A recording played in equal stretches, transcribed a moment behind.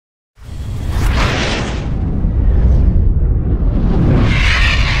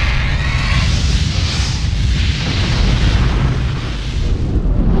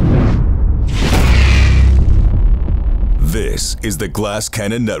is the Glass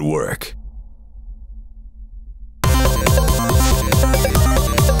Cannon Network.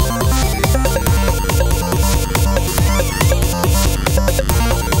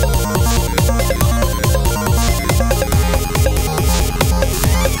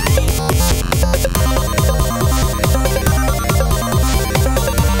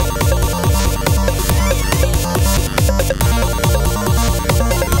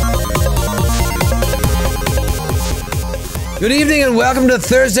 Good evening and welcome to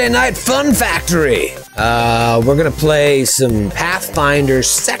Thursday Night Fun Factory. We're going to play some Pathfinder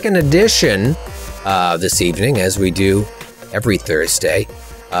 2nd Edition this evening, as we do every Thursday.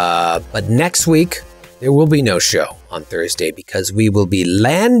 But next week, there will be no show on Thursday because we will be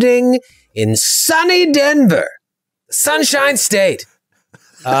landing in sunny Denver, the Sunshine State,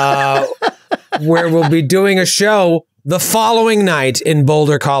 where we'll be doing a show the following night in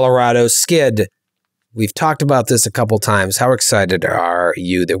Boulder, Colorado. Skid, we've talked about this a couple times. How excited are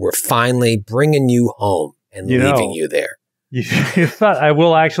you that we're finally bringing you home and leaving you there? You thought I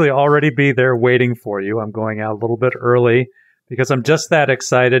will actually already be there waiting for you. I'm going out a little bit early because I'm just that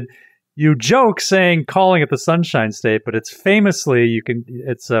excited. You joke saying calling it the Sunshine State, but it's famously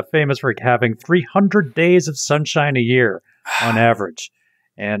it's famous for having 300 days of sunshine a year on average,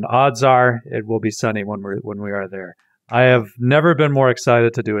 and odds are it will be sunny when we are there. I have never been more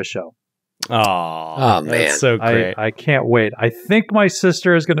excited to do a show. Oh man, that's so great. I can't wait. I think my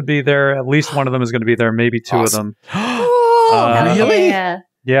sister is going to be there. At least one of them is going to be there. Maybe two of them. Really?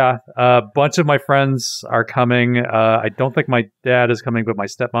 Yeah. A bunch of my friends are coming. I don't think my dad is coming, but my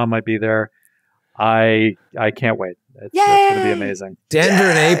stepmom might be there. I can't wait. It's going to be amazing. Denver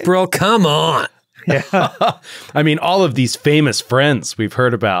in April, come on. Yeah. I mean, all of these famous friends we've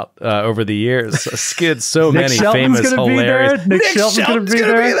heard about over the years. Skid, so Nick many Shelton's famous, gonna hilarious. Be there. Nick Shelton's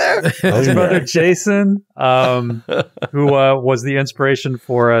going to be there. His brother Jason, who was the inspiration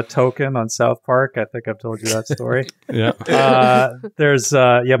for Token on South Park. I think I've told you that story. Yeah. There's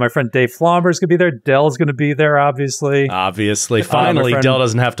my friend Dave Flomber's going to be there. Dell's going to be there, obviously. Finally, Dell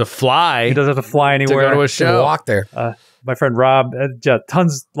doesn't have to fly. He doesn't have to fly anywhere. To go to a show. Walk there. My friend Rob, a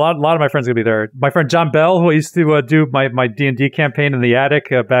lot of my friends are going to be there. My friend John Bell, who I used to do my D&D campaign in the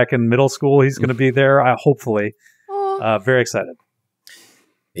attic back in middle school, he's going to be there, hopefully. Very excited.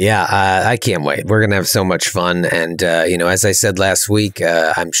 Yeah, I can't wait. We're going to have so much fun. And, as I said last week,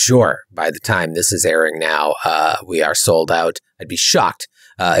 I'm sure by the time this is airing now, we are sold out. I'd be shocked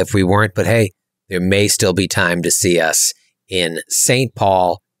if we weren't. But hey, there may still be time to see us in St.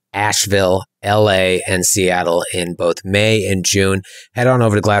 Paul, Asheville, LA, and Seattle in both May and June. Head on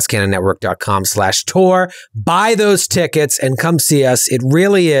over to glasscannonnetwork.com/tour. Buy those tickets and come see us. It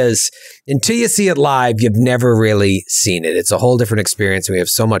really is, until you see it live, you've never really seen it. It's a whole different experience. We have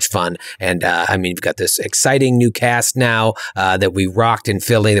so much fun. And we've got this exciting new cast now that we rocked in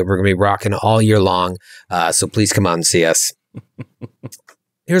Philly that we're going to be rocking all year long. So please come out and see us.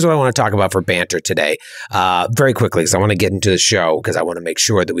 Here's what I want to talk about for banter today, very quickly, because I want to get into the show, because I want to make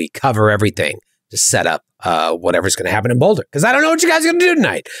sure that we cover everything to set up whatever's going to happen in Boulder, because I don't know what you guys are going to do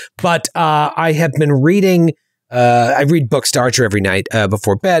tonight. But I have been reading. I read books to Archer every night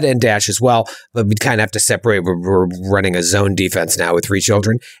before bed, and Dash as well. But we kind of have to separate. We're running a zone defense now with 3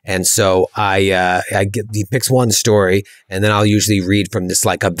 children, and so he picks one story, and then I'll usually read from this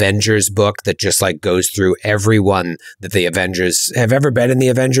like Avengers book that just like goes through everyone that the Avengers have ever been in the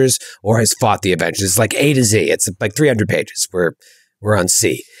Avengers or has fought the Avengers. It's like A to Z. It's like 300 pages. We're on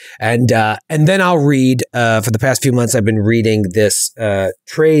C, and then I'll read. For the past few months, I've been reading this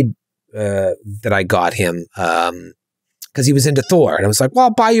trade that I got him because he was into Thor, and I was like, well,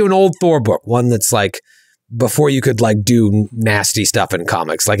 I'll buy you an old Thor book, one that's like before you could like do nasty stuff in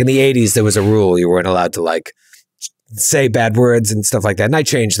comics. Like in the 80s, there was a rule you weren't allowed to like say bad words and stuff like that, and I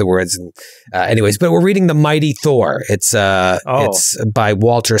changed the words. And anyways, but we're reading The Mighty Thor. It's by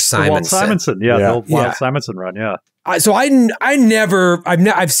Walter Simonson. Walt Simonson, the old Walt Simonson run, So I think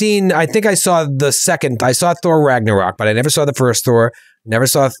I saw the second. I saw Thor Ragnarok, but I never saw the first Thor. Never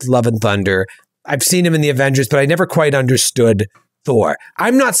saw Love and Thunder. I've seen him in the Avengers, but I never quite understood Thor.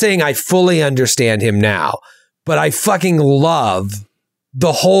 I'm not saying I fully understand him now, but I fucking love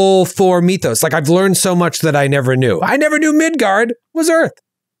the whole Thor mythos. Like, I've learned so much that I never knew. I never knew Midgard was Earth.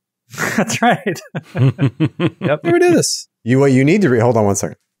 That's right. Yep, never knew this. What you need to read. Hold on one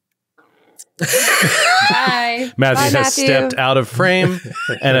second. Hi. Matthew has stepped out of frame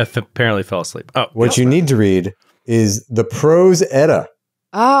and apparently fell asleep. What you need to read is the Prose Edda.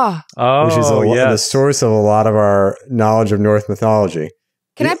 Which is the source of a lot of our knowledge of Norse mythology.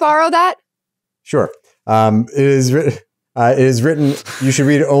 Can I borrow that? Sure. It is written. You should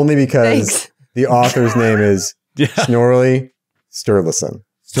read it only because the author's name is Snorri Sturluson.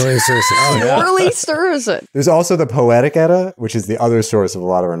 Orly Sturluson. There's also the Poetic Edda, which is the other source of a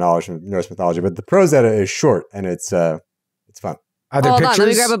lot of our knowledge of Norse mythology. But the Prose Edda is short and it's fun. Are there Hold pictures? on,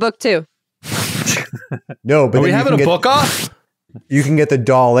 let me grab a book too. No, but Are we having a book off? You can get the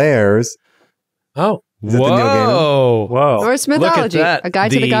Doll Heirs. Oh. Is that the Neil Gaiman? Whoa. Norse mythology. that. A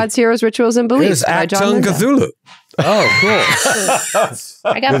guide to the gods, heroes, rituals, and beliefs. There's by John Actung Linda. Cthulhu. Oh,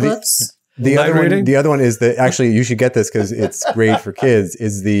 cool. I got books. The other one is actually you should get this because it's great for kids.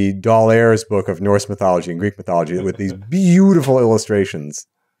 Is the Doll Heirs book of Norse mythology and Greek mythology with these beautiful illustrations.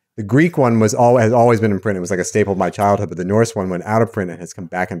 The Greek one has always been in print. It was like a staple of my childhood, but the Norse one went out of print and has come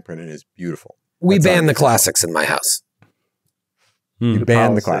back in print and is beautiful. We ban the classics in my house. You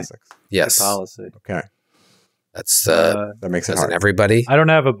ban the classics. Yes. Policy. Okay. That's that makes it hard. Everybody. I don't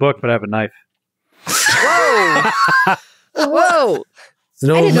have a book, but I have a knife. Whoa! Whoa! It's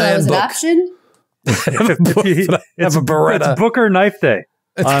an I old didn't know that man was an book. option. Have a Beretta. It's Booker Knife Day.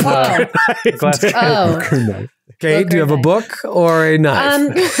 On, Oh. Okay, do you have a book or a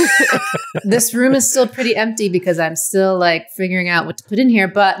knife? This room is still pretty empty because I'm still like figuring out what to put in here.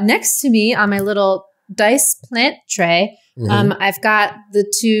 But next to me on my little dice plant tray, I've got the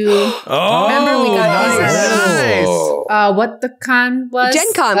two. Remember we got these? What the con was?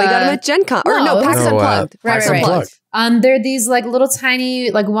 Gen Con. We got them at Gen Con. Or no, PAX Unplugged. Right. They're these like little tiny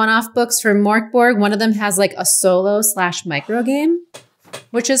like one-off books from Morkborg. One of them has like a solo / micro game,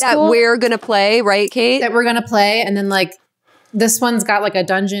 which is that cool. we're gonna play, right, Kate? That we're gonna play, and then like this one's got like a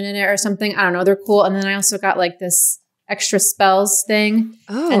dungeon in it or something. I don't know. They're cool. And then I also got like this extra spells thing.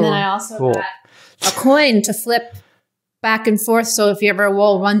 Oh, and then I also got a coin to flip back and forth. So if you ever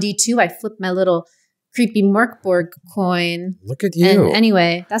roll 1d2, I flip my little creepy Morkborg coin. Look at you. And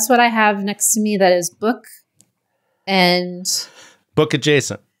anyway, that's what I have next to me. That is book and book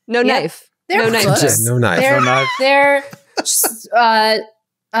adjacent. No knife. They're no knife. books. No knife. No knife. They're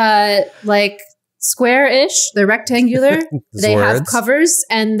like square-ish. They're rectangular. They have covers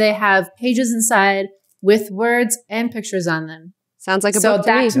and they have pages inside with words and pictures on them. Sounds like a so book.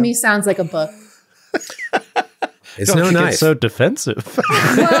 So that to me sounds like a book. It's no knife. So defensive.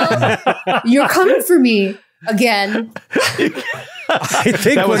 Well, you're coming for me again. I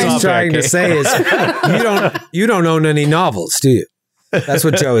think what he's trying to say is you don't own any novels, do you? That's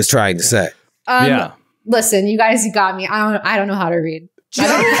what Joe is trying to say. Yeah. Listen, you guys got me. I don't know how to read.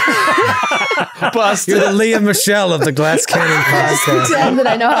 Bust. You're the Leah Michelle of the Glass Cannon podcast. Pretend that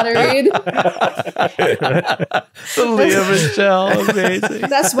I know how to read. The Leah Michelle, amazing.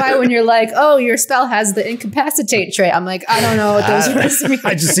 That's why when you're like, oh, your spell has the incapacitate trait, I'm like, I don't know what those words mean.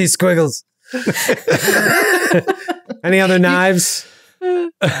 I just see squiggles. Any other knives?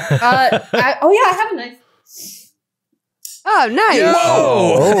 I have a knife. Oh, nice.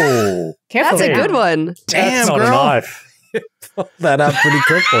 Whoa. Careful. That's a good one. That's not girl. a knife. Pull that up pretty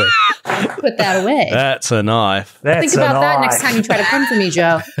quickly. Put that away. That's a knife. Think about that next time you try to come for me,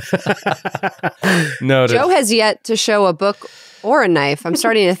 Joe. Noted. Joe has yet to show a book or a knife. I'm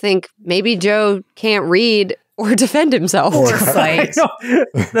starting to think maybe Joe can't read or defend himself. Or fight.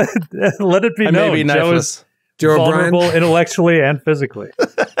 Let it be known. Maybe Joe is Joe vulnerable intellectually and physically.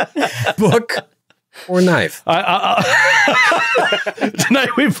 Book or knife? Tonight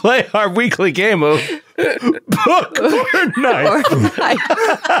we play our weekly game of book or knife.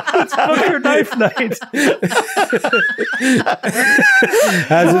 It's book or knife night.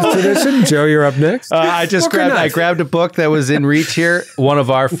 As is tradition, Joe, you're up next. I grabbed a book that was in reach here. One of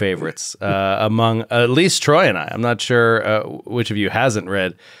our favorites among at least Troy and I. I'm not sure which of you hasn't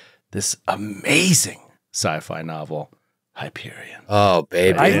read this amazing sci-fi novel, Hyperion. Oh,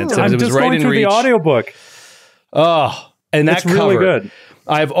 baby. I'm just going through the audiobook. Oh, and that it's really good.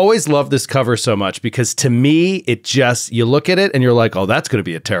 I've always loved this cover so much because to me, it just, you look at it and you're like, oh, that's going to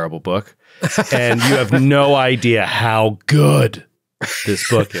be a terrible book. And you have no idea how good this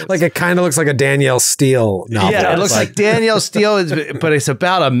book is. Like it kind of looks like a Danielle Steele novel. Yeah, it looks like Danielle Steele, but it's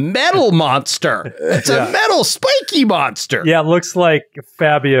about a metal monster. It's a metal spiky monster. Yeah, it looks like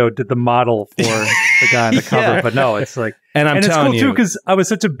Fabio did the model for the guy on the cover, but no, it's like, and it's telling cool too because I was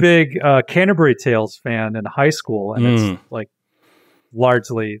such a big Canterbury Tales fan in high school, and it's like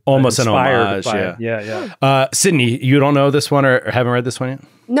largely almost an inspired homage. Yeah. Sydney, you don't know this one or haven't read this one yet?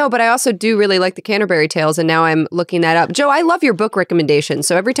 No, but I also do really like the Canterbury Tales, and now I'm looking that up. Joe, I love your book recommendations.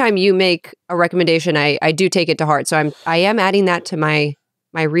 So every time you make a recommendation, I do take it to heart. So I am adding that to my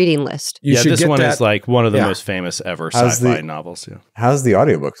reading list. This one is like one of the most famous ever sci-fi novels. Yeah. How's the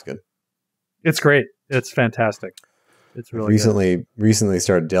audiobooks good? It's great. It's fantastic. It's really recently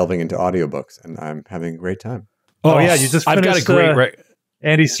started delving into audiobooks, and I'm having a great time. Oh yeah, you just finished, I've got a great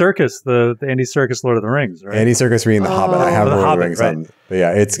Andy Serkis, the Andy Serkis Lord of the Rings, right? Andy Serkis reading The Hobbit. I have The Lord of the Hobbit, Rings right. on. But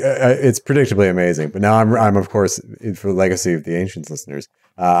yeah, it's predictably amazing. But now I'm of course, for Legacy of the Ancients listeners,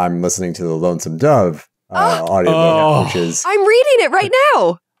 I'm listening to the Lonesome Dove audiobook, which is I'm reading it right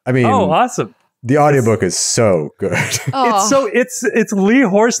now. I mean, Oh, awesome. the audiobook is so good. Oh. It's Lee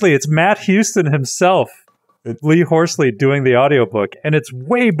Horsley. It's Matt Houston himself. Lee Horsley doing the audiobook, and it's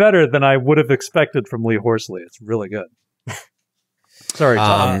way better than I would have expected from Lee Horsley. It's really good. Sorry,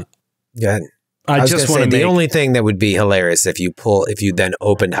 Tom. Yeah. I was just gonna want to say, the make only thing that would be hilarious if you then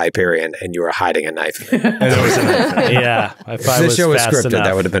opened Hyperion and you were hiding a knife. And there was a knife. Yeah. If I This was show was fast scripted. enough.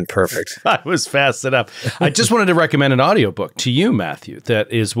 That would have been perfect. I was fast enough. I just wanted to recommend an audiobook to you, Matthew,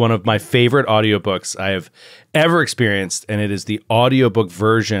 that is one of my favorite audiobooks I have ever experienced, and it is the audiobook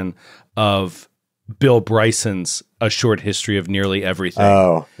version of Bill Bryson's A Short History of Nearly Everything.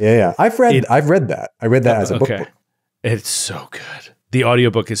 Oh, yeah. I've read that. I read that as a book. It's so good. The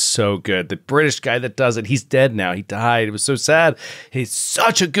audiobook is so good. The British guy that does it, he's dead now. He died. It was so sad. He's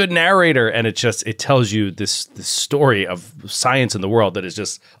such a good narrator, and it tells you this story of science in the world that is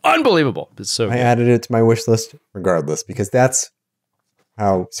just unbelievable. It's so good. I added it to my wish list regardless, because that's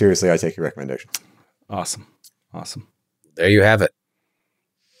how seriously I take your recommendations. Awesome. There you have it.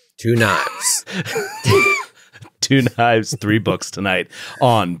 2 knives. 2 knives, 3 books tonight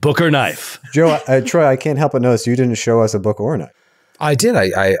on Book or Knife. Joe, Troy, I can't help but notice you didn't show us a book or a knife. I did.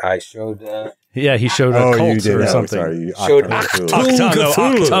 I showed. Yeah, he showed a Oh, cult you did. or Oh, something. sorry. You Showed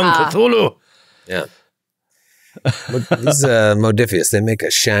Octung Cthulhu. Yeah. Look, these Modifius, they make a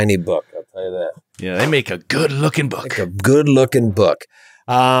shiny book. I'll tell you that. Yeah, they make a good-looking book. Like a good-looking book.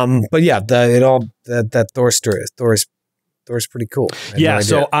 But yeah, that Thor story. Thor's pretty cool. Yeah,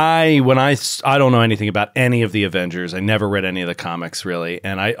 so I don't know anything about any of the Avengers. I never read any of the comics really,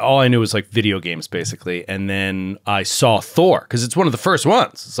 and all I knew was like video games basically. And then I saw Thor because it's one of the first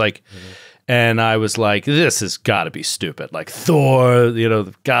ones. It's like, and I was like, this has got to be stupid. Like Thor,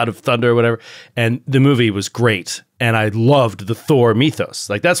 the God of Thunder or whatever. And the movie was great, and I loved the Thor mythos.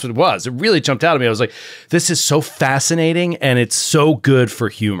 Like that's what it was. It really jumped out at me. I was like, this is so fascinating, and it's so good for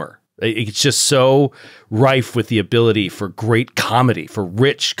humor. It's just so rife with the ability for great comedy, for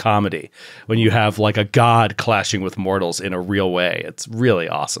rich comedy, when you have like a god clashing with mortals in a real way. It's really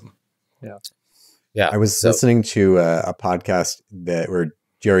awesome. Yeah. I was listening to a podcast where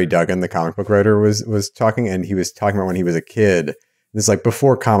Jerry Duggan, the comic book writer, was talking, and he was talking about when he was a kid. This like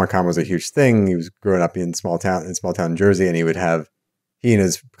before Comic-Con was a huge thing. He was growing up in small town Jersey, and he and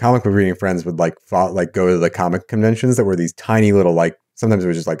his comic book reading friends would go to the comic conventions that were these tiny little sometimes it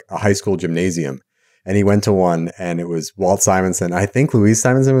was just like a high school gymnasium. And he went to one, and it was Walt Simonson. I think Louise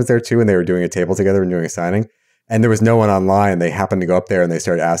Simonson was there too, and they were doing a table together and doing a signing. And there was no one online. They happened to go up there, and they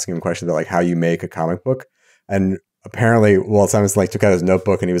started asking him questions about like how you make a comic book. And apparently Walt Simonson took out his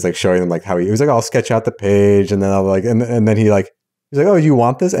notebook, and he was like showing them how he was like, I'll sketch out the page, and then I'll and then he's like, oh, you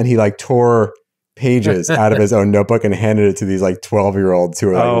want this? And he tore pages out of his own notebook and handed it to these 12-year-olds who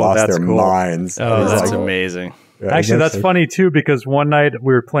were lost their minds. Oh, that's amazing. Yeah, Actually, that's funny too, because one night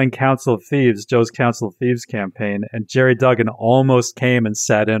we were playing Council of Thieves, Joe's Council of Thieves campaign, and Jerry Duggan almost came and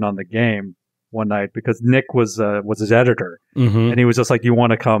sat in on the game one night because Nick was his editor, and he was just like, "You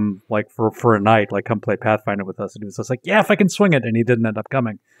want to come for a night, come play Pathfinder with us?" And he was just like, "Yeah, if I can swing it," and he didn't end up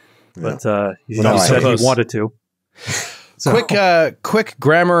coming, but he said he wanted to. So. Quick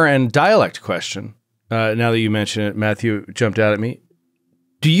grammar and dialect question. Now that you mention it, Matthew jumped out at me.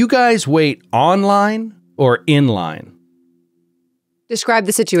 Do you guys wait online or in line? Describe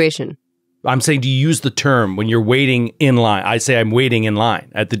the situation. I'm saying, do you use the term when you're waiting in line? I say I'm waiting in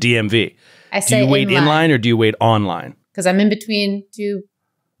line at the DMV. I say do you wait in line or do you wait online? Because I'm in between 2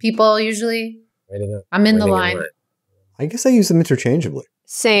 people usually. I'm in the line. I guess I use them interchangeably.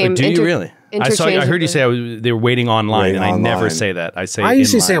 Same. Do you really? I heard you say they were waiting online, and I never say that. I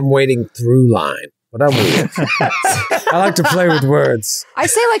usually say I'm waiting through line. But I'm weird. I like to play with words. I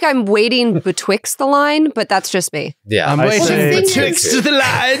say I'm waiting betwixt the line, but that's just me. Yeah, I'm waiting betwixt the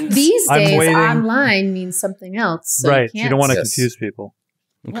lines. These days, online means something else. So right. You don't want to confuse people.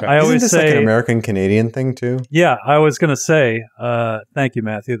 Okay. I always say an American-Canadian thing too? Yeah, I was going to say, thank you,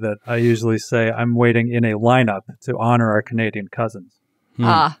 Matthew, that I usually say I'm waiting in a lineup to honor our Canadian cousins.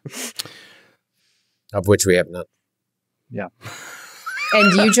 Of which we have none. Yeah.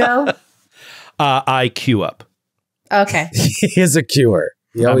 And you, Joe? I queue up. Okay. He is a queuer.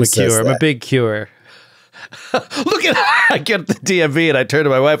 I'm a queuer. I'm a big queuer. Look at I get the DMV and I turn to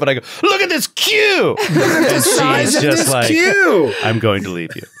my wife and I go, look at this queue. And she's just like, queue. I'm going to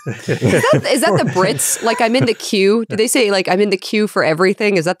leave you. Is that the Brits? I'm in the queue. Do they say I'm in the queue for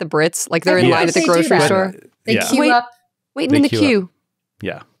everything? Is that the Brits? They're in line at the grocery store? They queue up. Waiting in the queue.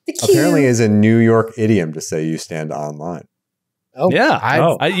 Yeah. The Apparently cue. is a New York idiom to say you stand online. Oh,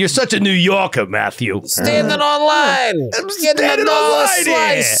 Yeah. You're such a New Yorker, Matthew. standing online. I'm standing online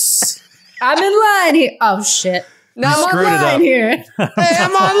here. slice. I'm in line here. Oh, shit. No, I'm screwed it online up. here. Hey,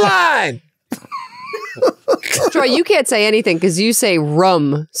 I'm online. Troy, you can't say anything because you say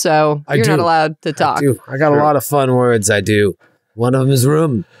rum, so I you're not do. allowed to talk. I got a lot of fun words. I do. One of them is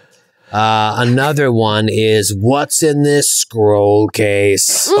room. Another one is what's in this scroll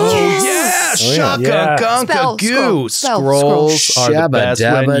case. Oh, yeah. Shaka, Yeah. gunka, Spell, goo. scroll, Scrolls are the Shabba best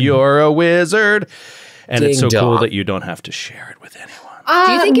dabba. when you're a wizard. And it's so Ding cool dong. that you don't have to share it with anyone.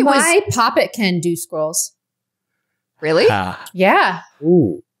 Do you think it was- my poppet can do scrolls? Really? Ah, Yeah,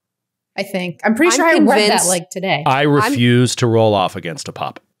 Ooh. I think. I'm pretty I'm sure I read that convinced- like today. I refuse to roll off against a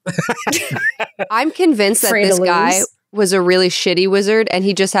pop. I'm convinced that Afraid this to guy lose. was a really shitty wizard and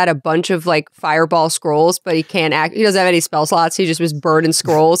he just had a bunch of like fireball scrolls, but he can't act. He doesn't have any spell slots. He just was burning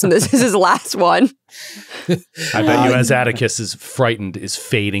scrolls, and this is his last one. I bet you as Atticus is frightened, is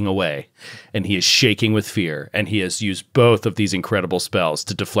fading away, and he is shaking with fear, and he has used both of these incredible spells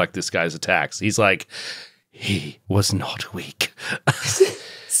to deflect this guy's attacks. He's like, he was not weak.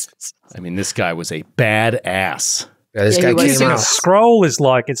 I mean, this guy was a badass. Yeah, this Yeah, guy he was came super out. Scroll is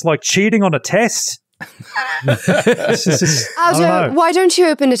like, it's like cheating on a test. It's just- I don't know. Why don't you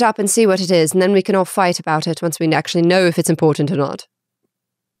open it up and see what it is, and then we can all fight about it once we actually know if it's important or not.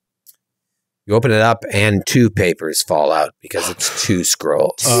 You open it up, and 2 papers fall out because it's 2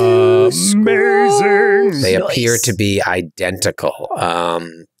 scrolls. Amazing. They appear to be identical.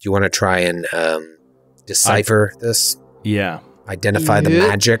 Do you want to try and decipher this? Yeah. Identify the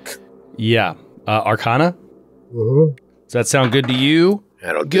magic? Yeah. Arcana? Does that sound good to you?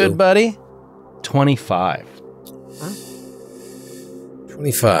 That'll Good, do. buddy? 25.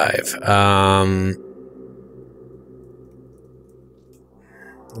 25.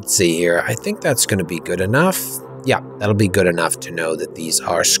 Let's see here. I think that's going to be good enough. Yeah, that'll be good enough to know that these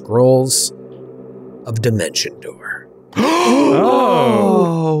are scrolls of Dimension Door.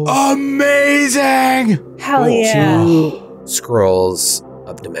 Oh. Amazing! Hell yeah. 2 scrolls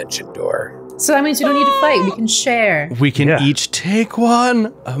of Dimension Door. So that means we don't need to fight. We can share. We can Yeah. each take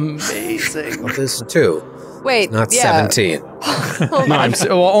one. Amazing. Well, there's 2, Wait, not yeah. 17. No,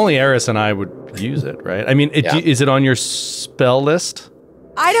 well, only Eris and I would use it, right? I mean, Yeah. is it on your spell list?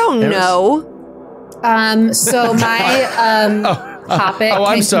 I don't know. So my poppet. Oh,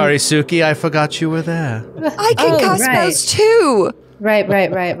 I'm can- sorry, Suki. I forgot you were there. I can Oh, cast right. spells too. Right.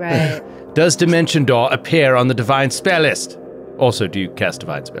 Does Dimension Door appear on the Divine Spell list? Also, do you cast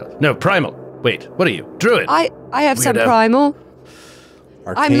Divine Spells? No, Primal. Wait, what are you? Druid. I have some Weirdo. primal.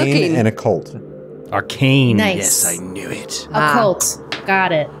 Arcane looking. and occult. Arcane. Nice. Yes, I knew it. Occult.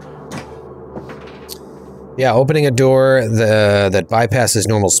 Got it. Yeah, opening a door that bypasses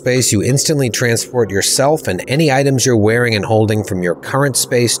normal space, you instantly transport yourself and any items you're wearing and holding from your current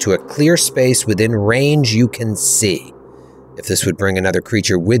space to a clear space within range you can see. If this would bring another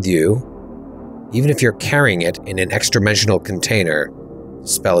creature with you, even if you're carrying it in an extra-dimensional container, the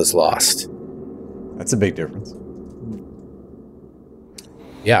spell is lost. That's a big difference.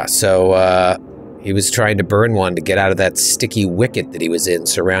 Yeah, so he was trying to burn one to get out of that sticky wicket that he was in,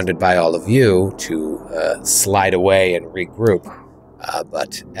 surrounded by all of you, to slide away and regroup.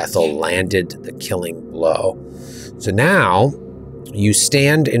 But Ethel landed the killing blow. So now you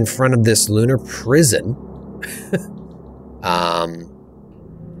stand in front of this lunar prison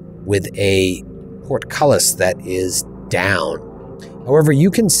with a portcullis that is down. However, you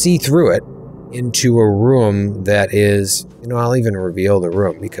can see through it into a room that is, I'll even reveal the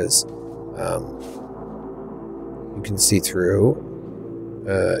room because you can see through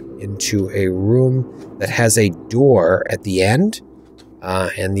into a room that has a door at the end,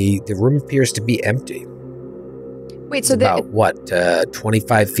 and the room appears to be empty. Wait, It's so about,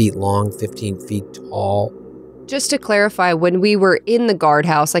 25 feet long, 15 feet tall? just to clarify, when we were in the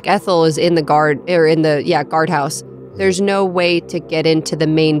guardhouse, like Ethel is in the guardhouse, there's no way to get into the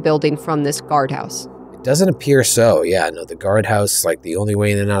main building from this guardhouse. It doesn't appear so. Yeah, no, the guardhouse, like the only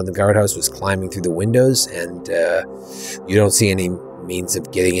way in and out of the guardhouse was climbing through the windows, and you don't see any means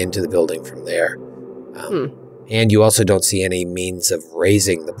of getting into the building from there. And you also don't see any means of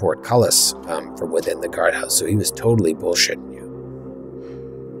raising the portcullis from within the guardhouse, so he was totally bullshitting you.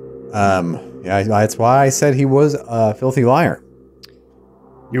 Yeah, that's why I said he was a filthy liar.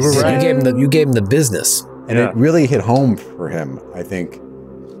 You were You right. gave him the business. And it really hit home for him, I think,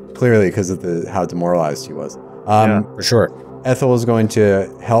 clearly because of how demoralized he was. For sure. Ethel is going to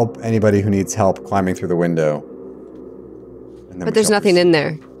help anybody who needs help climbing through the window. And then But there's nothing in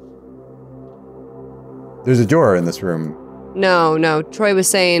there. There's a door in this room No. Troy was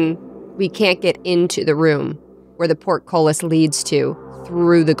saying we can't get into the room where the portcullis leads to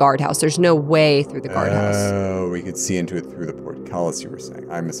through the guardhouse. There's no way through the guardhouse. Oh, we could see into it through the portcullis, you were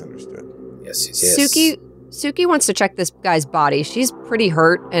saying. I misunderstood. Yes. Suki wants to check this guy's body. She's pretty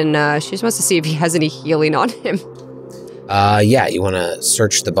hurt, and she just wants to see if he has any healing on him. Yeah, you want to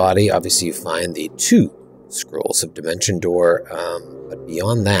search the body. Obviously, you find the 2 scrolls of Dimension Door, but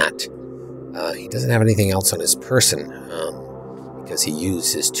beyond that, he doesn't have anything else on his person, because he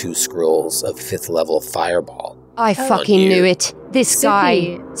used his 2 scrolls of 5th level Fireball. I fucking knew it. This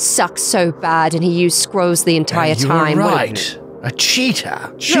guy sucks so bad, and he used scrolls the entire time. You were right. A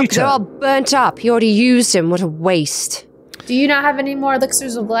cheater. Look, they're all burnt up. He already used them. What a waste. Do you not have any more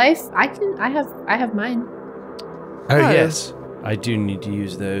elixirs of life? I have mine. Oh, yes. I do need to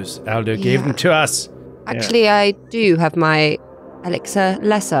use those. Aldo gave them to us. Actually, I do have my elixir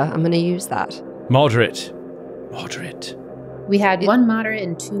lesser. I'm going to use that. Moderate. We had 1 moderate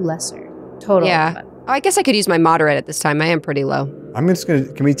and 2 lesser. Total. Yeah. But I guess I could use my moderate at this time. I am pretty low. I'm just going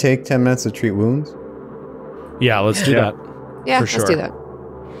to... Can we take 10 minutes to treat wounds? Yeah, let's do that. Yeah, for let's sure. do that.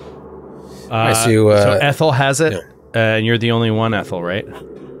 So Ethel has it, and you're the only one, Ethel, right?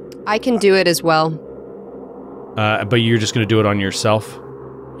 I can do it as well. But you're just going to do it on yourself?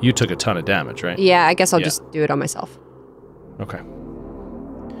 You took a ton of damage, right? Yeah, I guess I'll just do it on myself. Okay.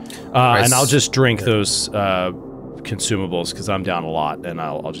 And I'll just drink those consumables because I'm down a lot, and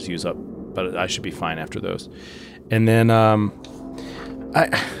I'll just use up. But I should be fine after those. And then, I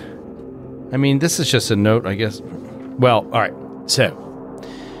mean, this is just a note, I guess. Well, all right. So,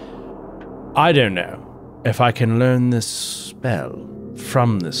 I don't know if I can learn this spell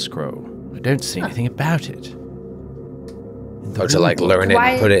from this scroll. I don't see anything about it. Oh, to like learn it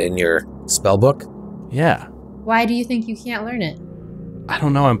and put it in your spell book? Yeah. why do you think you can't learn it? I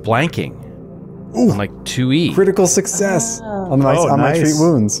don't know. I'm blanking. Ooh, I'm like 2E. Critical success on my nice. treat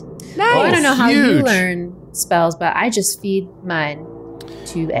wounds. Nice. Well, I don't know how you huge. learn spells, but I just feed mine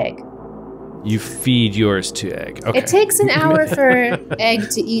to egg. You feed yours to egg. Okay. It takes an hour for egg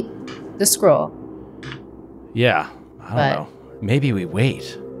to eat the scroll. Yeah. I don't know. Maybe we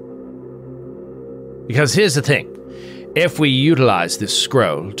wait. Because here's the thing. If we utilize this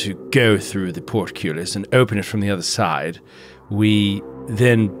scroll to go through the portcullis and open it from the other side, we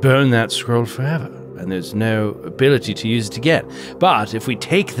then burn that scroll forever, and there's no ability to use it again. But if we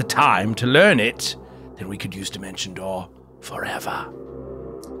take the time to learn it, then we could use Dimension Door forever.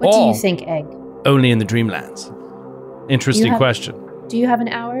 What do you think, Egg? Only in the Dreamlands. Interesting question. Do you have an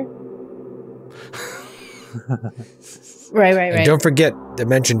hour? Right. And don't forget,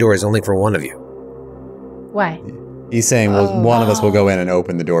 Dimension Door is only for one of you. Why? He's saying, well, one of us will go in and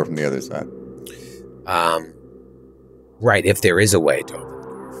open the door from the other side. Right, if there is a way to open the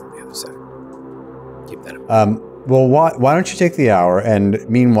door from the other side. Keep that in mind. Well, why don't you take the hour, and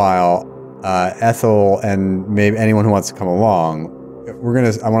meanwhile, Ethel and maybe anyone who wants to come along,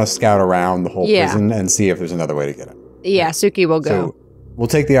 I want to scout around the whole prison and see if there's another way to get in. Yeah, Suki will go. So we'll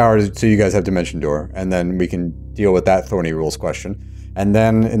take the hour so you guys have Dimension Door, and then we can deal with that Thorny Rules question. And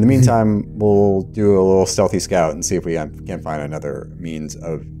then, in the meantime, we'll do a little stealthy scout and see if we can find another means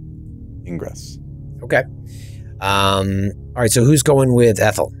of ingress. Okay. All right, so who's going with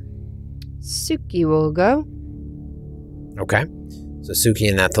Ethel? Suki will go. Okay. So Suki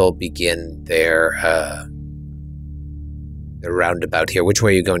and Ethel begin their roundabout here. Which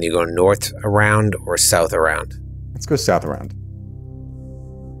way are you going? Are you going north around or south around? Let's go south around.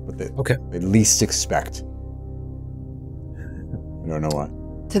 What they least expect. I don't know why.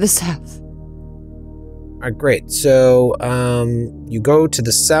 To the south. All right, great. So you go to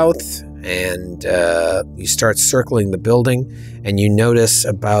the south and you start circling the building, and you notice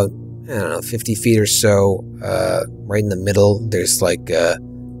about, 50 feet or so, right in the middle, there's like a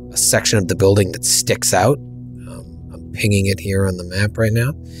section of the building that sticks out. I'm pinging it here on the map right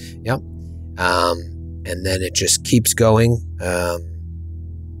now. Yep. And then it just keeps going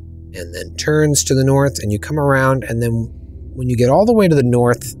and then turns to the north, and you come around, and then when you get all the way to the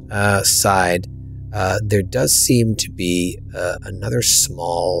north side, there does seem to be another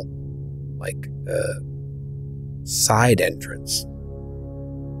small, side entrance.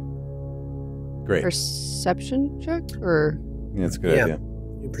 Great. Perception check? Or? Yeah, that's a good idea.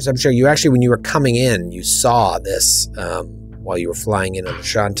 Perception check. You actually, when you were coming in, you saw this while you were flying in on the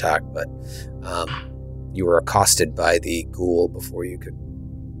Shantak, but you were accosted by the ghoul before you could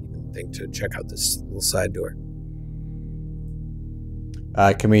even think to check out this little side door.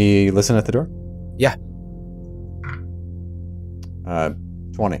 Can we listen at the door? Yeah.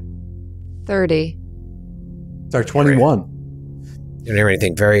 20. 30. Sorry, 21. You don't hear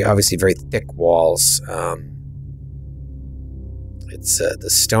anything. Obviously very thick walls. It's the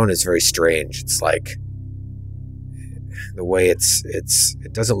stone is very strange. It's like the way it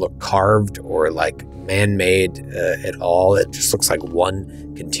doesn't look carved or like man-made at all. It just looks like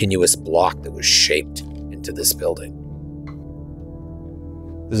one continuous block that was shaped into this building.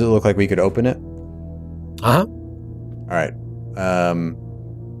 Does it look like we could open it? Uh-huh. All right.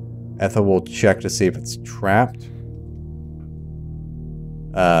 Ethel will check to see if it's trapped.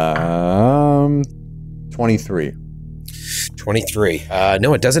 23. 23.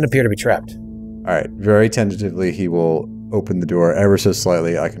 No, it doesn't appear to be trapped. All right. Very tentatively, he will open the door ever so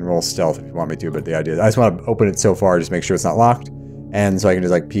slightly. I can roll stealth if you want me to, but the idea is I just want to open it so far, just make sure it's not locked, and so I can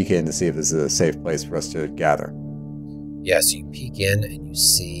just like peek in to see if this is a safe place for us to gather. Yeah, so you peek in and you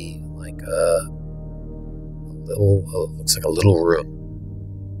see like a little, looks like a little room.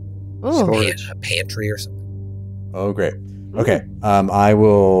 Oh, A pantry or something. Oh, great. Okay. I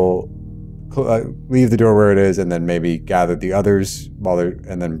will leave the door where it is, and then maybe gather the others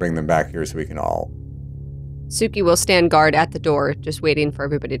and then bring them back here so we can all. Suki will stand guard at the door, just waiting for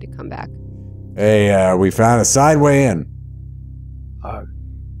everybody to come back. Hey, we found a side way in.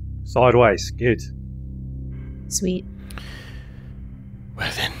 Sideways. Good. Sweet.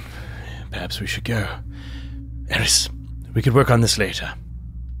 Well then, perhaps we should go. Eris, we could work on this later.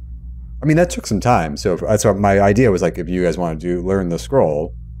 I mean, that took some time, so that's what my idea was. Like, if you guys want to learn the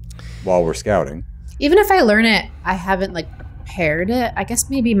scroll while we're scouting. Even if I learn it, I haven't like prepared it. I guess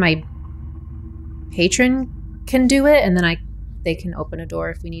maybe my patron can do it, and then they can open a door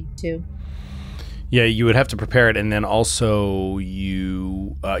if we need to. Yeah, you would have to prepare it, and then also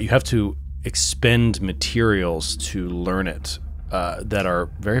you have to expend materials to learn it that are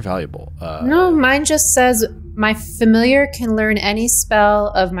very valuable. No, mine just says my familiar can learn any spell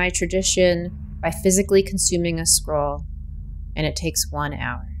of my tradition by physically consuming a scroll, and it takes 1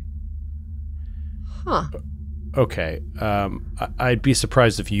 hour. Huh. Okay. I'd be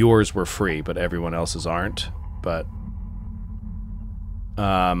surprised if yours were free, but everyone else's aren't. But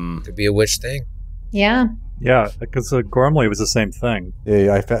Could be a witch thing. Yeah. Yeah, because Gormley was the same thing.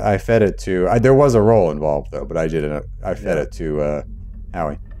 Yeah, I fed it to. There was a roll involved though, but I didn't. I fed it to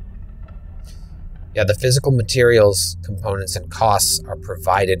Howie. Yeah, the physical materials, components, and costs are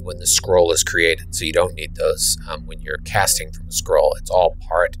provided when the scroll is created, so you don't need those when you're casting from a scroll. It's all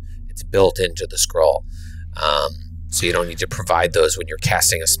it's built into the scroll. So you don't need to provide those when you're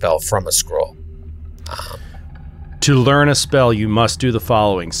casting a spell from a scroll. To learn a spell, you must do the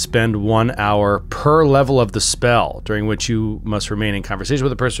following. Spend 1 hour per level of the spell, during which you must remain in conversation with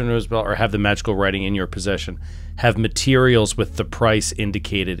the person who knows the spell or have the magical writing in your possession. Have materials with the price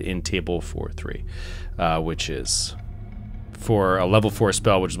indicated in Table 4.3, which is, for a level 4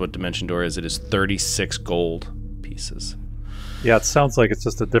 spell, which is what Dimension Door is, it is 36 gold pieces. Yeah, it sounds like it's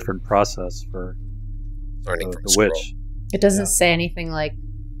just a different process for Learning from the scroll. witch. It doesn't say anything like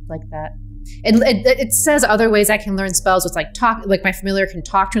that. It says other ways I can learn spells. It's like my familiar can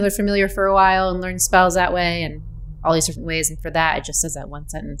talk to another familiar for a while and learn spells that way, and all these different ways. And for that, it just says that one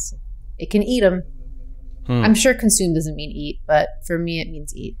sentence. It can eat them. I'm sure consume doesn't mean eat, but for me, it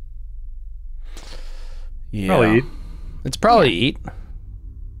means eat. Yeah. Probably eat. It's probably eat.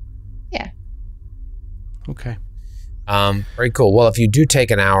 Yeah. Okay. Very cool. Well, if you do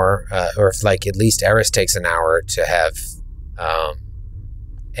take an hour, or if like at least Eris takes an hour to have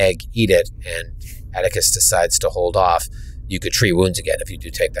Egg eat it, and Atticus decides to hold off, you could treat wounds again if you do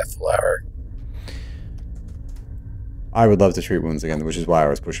take that full hour. I would love to treat wounds again, which is why I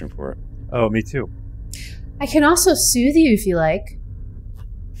was pushing for it. Oh, me too. I can also soothe you if you like.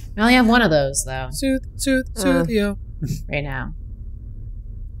 I only have one of those, though, Soothe you. right now.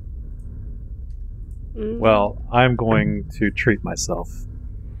 Well, I'm going to treat myself.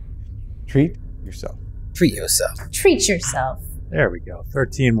 Treat yourself. Treat yourself. Treat yourself. There we go.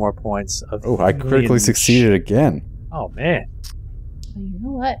 13 more points of Oh, I critically healing. succeeded again. Oh, man. Oh, you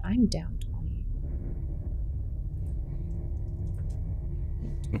know what? I'm down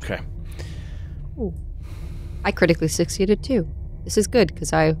 20. Okay. I critically succeeded too. This is good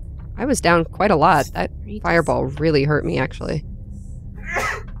because I was down quite a lot. That fireball really hurt me, actually.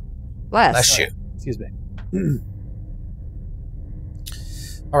 Bless you. Excuse me.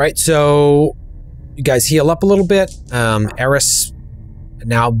 All right, so you guys heal up a little bit. Eris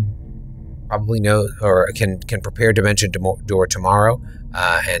now probably can prepare Dimension Door tomorrow,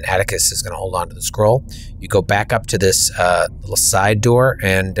 and Atticus is going to hold on to the scroll. You go back up to this little side door,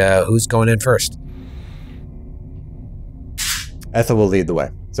 and who's going in first? Ethel will lead the way.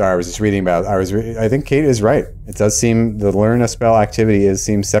 Sorry, I was just reading about. I think Kate is right. It does seem the learn a spell activity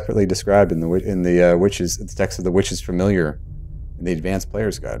seems separately described in the witches. The text of the Witch's Familiar in the Advanced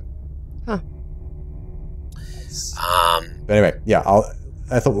Player's Guide. Huh. But anyway, yeah,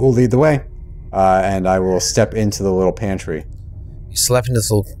 Ethel will lead the way, and I will step into the little pantry. You step into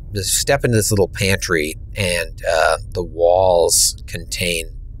this little pantry, and the walls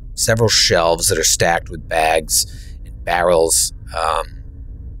contain several shelves that are stacked with bags and barrels.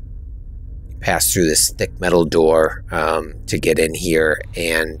 You pass through this thick metal door to get in here,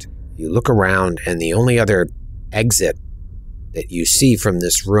 and you look around, and the only other exit that you see from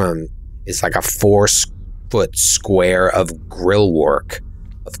this room is like a 4-foot square of grill work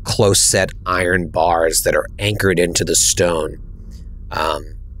of close-set iron bars that are anchored into the stone.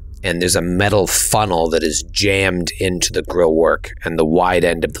 And there's a metal funnel that is jammed into the grill work, and the wide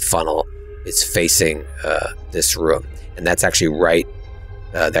end of the funnel is facing this room. And that's actually right,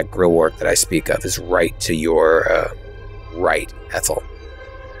 that grill work that I speak of is right to your right, Ethel.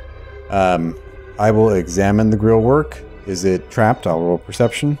 I will examine the grill work. Is it trapped? I'll roll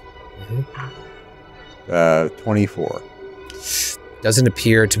perception. 24. Doesn't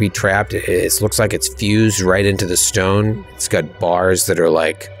appear to be trapped. It looks like it's fused right into the stone. It's got bars that are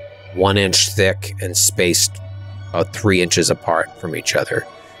like 1 inch thick and spaced about 3 inches apart from each other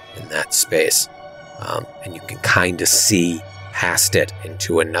in that space. And you can kind of see past it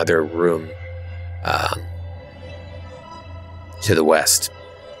into another room to the west.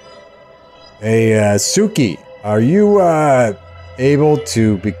 Hey, Suki, are you able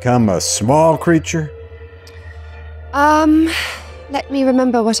to become a small creature? Let me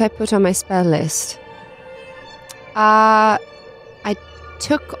remember what I put on my spell list. I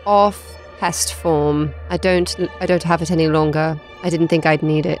took off pest form. I don't have it any longer. I didn't think I'd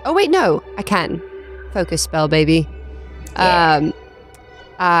need it. Oh wait, no, I can. Focus spell, baby. Yeah.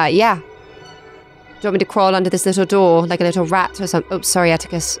 Yeah. Do you want me to crawl under this little door like a little rat or something? Oh, sorry,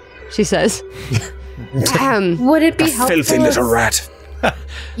 Atticus, she says. Would it be helpful? Filthy little rat.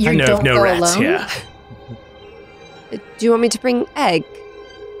 You don't go rats alone? here. Do you want me to bring egg?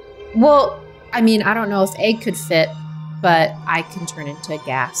 Well, I mean, I don't know if egg could fit, but I can turn into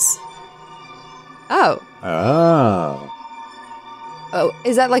gas. Oh. Oh,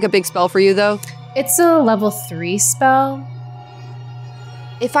 is that like a big spell for you, though? It's a level 3 spell.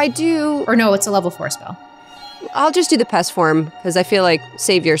 If I do... Or no, it's a level 4 spell. I'll just do the pest form, because I feel like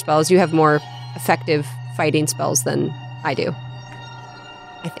savior spells, you have more effective fighting spells than I do.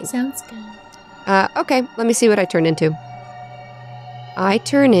 I think. Sounds good. Okay, let me see what I turn into. I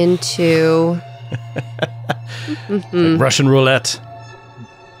turn into... Like Russian roulette.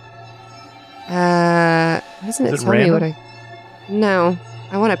 Doesn't it tell me what I... No,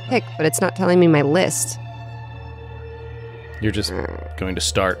 I want to pick, but it's not telling me my list. You're just going to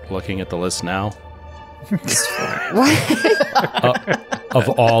start looking at the list now? What? Of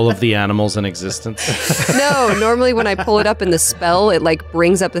all of the animals in existence? No, normally when I pull it up in the spell, it like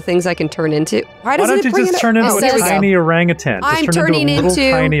brings up the things I can turn into. Why don't you just turn into a tiny orangutan? I'm turning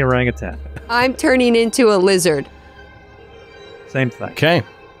into tiny orangutan. I'm turning into a lizard. Same thing. Okay.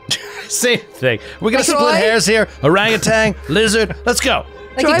 Same thing. We're going to Troy? split hairs here. Orangutan, lizard. Let's go.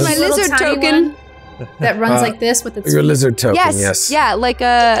 Like Troy, a my little lizard tiny token. one that runs like this with its... Your lizard token, yes. Yeah, like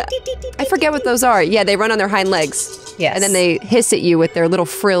I forget what those are. Yeah, they run on their hind legs. Yes. And then they hiss at you with their little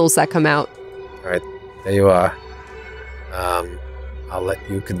frills that come out. All right, there you are. I'll let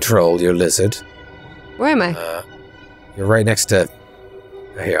you control your lizard. Where am I? You're right next to...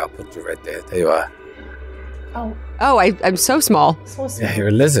 Here, I'll put you right there. There you are. Oh, I'm so small. So small. Yeah, you're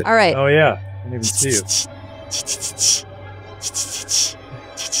a lizard. All right. Oh, yeah. I didn't even see you.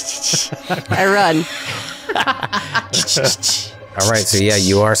 I run. All right, so yeah,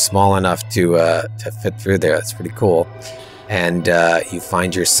 you are small enough to fit through there. That's pretty cool. And you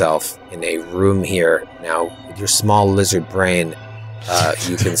find yourself in a room here. Now, with your small lizard brain,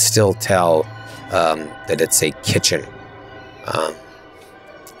 you can still tell that it's a kitchen.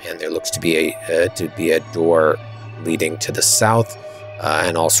 And there looks to be a door leading to the south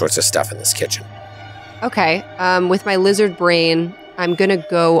and all sorts of stuff in this kitchen. Okay. With my lizard brain, I'm going to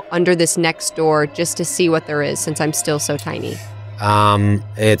go under this next door just to see what there is since I'm still so tiny.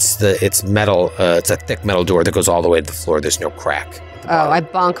 It's metal. It's a thick metal door that goes all the way to the floor. There's no crack. Oh, I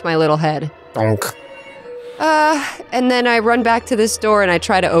bonk my little head. Bonk. And then I run back to this door and I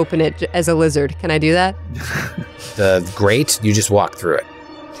try to open it as a lizard. Can I do that? The grate, you just walk through it.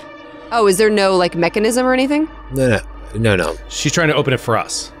 Oh, is there no like mechanism or anything? No. She's trying to open it for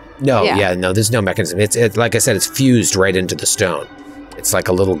us. No, Yeah. no, there's no mechanism. It's like I said, it's fused right into the stone. It's like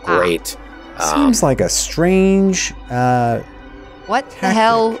a little grate. Seems like a strange... What the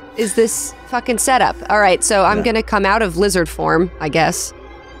hell is this fucking setup? All right, so I'm going to come out of lizard form, I guess.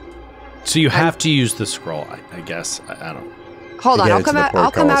 So you have to use the scroll, I guess. I don't know. Hold on, get I'll it come to the out. I'll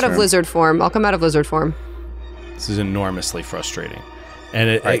come out of portcullis room. lizard form. I'll come out of lizard form. This is enormously frustrating. And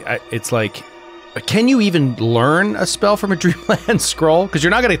it's like, can you even learn a spell from a Dreamland scroll? Because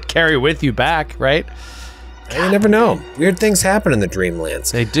you're not going to carry it with you back, right? You never know. Weird things happen in the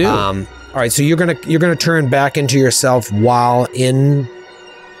Dreamlands. They do. All right, so you're gonna turn back into yourself while in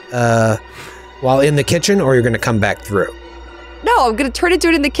the kitchen, or you're gonna come back through. No, I'm gonna turn into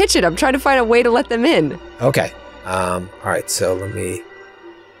it in the kitchen. I'm trying to find a way to let them in. Okay. All right. So let me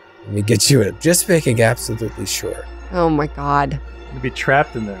get you in. Just making absolutely sure. Oh my God. You'd be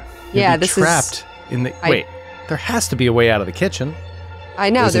trapped in there. Yeah, You'd be this trapped is. in the. Wait, there has to be a way out of the kitchen. I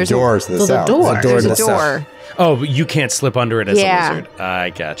know. There's a door to the south. There's a door. Oh, but you can't slip under it as a Yeah. lizard. I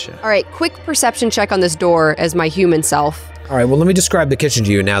gotcha. All right, quick perception check on this door as my human self. All right. Well, let me describe the kitchen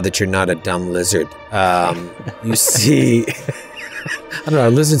to you now that you're not a dumb lizard. You see, I don't know. Are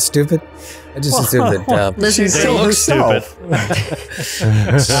lizards stupid? I just assumed that dumb. Lizards They look stupid.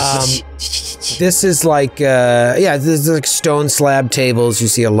 This is like, there's like stone slab tables. You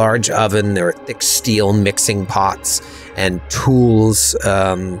see a large oven. There are thick steel mixing pots and tools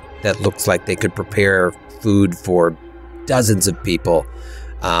that looks like they could prepare food for dozens of people.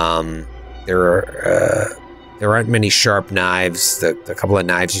 There aren't many sharp knives. The couple of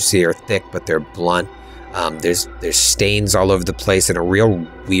knives you see are thick, but they're blunt. There's stains all over the place and a real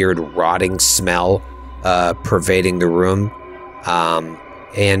weird rotting smell pervading the room.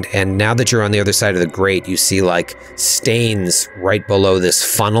 And now that you're on the other side of the grate, you see like stains right below this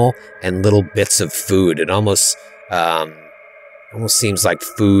funnel and little bits of food. It almost seems like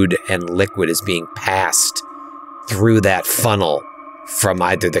food and liquid is being passed through that funnel from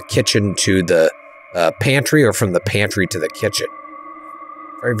either the kitchen to the pantry or from the pantry to the kitchen.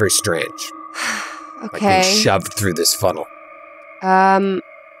 Very, very strange. Like being Okay. shoved through this funnel.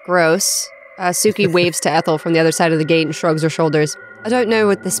 Gross. Suki waves to Ethel from the other side of the gate and shrugs her shoulders. I don't know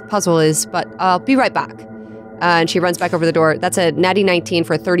what this puzzle is, but I'll be right back. And she runs back over the door. That's a natty 19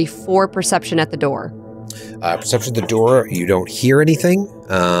 for 34 perception at the door. Perception at the door, you don't hear anything,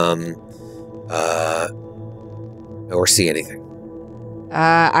 or see anything.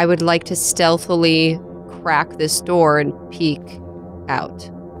 I would like to stealthily crack this door and peek out.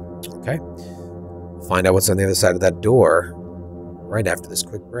 Okay. Find out what's on the other side of that door right after this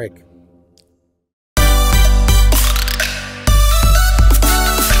quick break.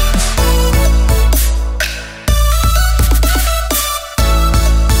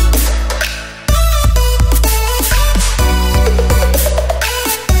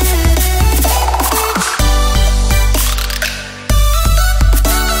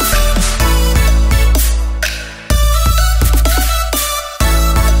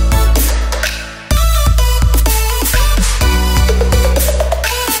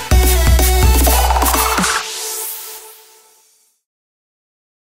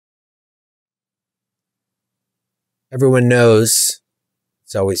 Everyone knows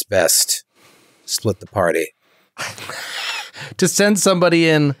it's always best to split the party. To send somebody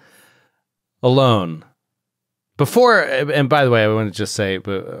in alone. Before, and by the way, I want to just say,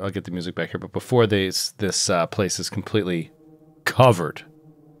 but I'll get the music back here, but before this place is completely covered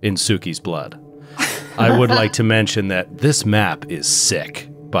in Suki's blood, I would like to mention that this map is sick,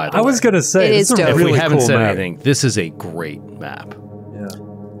 by the way. I was going to say, It this is is a dope. If really we haven't cool said map. anything, this is a great map. Yeah.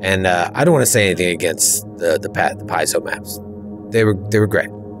 And I don't want to say anything against the Paizo maps. They were great.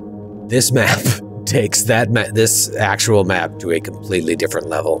 This map takes this actual map to a completely different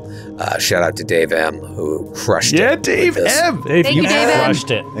level. Shout out to Dave M, who crushed it. Yeah, with Dave this. M. Dave, Thank you, Dave M.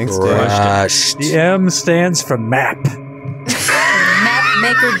 Crushed it. Thanks, Dave. Crushed. The M stands for map. Map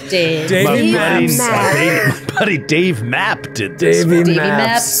maker Dave. Davey Davey Maps. Maps. My buddy Dave Map did this. Davey Davey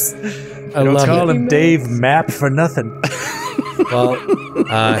Maps. Maps. I Don't love call it. him Dave Map for nothing. Well,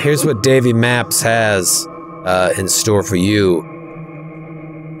 here's what Davey Maps has in store for you.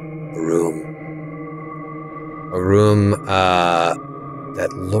 A room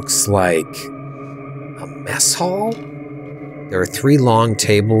that looks like a mess hall. There are 3 long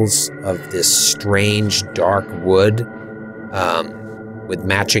tables of this strange dark wood with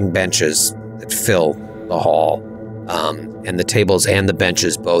matching benches that fill the hall. And the tables and the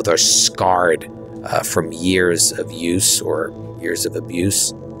benches both are scarred from years of use or years of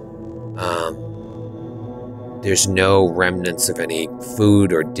abuse. There's no remnants of any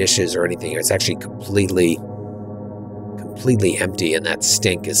food or dishes or anything here. It's actually completely empty, and that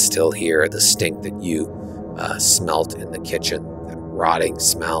stink is still here. The stink that you smelt in the kitchen, that rotting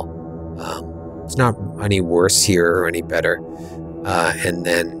smell. It's not any worse here or any better. And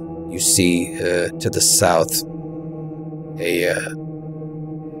then you see to the south a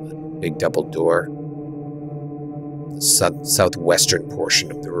big double door, the southwestern portion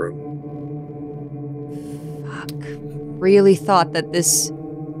of the room. really thought that this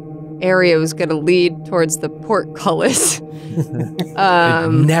area was going to lead towards the portcullis.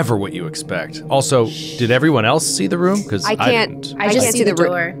 Never what you expect. Also, did everyone else see the room? Because I can't. didn't. I just see the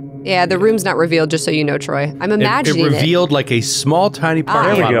door. Yeah, the room's not revealed, just so you know, Troy. I'm imagining it revealed like a small, tiny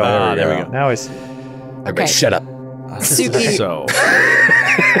part. There we go. There we go. Now I see. Everybody shut up. Suki. So,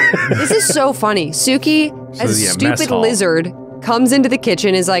 This is so funny. Suki, as a mess stupid hall. lizard, comes into the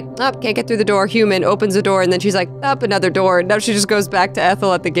kitchen, is like, can't get through the door. Human opens the door, and then she's like, another door. Now she just goes back to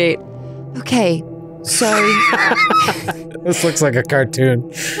Ethel at the gate. Okay, so This looks like a cartoon.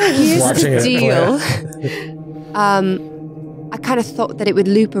 here's Watching the it deal. I kind of thought that it would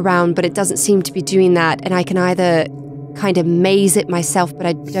loop around, but it doesn't seem to be doing that, and I can either kind of maze it myself, but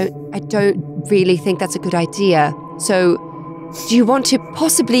I don't really think that's a good idea. So, do you want to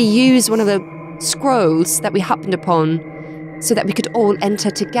possibly use one of the scrolls that we happened upon so that we could all enter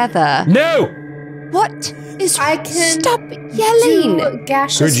together? no! What is... I can Stop yelling! do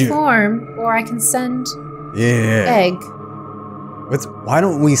gaseous Could you- form, or I can send Yeah. egg. Why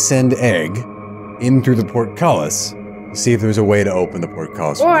don't we send Egg in through the portcullis to see if there's a way to open the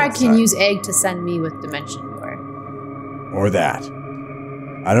portcullis? Or from the I can inside? use egg to send me with dimension door. Or that.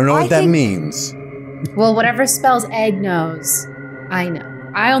 I don't know I what that think- means. Well, whatever spells egg knows, I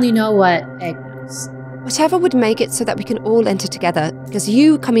know. I only know what egg knows. Whatever would make it so that we can all enter together, because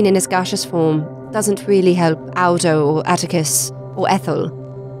you coming in as gaseous form doesn't really help Aldo or Atticus or Ethel.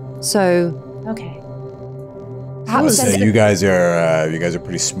 So Okay. I would perhaps say send you guys are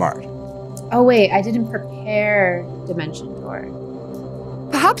pretty smart. Oh wait, I didn't prepare dimension door.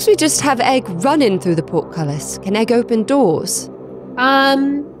 perhaps we just have Egg run in through the portcullis. Can Egg open doors?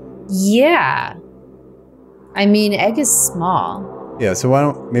 Yeah. I mean, egg is small. Yeah, so why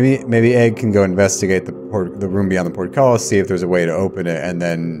don't maybe Egg can go investigate the room beyond the portcullis, see if there's a way to open it, and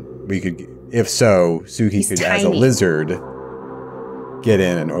then we could, if so, Suki He's could, as a tiny. lizard, get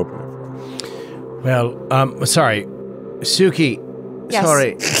in and open it. Well, sorry. Suki, Yes.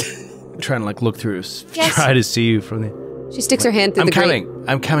 sorry. Trying to like look through, Yes. try to see you from the... She sticks her hand through I'm the coming.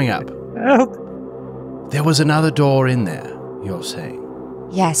 I'm coming up. Help. There was another door in there, you're saying.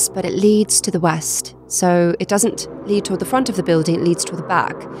 Yes, but it leads to the west. So it doesn't lead toward the front of the building, it leads toward the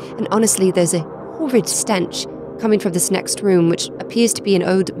back. And honestly, there's a horrid stench coming from this next room, which appears to be an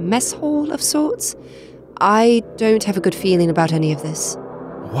old mess hall of sorts. I don't have a good feeling about any of this.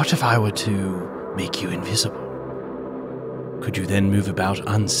 What if I were to make you invisible? Could you then move about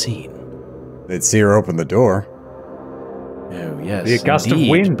unseen? They'd see her open the door. Oh, yes. Be a gust of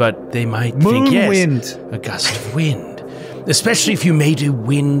indeed, wind. But they might Moon think, yes, wind. a gust of wind. Especially if you made a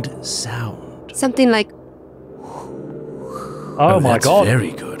wind sound. Something like, Oh my that's god.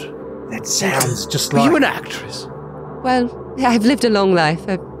 very good. That sounds just Were like... you an actress? well, I've lived a long life.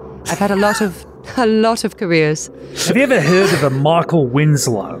 I've had a lot of careers. Have you ever heard of a Michael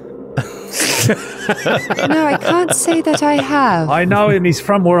Winslow? No, I can't say that I have. I know him. He's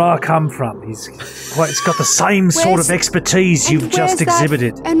from where I come from. He's got the same sort Where's- of expertise And you've just where's that-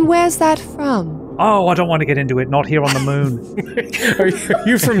 exhibited. And where's that from? Oh, I don't want to get into it. Not here on the moon. Are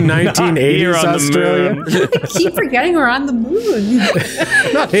you from 1980s Here on the Australia? moon. I keep forgetting we're on the moon.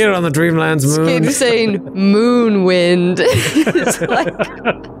 Not here on the Dreamlands moon. Keep saying moon wind. It's like,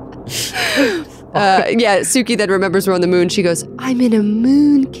 yeah, Suki then remembers we're on the moon. She goes, I'm in a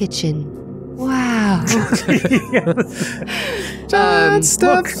moon kitchen. Wow.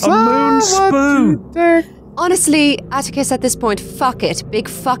 Look, a moon spoon. Honestly, Atticus, at this point, fuck it. Big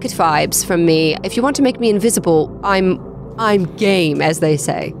fuck it vibes from me. If you want to make me invisible, I'm game, as they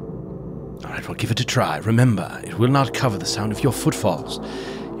say. All right, well, give it a try. Remember, it will not cover the sound of your footfalls.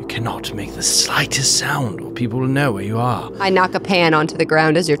 You cannot make the slightest sound, or people will know where you are. I knock a pan onto the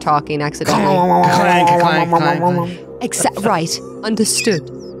ground as you're talking accidentally. Clank, clank, clank. Right, understood.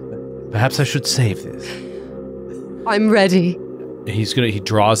 Perhaps I should save this. I'm ready. He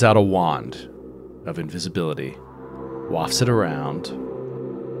draws out a wand of invisibility, wafts it around.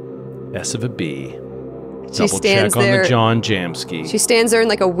 S of a B. She Double stands check on there. the John Jamsky. She stands there in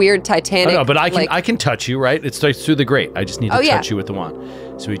like a weird Titanic. Oh, no, but I can like, I can touch you, right? It starts through the grate. I just need to Oh, yeah. touch you with the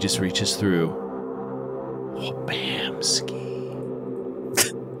wand. So he just reaches through. Oh, Bamski.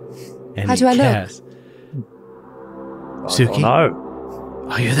 And How he do I look? casts- Suki, No.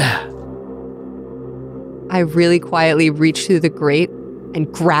 are you there? I really quietly reach through the grate and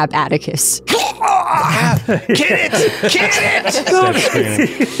grab Atticus. Get it! Get it! God,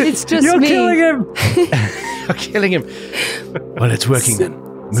 It's just you're me. killing him. You're killing him. Well, it's working then.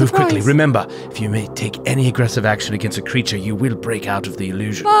 Move quickly. Surprise. Remember, if you may take any aggressive action against a creature, you will break out of the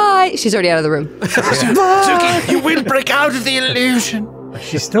illusion. Bye. She's already out of the room. Suki, you will break out of the illusion.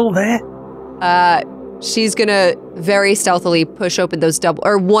 She's still there. she's gonna very stealthily push open those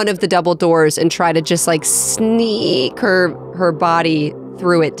one of the double doors and try to just like sneak her body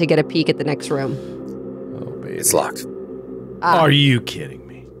through it to get a peek at the next room. Oh, baby. It's locked. Are you kidding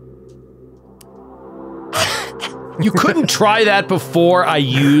me? You couldn't try that before I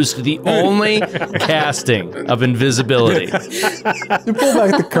used the only casting of invisibility. You pull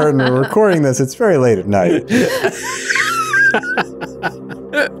back the curtain. We're recording this. It's very late at night.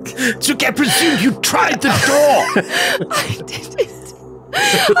 So I presume you tried the door. I didn't.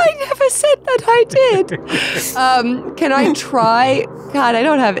 I never said that I did. Can I try? God, I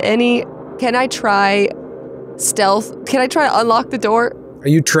don't have any. Can I try stealth? Can I try to unlock the door? Are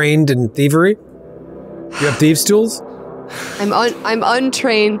you trained in thievery? You have thieves' tools? I'm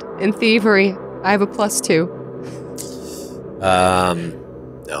untrained in thievery. I have a +2.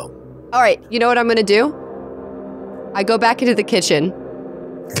 No. All right, you know what I'm gonna do? I go back into the kitchen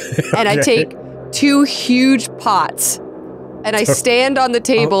and I take 2 huge pots and I stand on the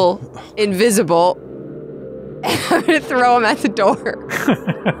table invisible and I'm gonna throw them at the door.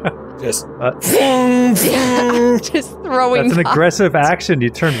 Just Just throwing That's an pots. aggressive action. You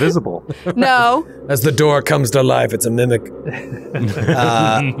turn visible. No. as the door comes to life, it's a mimic.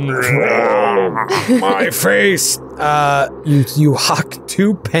 My face. You huck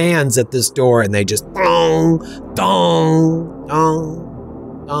 2 pans at this door, and they just dong, dong,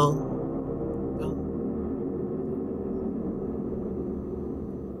 dong, dong.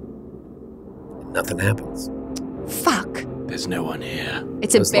 Nothing happens. Fuck. There's no one here.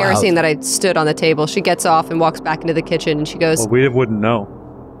 It's That was embarrassing loud. that I stood on the table. She gets off and walks back into the kitchen and she goes, Well, we wouldn't know.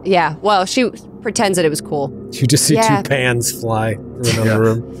 yeah, well, she pretends that it was cool. You just see Yeah. 2 pans fly through another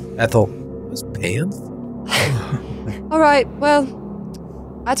room. Ethel, those pans? All right, well,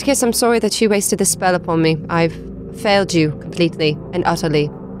 I guess I'm sorry that you wasted this spell upon me. I've failed you completely and utterly.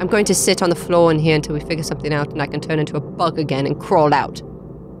 I'm going to sit on the floor in here until we figure something out and I can turn into a bug again and crawl out.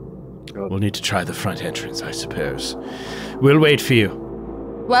 We'll need to try the front entrance, I suppose. We'll wait for you.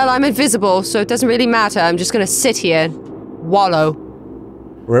 Well, I'm invisible, so it doesn't really matter. I'm just going to sit here and wallow.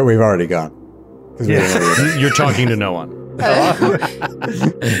 We've already gone. 'Cause we didn't know you. You're talking to no one.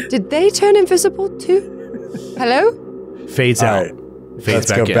 Did they turn invisible too? Hello? Fades All out. right. Fades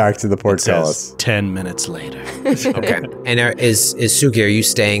Let's go in. back to the It portcullis. says 10 minutes later. Okay. And is Suki, are you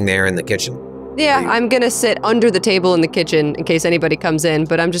staying there in the kitchen? Yeah, I'm going to sit under the table in the kitchen in case anybody comes in,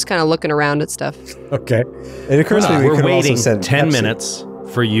 but I'm just kind of looking around at stuff. Okay. It occurs to me we We're could waiting also send 10 Pepsi. minutes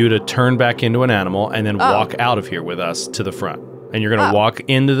for you to turn back into an animal and then walk out of here with us to the front. And you're going to walk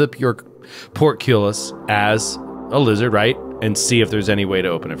into the portcullis as a lizard, right? And see if there's any way to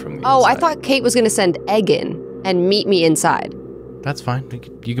open it from the inside. Oh, I thought Kate was going to send Egg in and meet me inside. That's fine.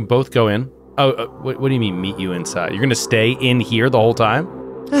 You can both go in. Oh, what do you mean meet you inside? You're going to stay in here the whole time?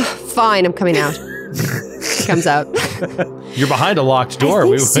 Fine, I'm coming out. She comes out. You're behind a locked door.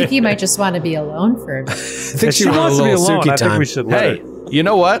 I think Suki might just want to be alone for a bit. I think If she wants to be alone, I think we should let Hey, her. you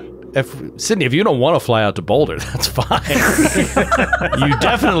know what? Sydney, if you don't want to fly out to Boulder, that's fine. You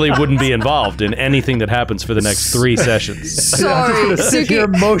definitely wouldn't be involved in anything that happens for the next 3 sessions. Sorry, Sit here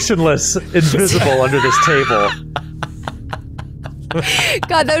Suki. motionless, invisible under this table.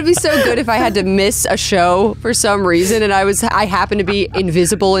 God, that would be so good if I had to miss a show for some reason and I happen to be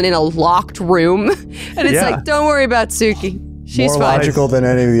invisible and in a locked room. And it's Yeah. like, don't worry about Suki. She's More fine. logical than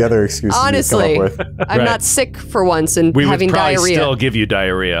any of the other excuses Honestly, you come up with. I'm Right. not sick for once and We would having probably diarrhea. still give you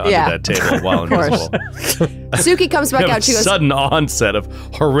diarrhea Yeah. under that table while course. invisible. Suki comes back You have out. a She goes, sudden onset of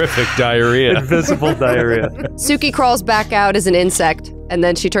horrific diarrhea. Invisible diarrhea. Suki crawls back out as an insect, and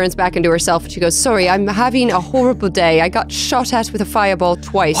then she turns back into herself and she goes, sorry, I'm having a horrible day. I got shot at with a fireball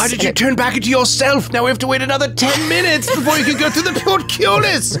twice. Why did and you it- turn back into yourself? Now we have to wait another 10 minutes before you can go through the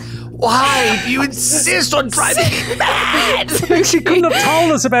portcullis. Why do you insist on driving me mad? She couldn't have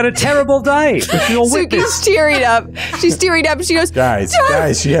told us about a terrible day. You'll Suki's witness. tearing up. She's tearing up and she goes, Guys,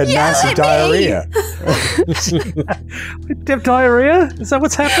 she had yell massive at me. diarrhea. Do you have diarrhea? Is that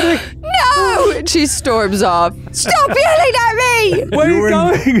what's happening? no! And she storms off. Stop yelling at me! Where are You you were in-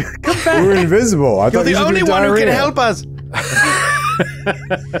 going? Come We back. were invisible. I thought The you were only doing one who can diarrhea. help us.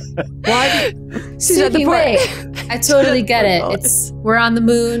 She's at the Suki, part. wait. I totally get it. We're on the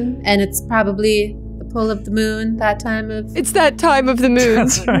moon, and it's probably the pull of the moon that time of. It's that time of the moon.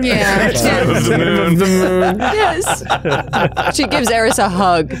 Yeah. The moon. Yes. She gives Eris a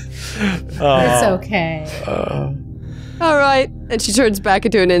hug. It's okay. All right. And she turns back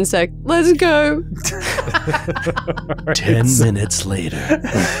into an insect. Let's go. 10 minutes later.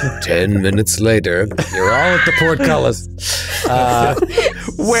 10 minutes later, you're all at the portcullis.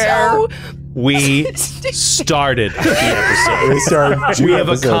 Where we started the episode. We started 2 We have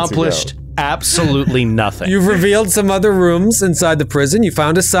episodes accomplished ago. absolutely nothing. You've revealed some other rooms inside the prison. You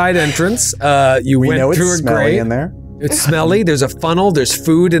found a side entrance. You We went know through it's a smelly grate. in there. It's smelly. There's a funnel. There's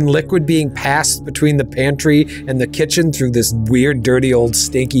food and liquid being passed between the pantry and the kitchen through this weird, dirty, old,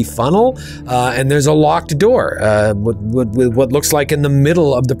 stinky funnel. And there's a locked door with what looks like in the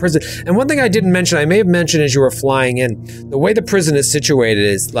middle of the prison. And one thing I didn't mention, I may have mentioned as you were flying in, the way the prison is situated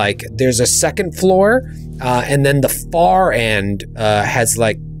is like there's a second floor, and then the far end has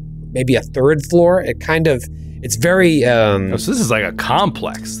like maybe a third floor. It's very... so this is like a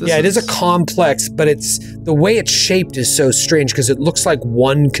complex. It is a complex, but the way it's shaped is so strange because it looks like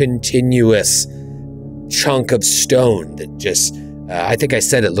one continuous chunk of stone that just... I think I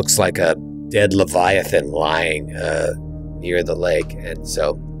said it looks like a dead Leviathan lying near the lake. And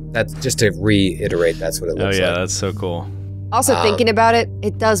so that's just to reiterate, that's what it looks like. Oh yeah, that's so cool. Also, thinking about it,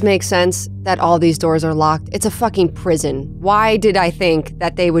 it does make sense that all these doors are locked. It's a fucking prison. Why did I think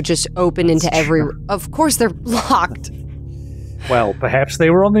that they would just open into every... Of course they're locked. Well, perhaps they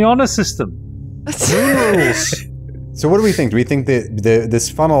were on the honor system. Rules. So what do we think? Do we think that this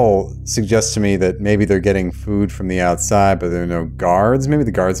funnel suggests to me that maybe they're getting food from the outside, but there are no guards? Maybe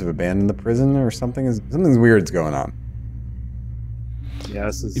the guards have abandoned the prison or something? Something weird's going on.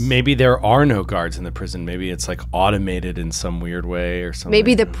 Yes. Maybe there are no guards in the prison. Maybe it's like automated in some weird way or something.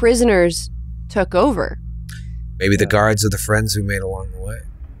 Maybe the prisoners took over. Maybe the guards are the friends we made along the way.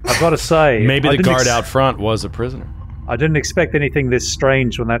 I've got to say... Maybe I the didn't guard out front was a prisoner. I didn't expect anything this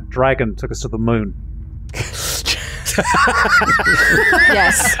strange when that dragon took us to the moon.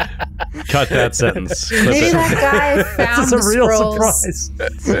 Yes. Cut that sentence. Maybe that guy found This is a the real scrolls.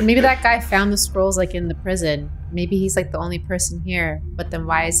 surprise. Maybe that guy found the scrolls like in the prison. Maybe he's like the only person here. But then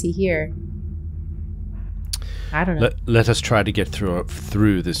why is he here? I don't know. Let us try to get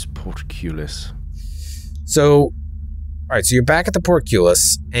through this portcullis. So, all right, so you're back at the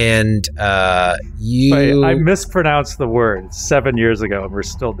portcullis, and you... Wait, I mispronounced the word 7 years ago, and we're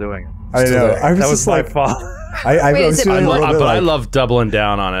still doing it. I know. I was That just was my like... fault. I Wait, was is it- feeling a little bit But I like... love doubling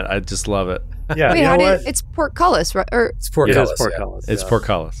down on it. I just love it. Yeah, Wait, you know what? it's portcullis, right? Or It's It portcullis. is portcullis. It's yeah.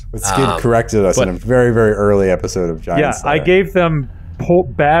 portcullis. But Skid corrected us but- in a very, very early episode of Giantslayer. Yeah, I gave them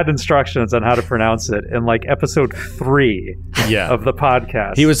bad instructions on how to pronounce it in like episode 3 Yeah. of the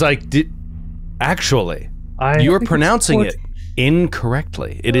podcast. He was like, actually, you were pronouncing it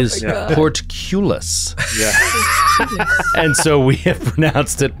incorrectly. It is God. portcullis. Yeah. And so we have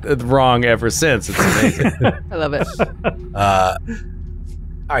pronounced it wrong ever since. It's amazing. I love it.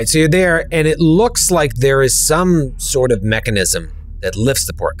 All right, so you're there, and it looks like there is some sort of mechanism that lifts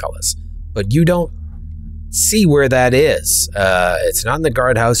the portcullis, but you don't see where that is. It's not in the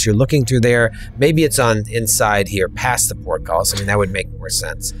guardhouse. You're looking through there. Maybe it's on inside here, past the portcullis. I mean, that would make more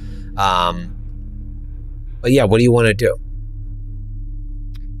sense. But yeah, what do you want to do?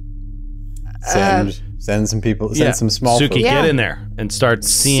 Send some people, send some small Suki, folk. Yeah. get in there and start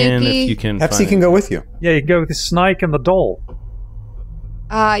seeing Suki- if you can Pepsi find can it. go with you. Yeah, you can go with the snake and the doll.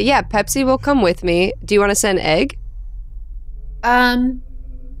 Yeah, Pepsi will come with me. Do you want to send Egg?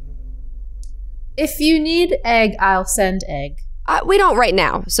 If you need egg, I'll send egg. We don't right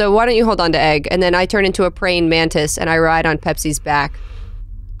now, so why don't you hold on to Egg, and then I turn into a praying mantis and I ride on Pepsi's back,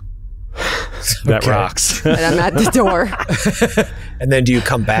 That rocks. and I'm at the door. And then do you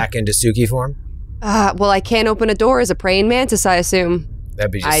come back into Suki form? Well, I can't open a door as a praying mantis, I assume.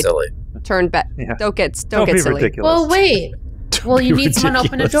 That'd be just I- silly. Turn back. Yeah. Don't get be silly. ridiculous. Well, wait. Well, you be need someone to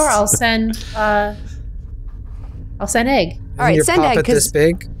open a door. ridiculous. I'll send egg. All right, Isn't your send Egg puppet this because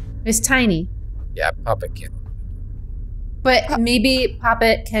big? It's tiny. Yeah, puppet can. But maybe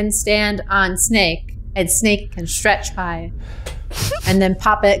Poppet can stand on Snake, and Snake can stretch high. And then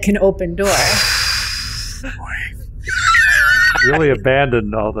Poppet can open door. really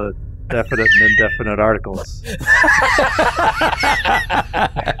abandoned all the definite and indefinite articles.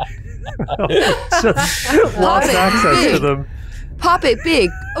 Just lost access to them. Pop it big.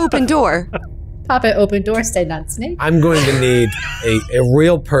 Open door. Poppet open door, stand on Snake. I'm going to need a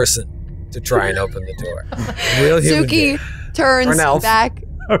real person to try and open the door. A real human being. Suki turns Or an elf. back.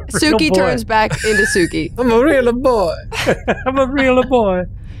 A real Suki boy. turns back into Suki. I'm a real boy. I'm a real boy.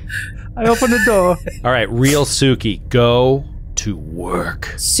 I open the door. All right, real Suki, go to work.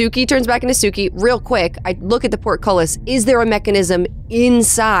 Suki turns back into Suki. Real quick, I look at the portcullis. Is there a mechanism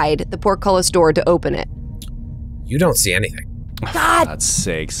inside the portcullis door to open it? You don't see anything. God God's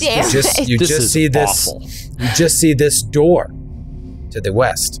sakes. damn You just, you This just is see this. awful. You just see this door to the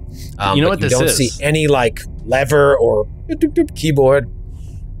west. You know but what this you don't is? see any like lever or keyboard.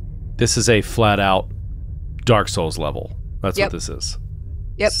 This is a flat out Dark Souls level. That's Yep. what this is.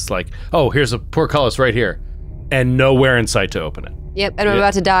 Yep. It's like, oh, here's a portcullis right here, and nowhere in sight to open it. Yep, and I'm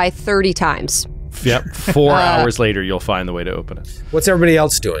about to die 30 times. Yep. 4 hours later, you'll find the way to open it. What's everybody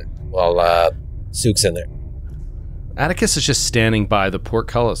else doing while Sook's in there? Atticus is just standing by the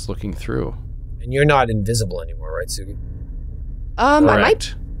portcullis looking through. And you're not invisible anymore, right, Suki? I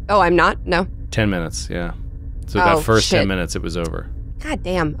might. Oh, I'm not? No. 10 minutes, yeah. So that first 10 minutes, it was over. God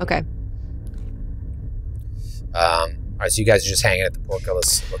damn. Okay. All right, so you guys are just hanging at the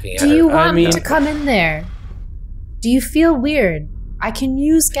portcullis looking at it. Do you want me to come in there? Do you feel weird? I can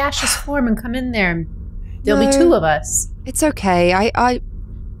use gaseous form and come in there. There'll be 2 of us. It's okay.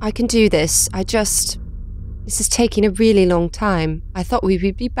 I can do this. This is taking a really long time. I thought we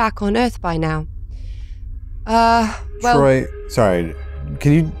would be back on Earth by now. Well, Troy, sorry.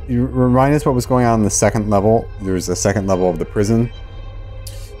 Can you remind us what was going on in the second level? There was a second level of the prison.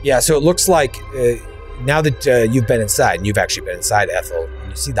 Yeah, so it looks like now that you've been inside, and you've actually been inside, Ethel,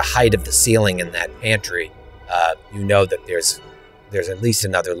 and you see the height of the ceiling in that pantry, you know that there's at least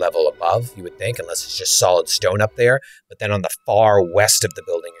another level above, you would think, unless it's just solid stone up there. But then on the far west of the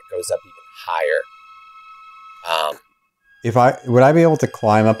building, it goes up even higher. Would I be able to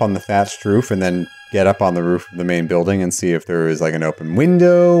climb up on the thatched roof and then get up on the roof of the main building and see if there is like an open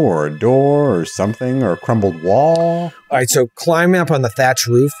window or a door or something or a crumbled wall? All right, so climb up on the thatched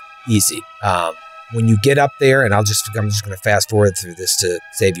roof, easy. When you get up there, and I'm just going to fast forward through this to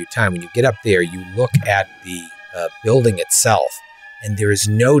save you time. When you get up there, you look at the building itself, and there is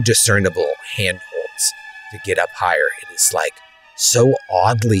no discernible handholds to get up higher. It is like so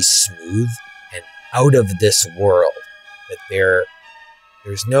oddly smooth and out of this world that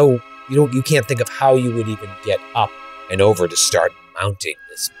there's no, you can't think of how you would even get up and over to start mounting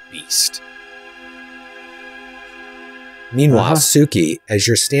this beast. Meanwhile, Suki, as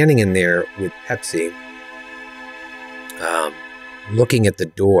you're standing in there with Pepsi, looking at the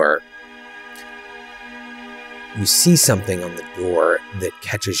door, you see something on the door that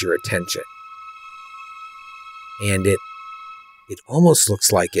catches your attention. And it almost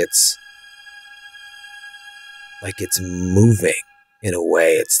looks like it's moving in a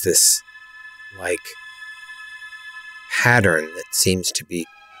way. It's this like pattern that seems to be,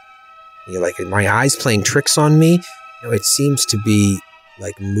 like, are my eyes playing tricks on me? No, it seems to be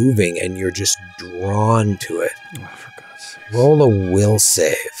like moving and you're just drawn to it. Oh, for God's sake. Roll a will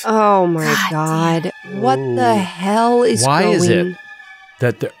save. Oh my God. What the hell is Why going? is it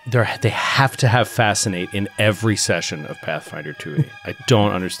that they have to have Fascinate in every session of Pathfinder 2e? I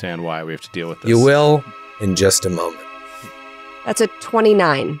don't understand why we have to deal with this. You will in just a moment. That's a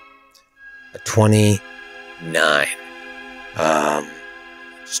 29. A 29.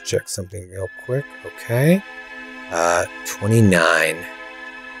 Just check something real quick. Okay. 29.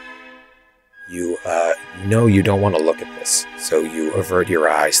 You know you don't want to look at this, so you avert your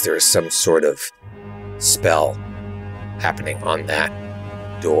eyes. There is some sort of spell happening on that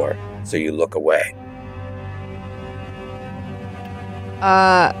door, so you look away.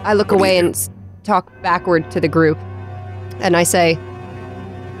 I look away and talk backward to the group, and I say,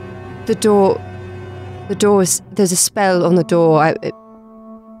 there's a spell on the door.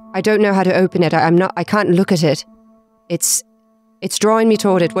 I don't know how to open it. I can't look at it. It's drawing me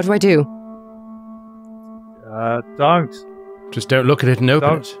toward it. What do I do? Don't. Just don't look at it and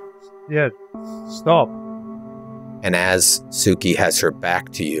open it. Yeah, stop. And as Suki has her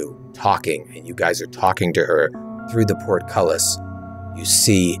back to you, talking, and you guys are talking to her through the portcullis, you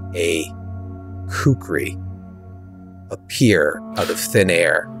see a kukri appear out of thin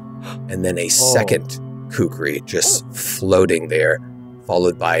air, and then a second kukri just floating there,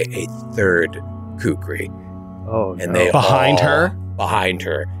 followed by a third kukri. Oh, and no. they Behind her? Behind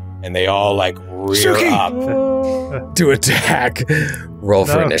her. And they all like rear up to attack. Roll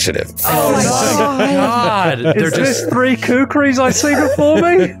for initiative. Oh my God. They're Is this 3 kukris I see before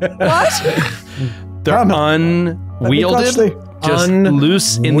me? What? They're unwielded, just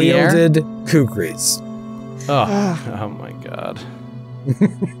loose in the air. Unwielded kukris. Oh my God.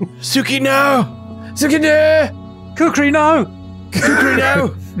 Suki, no! Suki, no! Kukri, no! Kukri,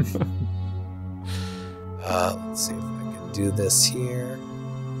 no! Let's see if I can do this here.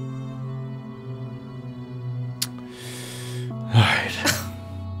 All right.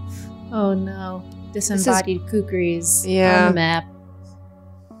 Oh no. Disembodied kukris Yeah. on the map.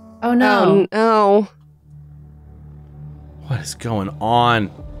 Oh no. Oh no. What is going on?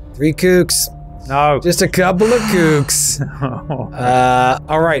 3 kooks. No. Just a couple of kooks.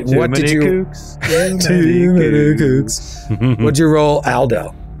 All right. Too What many did you? kooks? Too many kooks. What'd you roll,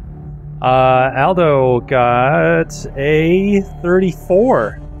 Aldo? Aldo got a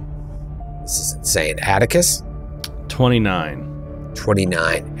 34. This is insane. Atticus? 29.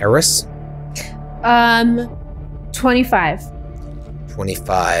 29. Eris? 25.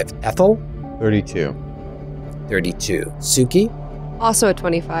 25. Ethel? 32. 32. Suki? Also a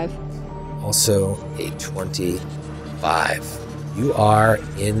 25. Also a 25. You are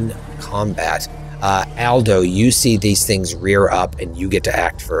in combat. Aldo, you see these things rear up and you get to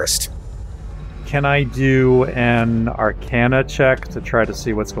act first. Can I do an Arcana check to try to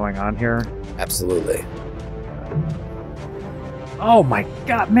see what's going on here? Absolutely. Oh my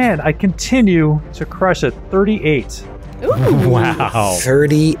god, man, I continue to crush it. 38. Wow.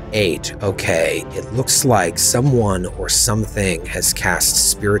 38. Okay. It looks like someone or something has cast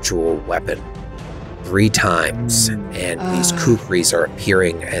spiritual weapon 3 times, and these kukris are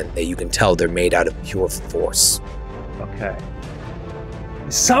appearing, and you can tell they're made out of pure force. Okay.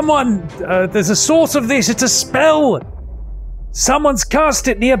 Someone, there's a source of this. It's a spell. Someone's cast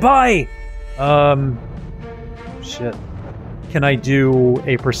it nearby. Shit. Can I do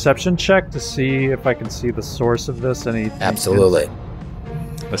a perception check to see if I can see the source of this? Absolutely.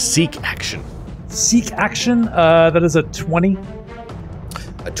 A seek action. Seek action? That is a 20.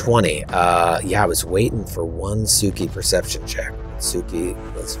 A 20. Yeah, I was waiting for one Suki perception check. Suki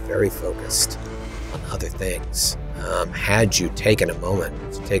was very focused on other things. Had you taken a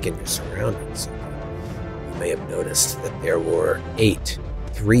moment to take in your surroundings, you may have noticed that there were 8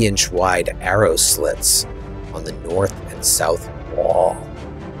 3-inch wide arrow slits on the north and south wall.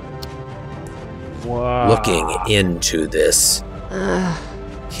 Wow. Looking into this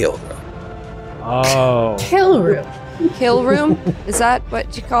kill room. Oh. Kill room. Kill room? Is that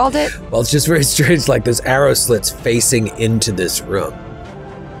what you called it? Well, it's just very strange, like there's arrow slits facing into this room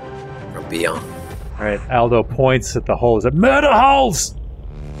from beyond. All right, Aldo points at the holes. Murder holes!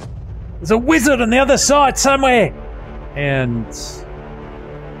 There's a wizard on the other side somewhere! And,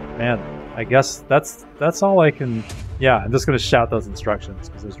 man, I guess that's all I can... Yeah, I'm just going to shout those instructions,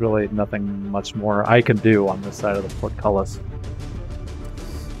 because there's really nothing much more I can do on this side of the portcullis.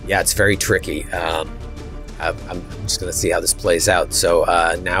 Yeah, it's very tricky. I'm just going to see how this plays out. So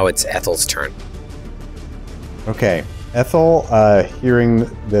now it's Ethel's turn. Okay. Ethel, hearing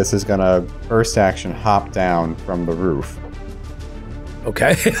this, is going to first action hop down from the roof.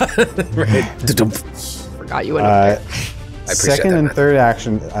 Okay. Right. Forgot you went up there. Second and third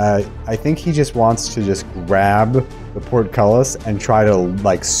action, I think he just wants to just grab the portcullis and try to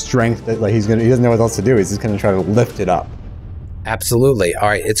like strengthen it. Like he doesn't know what else to do. He's just going to try to lift it up. Absolutely. All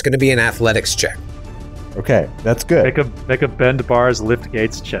right, it's going to be an athletics check. Okay, that's good. Make a bend bars lift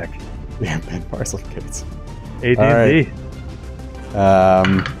gates check. Yeah, bend bars lift gates. AD&D. Right.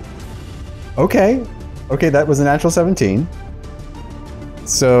 Okay, that was a natural 17.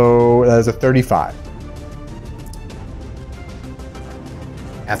 So that is a 35.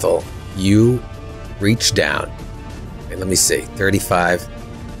 Ethel, you reach down. Okay, let me see. 35.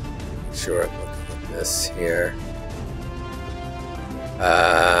 Sure, I'm looking at this here.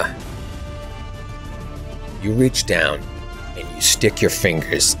 You reach down and you stick your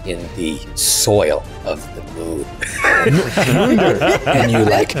fingers in the soil of the moon. And you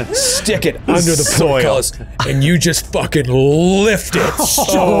like stick it under the portcullis and you just fucking lift it.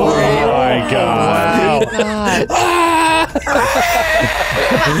 Oh my god. Oh my god.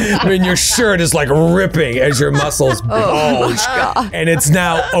 I mean, your shirt is like ripping as your muscles bulge. And it's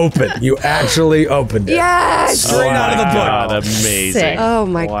now open. You actually opened it. Yes! Straight out of the book. God, amazing. Sick. Oh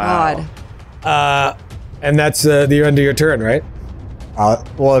my god. And that's the end of your turn, right?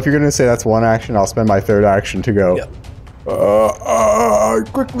 Well, if you're going to say that's one action, I'll spend my third action to go. Yep.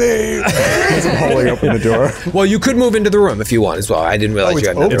 Quickly! As I'm holding open the door. Well, you could move into the room if you want as well. I didn't realize it's you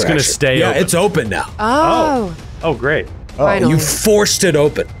had another It's going to action. stay Yeah, open. it's open now. Oh, great. Finally. You forced it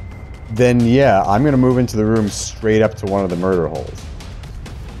open. Then, yeah, I'm going to move into the room straight up to one of the murder holes.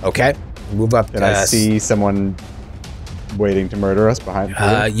 Okay. Move up. And I see someone waiting to murder us behind the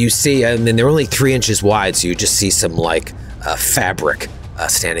room. You see, and then they're only 3 inches wide, so you just see some, like, fabric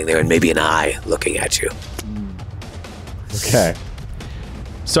standing there and maybe an eye looking at you. Okay.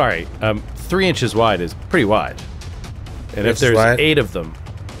 Sorry, 3 inches wide is pretty wide. And if there's wide? 8 of them,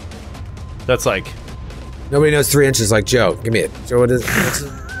 that's like... Nobody knows 3 inches like Joe. Give me it. Joe, what is it?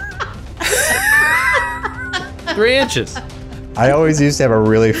 3 inches. I always used to have a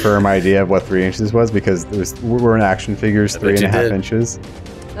really firm idea of what 3 inches was because we're in action figures, bet you 3.5 did. inches.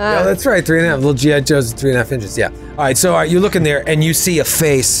 Yeah, that's right. 3.5. Little G.I. Joe's 3.5 inches. Yeah. All right. So you look in there and you see a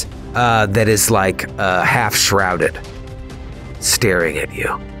face that is like half shrouded, staring at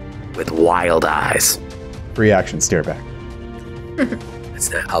you with wild eyes. Free action, stare back. That's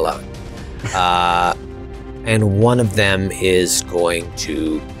not. I'll allow it. And one of them is going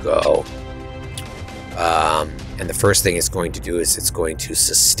to go. And the first thing it's going to do is it's going to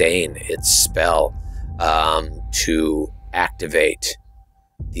sustain its spell to activate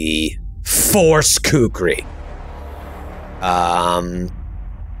the Force Kukri.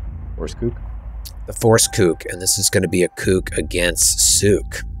 Force Kook? The Force Kook, and this is going to be a Kook against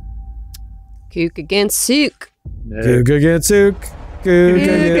Sook. Kook against Sook. Kook against Sook. Kook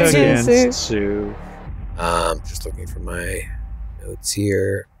against Sook. Just looking for my notes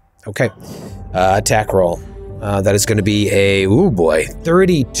here. Okay. Attack roll. That is going to be a,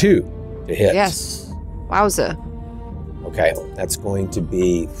 32 to hit. Yes. Wowza. Okay. That's going to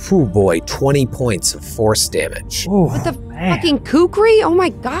be, 20 points of force damage. With the fucking kukri? Oh my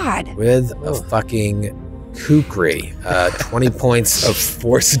god. With a fucking kukri. 20 points of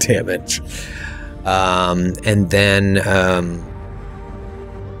force damage. And then,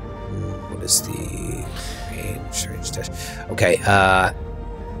 what is the range test? Okay,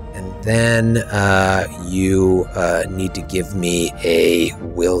 and then you need to give me a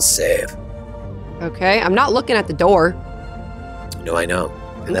will save. Okay, I'm not looking at the door. No, I know.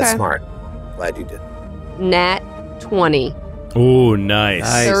 And that's Okay. smart. Glad you did. Nat 20. Ooh, nice.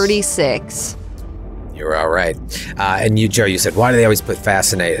 36. You're all right. And you, Joe, you said, why do they always put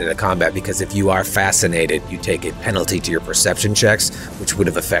fascinate in a combat? Because if you are fascinated, you take a penalty to your perception checks, which would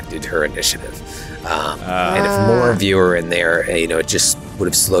have affected her initiative. And if more of you are in there, it just would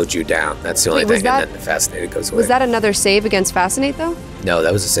have slowed you down. That's the only Wait, was thing. that- And then the fascinated goes away. Was that another save against fascinate though? No,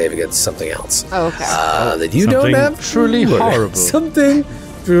 that was a save against something else. Oh, okay. That you don't Something have truly horrible. Something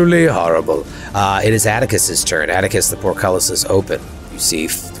truly horrible. It is Atticus's turn. Atticus, the portcullis is open. You see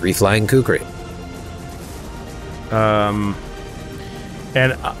 3 flying kukri. And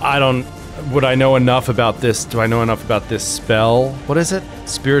I don't. Would I know enough about this? Do I know enough about this spell? What is it?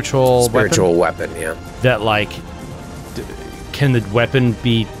 Spiritual weapon, yeah. That can the weapon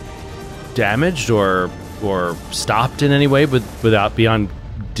be damaged or stopped in any way without beyond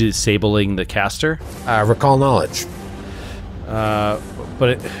disabling the caster? Recall knowledge.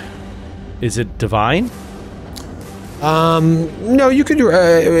 But is it divine? No, you can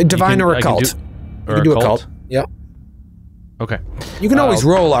do divine or occult. You can do occult. Yep. Okay. You can always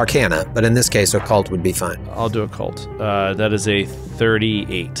roll Arcana, but in this case, occult would be fine. I'll do occult. That is a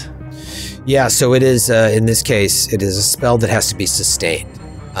 38. Yeah, so it is, in this case, it is a spell that has to be sustained.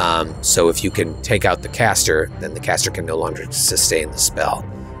 So if you can take out the caster, then the caster can no longer sustain the spell.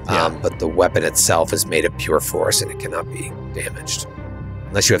 But the weapon itself is made of pure force and it cannot be damaged.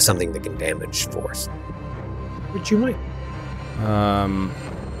 Unless you have something that can damage force. Which you might.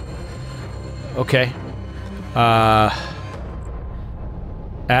 Okay.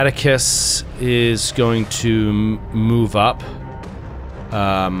 Atticus is going to move up.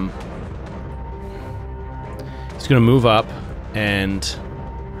 He's going to move up and...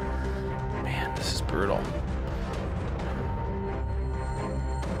 Man, this is brutal.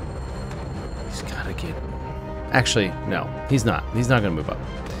 He's got to get... Actually, no. He's not. He's not going to move up.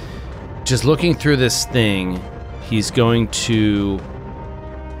 Just looking through this thing, he's going to...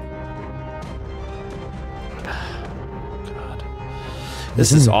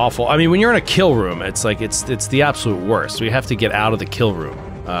 This is awful. I mean, when you're in a kill room, it's like it's the absolute worst. We have to get out of the kill room.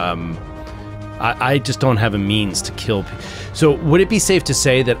 I just don't have a means to kill people. So would it be safe to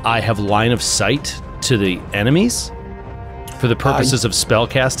say that I have line of sight to the enemies for the purposes of spell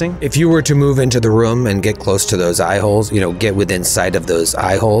casting? If you were to move into the room and get close to those eye holes, get within sight of those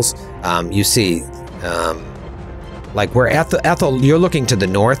eye holes, you see, like where Ethel, you're looking to the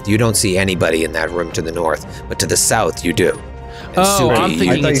north, you don't see anybody in that room to the north, but to the south you do. And Suki, I'm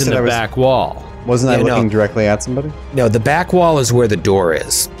thinking it's in the back wall. Wasn't I looking directly at somebody? No, the back wall is where the door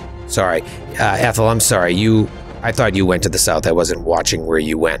is. Sorry. Ethel, I'm sorry. I thought you went to the south. I wasn't watching where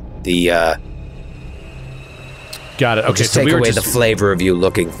you went. Got it. Okay, just so take away the flavor of you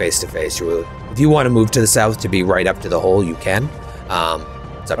looking face to face. If you want to move to the south to be right up to the hole, you can.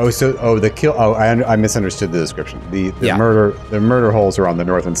 The kill. Oh, I misunderstood the description. The murder holes are on the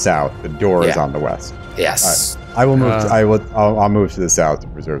north and south. The door is on the west. Yes. Right. I will move. I'll move to the south to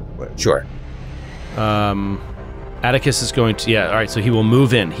preserve the place. Sure. Atticus is going to. Yeah. All right. So he will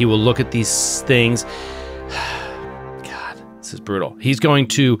move in. He will look at these things. God, this is brutal. He's going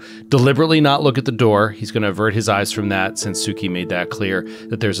to deliberately not look at the door. He's going to avert his eyes from that, since Suki made that clear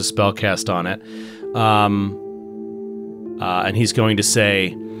that there's a spell cast on it. And he's going to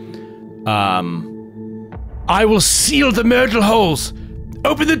say, I will seal the myrtle holes.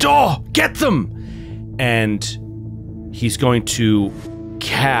 Open the door. Get them. And he's going to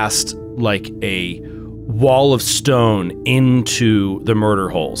cast like a wall of stone into the murder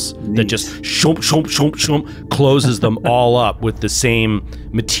holes that just closes them all up with the same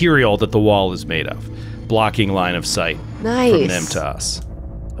material that the wall is made of, blocking line of sight from them to us.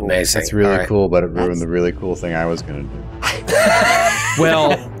 Amazing. That's really cool, but it ruined the really cool thing I was going to do.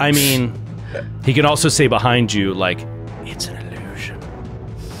 Well, I mean, he can also say behind you, like, it's an illusion.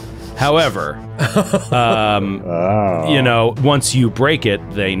 However, you know, once you break it,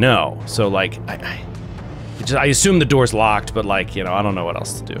 they know. So, like, I assume the door's locked, but, like, you know, I don't know what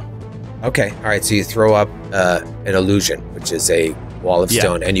else to do. Okay, all right. So you throw up an illusion, which is a wall of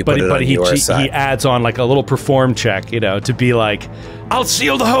stone, and you put it on your side. He adds on like a little perform check, you know, to be like, I'll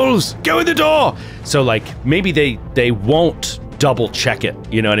seal the holes, go in the door. So like maybe they won't double check it,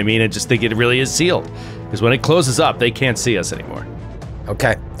 you know what I mean? And just think it really is sealed. Because when it closes up, they can't see us anymore.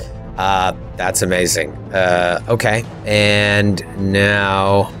 Okay. That's amazing. Okay. And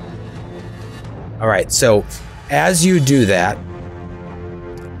now, all right. So as you do that,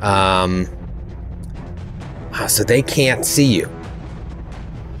 so they can't see you.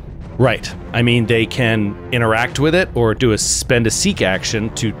 Right. I mean, they can interact with it or spend a seek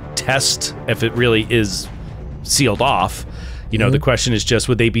action to test if it really is sealed off. You know, the question is just,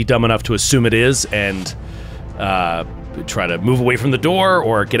 would they be dumb enough to assume it is and try to move away from the door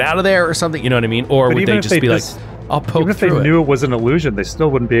or get out of there or something? You know what I mean? Or would they just be like, I'll poke through it? Even if they knew it was an illusion, they still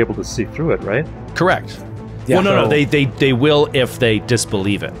wouldn't be able to see through it, right? Correct. Yeah. Well, no, they will if they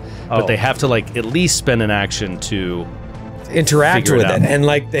disbelieve it. But they have to, like, at least spend an action to interact with it. And,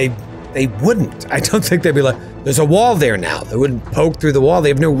 like, they wouldn't. I don't think they'd be like, there's a wall there now. They wouldn't poke through the wall. They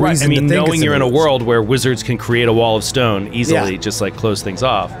have no reason to think knowing you're in a world where wizards can create a wall of stone easily, just, like, close things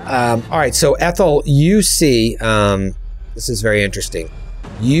off. All right, so, Ethel, you see, this is very interesting.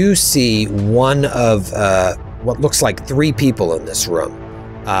 You see one of what looks like 3 people in this room.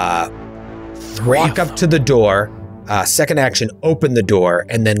 Walk up to the door, second action, open the door,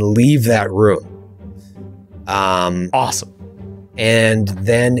 and then leave that room. Awesome. And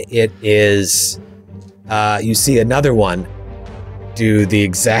then it is, you see another one do the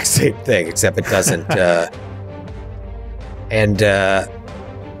exact same thing, except it doesn't, it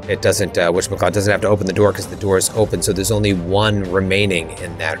doesn't, whatchamacallit, doesn't have to open the door because the door is open, so there's only one remaining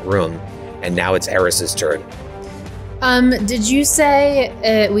in that room, and now it's Eris's turn. Did you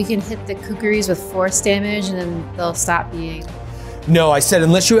say we can hit the kookaries with force damage and then they'll stop being... No, I said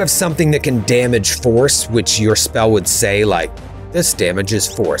unless you have something that can damage force, which your spell would say, like, this damages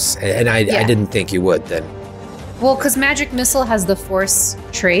force. And I didn't think you would then. Well, because Magic Missile has the force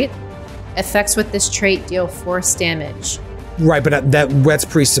trait. Effects with this trait deal force damage. Right, but that's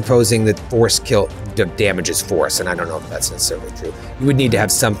presupposing that force damages force, and I don't know if that's necessarily true. You would need to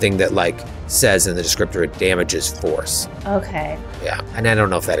have something that, like, says in the descriptor it damages force. Okay. Yeah, and I don't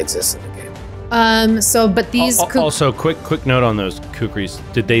know if that exists in the game. So, but these... Also, quick note on those kookaries.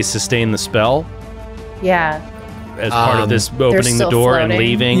 Did they sustain the spell? Yeah. As part of this opening the door and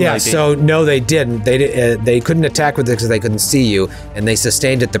leaving? Yeah, so no, they didn't. They couldn't attack with it because they couldn't see you, and they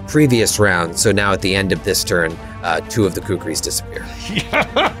sustained it the previous round, so now at the end of this turn, 2 of the kookaries disappear.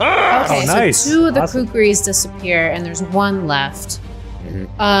 Okay, nice. So 2 of the kookaries disappear, and there's 1 left.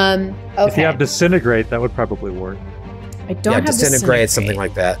 Okay. If you have Disintegrate, that would probably work. I don't have Disintegrate, something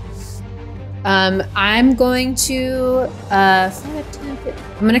like that. I'm going to 5, 10, 15.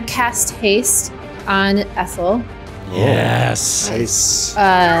 I'm going to cast Haste on Ethel. Yes. Nice.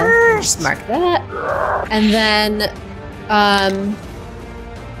 Just mark that. And then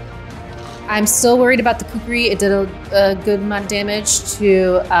I'm still worried about the kookery. It did a good amount of damage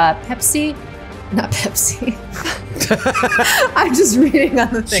to Pepsi. Not Pepsi. I'm just reading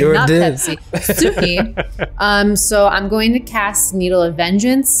on the thing. Sure not did. Pepsi. Suki. So I'm going to cast Needle of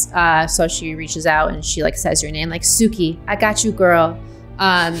Vengeance. So she reaches out and she, like, says your name, like, Suki, I got you, girl.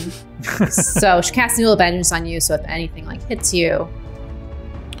 So she casts Needle of Vengeance on you, so if anything, like, hits you...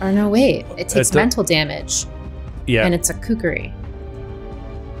 Or no, wait. It takes mental damage. Yeah. And it's a kookery.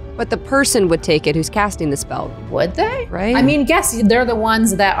 But the person would take it who's casting the spell. Would they? Right? I mean, guess they're the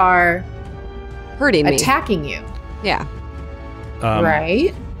ones that are... hurting me. Attacking you. Yeah.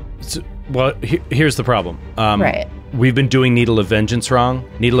 Right? So, well, here's the problem. Right. We've been doing Needle of Vengeance wrong.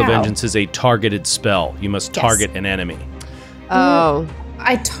 Needle of How? Vengeance is a targeted spell. You must target an enemy. Oh.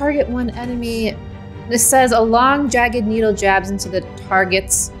 I target one enemy. This says a long, jagged needle jabs into the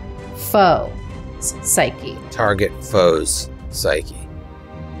target's foe psyche. Target foe's psyche.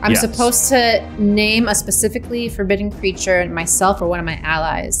 I'm Yes. supposed to name a specifically forbidden creature, myself or one of my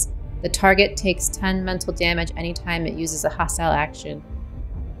allies. The target takes 10 mental damage anytime it uses a hostile action.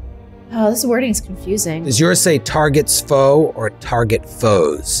 Oh, this wording is confusing. Does yours say target's foe or target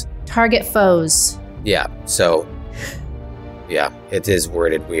foes? Target foes. Yeah, so... Yeah, it is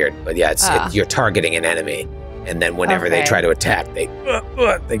worded weird, but yeah, you're targeting an enemy, and then whenever they try to attack, they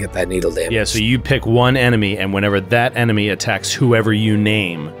get that needle damage. Yeah, so you pick one enemy, and whenever that enemy attacks whoever you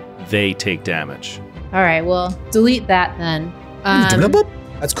name, they take damage. All right, well, delete that then.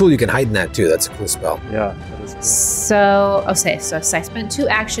 That's cool. You can hide in that too. That's a cool spell. Yeah. That is cool. So I spent 2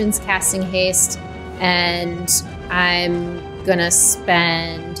 actions casting haste, and I'm gonna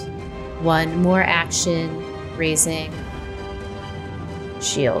spend 1 more action raising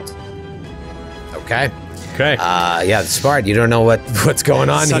shield. Okay. Okay. Yeah, smart. You don't know what's going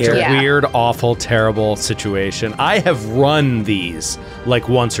on Such here. a Yeah. weird, awful, terrible situation. I have run these like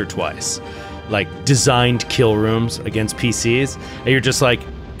once or twice, like designed kill rooms against PCs, and you're just like,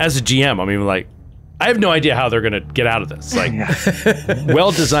 as a GM, I mean, like, I have no idea how they're gonna get out of this. Like,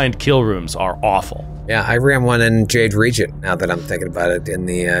 well-designed kill rooms are awful. Yeah, I ran one in Jade Regent. Now that I'm thinking about it,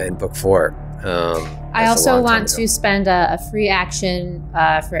 in book 4. I That's a also long time want ago. to spend a free action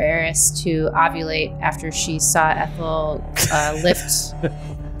for Eris to ovulate after she saw Ethel lift the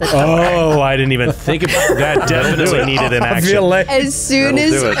door. Oh, I didn't even think about that. Definitely needed an action. As soon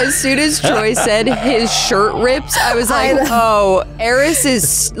as Troy said his shirt rips, I was like, "Oh, Eris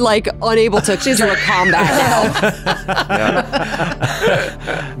is like unable to do a combat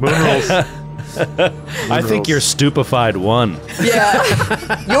now." Moon rules. I think you're stupefied one. Yeah,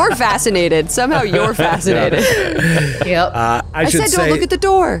 you're fascinated. Somehow you're fascinated. Yep. I said, "Don't look at the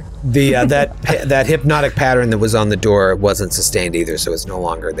door." The that hypnotic pattern that was on the door wasn't sustained either, so it's no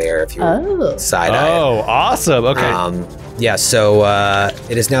longer there. If you side eye. Oh, awesome. Okay. Yeah. So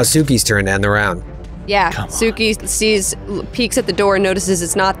it is now Suki's turn to end the round. Yeah, Suki peeks at the door, notices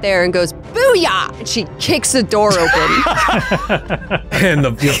it's not there, and goes, "Booyah!" And she kicks the door open. And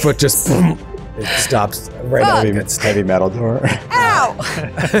your foot just boom, it stops right out against it. Heavy metal door. Ow!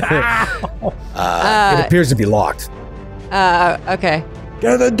 It appears to be locked. Okay.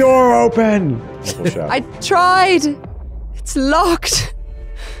 Get the door open! I tried. It's locked.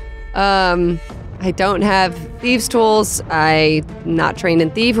 I don't have thieves' tools. I'm not trained in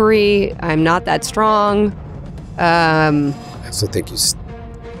thievery. I'm not that strong. I also think you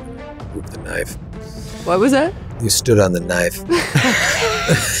moved the knife. What was that? You stood on the knife.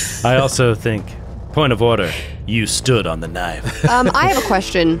 I also think, point of order, you stood on the knife. I have a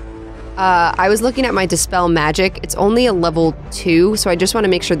question. I was looking at my Dispel Magic. It's only a level 2, so I just want to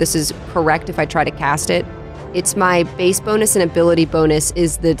make sure this is correct if I try to cast it. It's my base bonus and ability bonus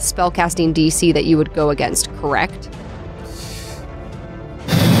is the spellcasting DC that you would go against, correct?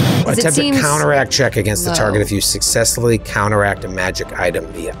 Attempt a counteract check against the target if you successfully counteract a magic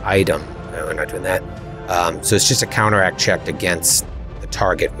item. The item. No, we're not doing that. So it's just a counteract check against the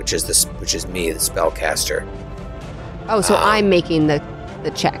target, which is me, the spellcaster. Oh, so I'm making the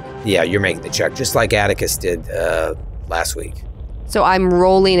check. Yeah, you're making the check, just like Atticus did last week. So I'm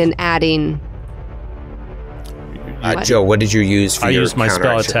rolling and adding. Joe, what did you use for your used my spell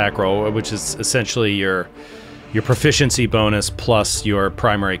counteraction? attack roll, which is essentially your proficiency bonus plus your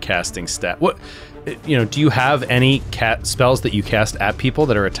primary casting stat. What, do you have any spells that you cast at people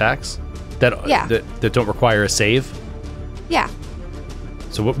that are attacks that don't require a save? Yeah.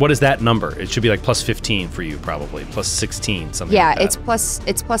 So what is that number? It should be like plus 15 for you, probably plus 16, something. Yeah, like that.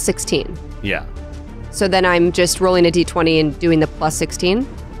 it's plus 16. Yeah. So then I'm just rolling a d20 and doing the plus 16.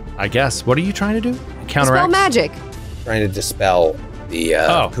 I guess. What are you trying to do? Counteract? Dispel magic. Trying to dispel the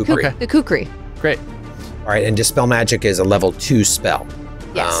kukri. Okay. The kukri. Great. All right, and Dispel Magic is a level 2 spell.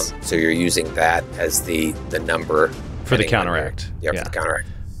 Yes. So you're using that as the number For the depending on counteract. for the counteract.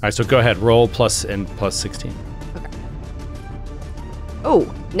 All right, so go ahead. Roll plus 16.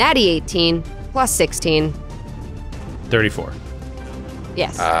 Oh, natty 18 plus 16. 34.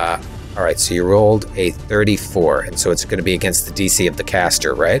 Yes. All right, so you rolled a 34, and so it's going to be against the DC of the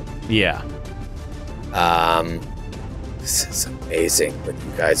caster, right? Yeah. This is amazing what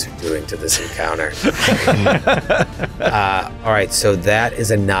you guys are doing to this encounter. All right, so that is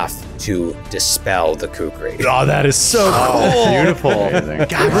enough to dispel the kukri. Oh, that is so cool. Beautiful.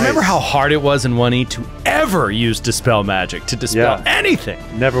 God, remember how hard it was in 1E to ever use Dispel Magic to dispel anything?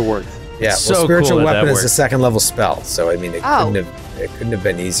 Never worked. Yeah, well, so spiritual cool that weapon is worked. a second level spell, so I mean, it couldn't have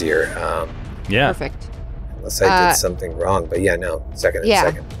been easier. Yeah. Perfect. Unless I did something wrong, but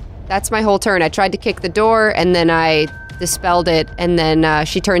second. That's my whole turn. I tried to kick the door, and then I dispelled it, and then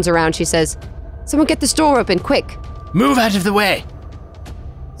she turns around. She says, "Someone get this door open, quick." Move out of the way.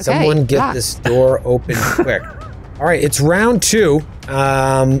 Someone get this door open quick. All right, it's round 2,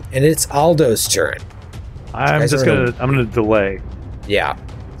 and it's Aldo's turn. I'm gonna delay. Yeah.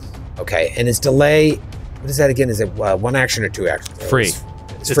 Okay, and it's delay. What is that again? Is it 1 action or 2 actions? Free.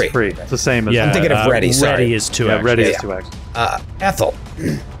 It's free. It's the same as I'm thinking of ready. Sorry. Ready is 2 actions. ready is 2 actions. Ethel.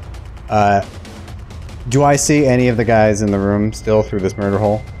 Do I see any of the guys in the room still through this murder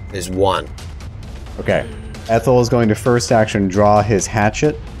hole? There's 1. Okay. Ethel is going to first action draw his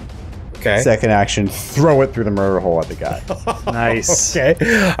hatchet Okay. Second action, throw it through the murder hole at the guy. Nice. Okay.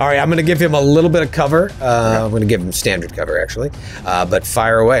 All right. I'm going to give him a little bit of cover. I'm going to give him standard cover, actually. But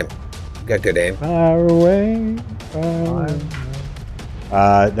fire away. Got good aim. Fire away.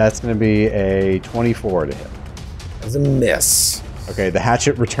 That's going to be a 24 to hit. That's a miss. Okay, the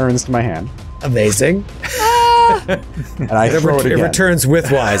hatchet returns to my hand. Amazing. And I throw it again. It returns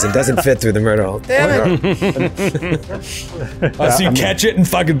widthwise and doesn't fit through the murder hole. Damn it. So you catch it and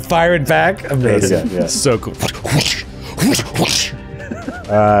fucking fire it back? Amazing. Yeah. So cool.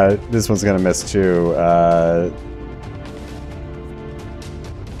 This one's going to miss too.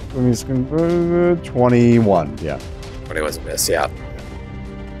 21, yeah. 21's a miss, yeah.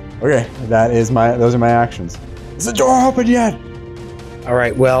 Okay, those are my actions. Is the door open yet? All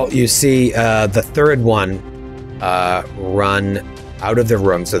right, well, you see the third one run out of the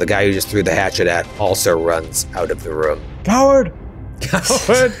room. So the guy who just threw the hatchet at also runs out of the room. Coward!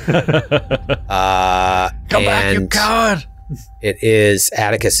 Coward! Come back, you coward! It is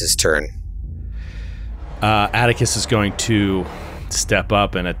Atticus's turn. Atticus is going to step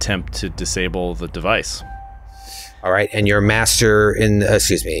up and attempt to disable the device. All right, and you're a master in,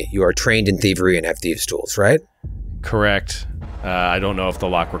 you are trained in thievery and have thieves' tools, right? Correct. I don't know if the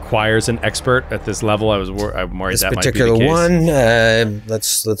lock requires an expert at this level. I'm worried that might be the case. This particular one,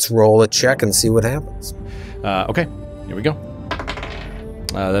 let's roll a check and see what happens. Okay, here we go.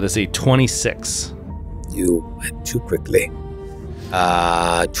 That is a 26. You went too quickly.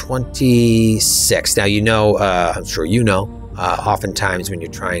 26. Now, I'm sure you know, oftentimes when you're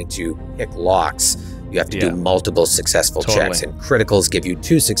trying to pick locks, you have to do multiple successful checks, and criticals give you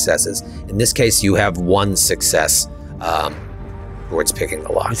 2 successes. In this case, you have 1 success towards picking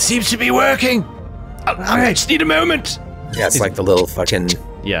the lock. It seems to be working. I just need a moment. Yeah, it's like the little fucking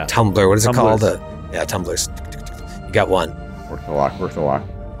tumbler. What is it called? Tumblers. You got 1. Work the lock.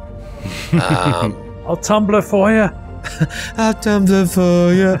 I'll tumbler for you. I'll tumbler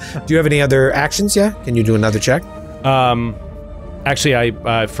for you. Do you have any other actions? Yeah? Can you do another check? Actually,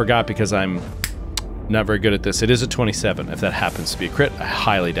 I forgot because I'm not very good at this. It is a 27. If that happens to be a crit, I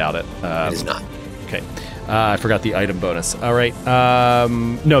highly doubt it. It is not. Okay. I forgot the item bonus. All right.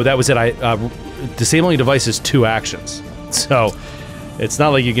 No, that was it. Disabling a device is 2 actions. So it's not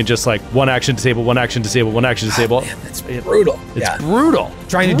like you can just like 1 action disable, 1 action disable, 1 action disable. Man, that's brutal. It's brutal.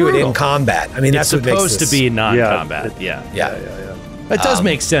 Trying to do it in combat. I mean, that's supposed to be non-combat. Yeah. It does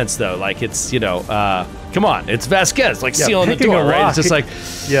make sense though. Like it's, come on, it's Vasquez, like sealing the door, right? It's just like,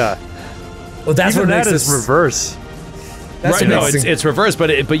 well, that's even what makes this reverse. Right, no, it's reverse,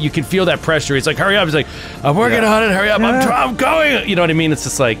 but you can feel that pressure. He's like, hurry up. He's like, I'm working on it. Hurry up. I'm going. You know what I mean? It's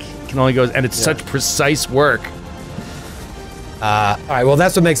just like, you can only go, and it's such precise work. All right, well,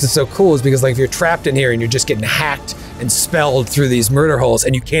 that's what makes it so cool is because like if you're trapped in here and you're just getting hacked and spelled through these murder holes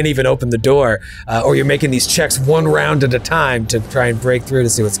and you can't even open the door, or you're making these checks 1 round at a time to try and break through to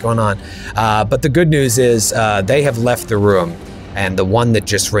see what's going on. But the good news is they have left the room, and the one that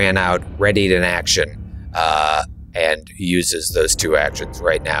just ran out readied an action and uses those 2 actions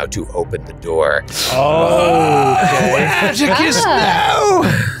right now to open the door. Oh,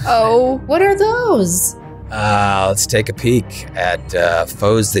 what are those? Let's take a peek at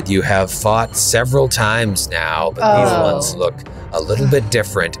foes that you have fought several times now, but these ones look a little bit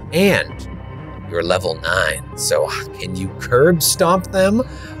different, and you're level 9. So can you curb stomp them,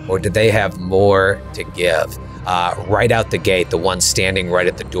 or do they have more to give? Right out the gate, the one standing right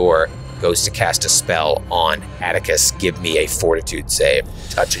at the door goes to cast a spell on Atticus. Give me a fortitude save.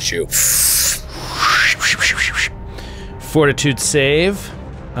 Touches you. Fortitude save.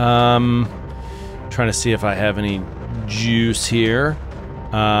 Trying to see if I have any juice here.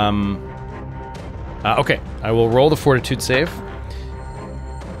 Okay, I will roll the fortitude save.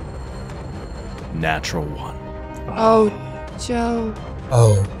 Natural 1. Oh, Joe.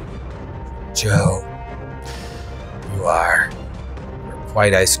 Oh, Joe. You're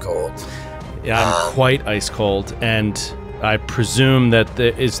quite ice cold. Yeah, I'm quite ice cold, and I presume that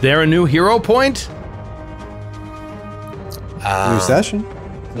is there a new hero point? New session?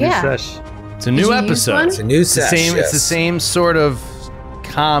 Yeah. New sesh. It's a new episode. It's a new session. It's the same sort of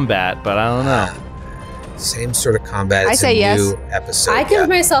combat, but I don't know. Same sort of combat. I say yes. New episode. I give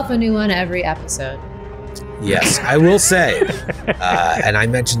myself a new one every episode. Yes, I will say, and I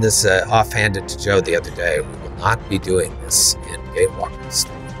mentioned this offhanded to Joe the other day, we will not be doing this in Gatewalkers.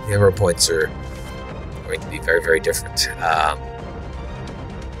 The hero points are going to be very, very different.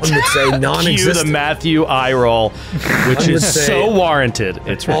 One would say non-existent. Cue the Matthew eye roll, which is so warranted.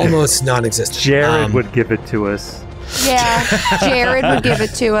 It's almost non-existent. Jared would give it to us. Yeah, Jared would give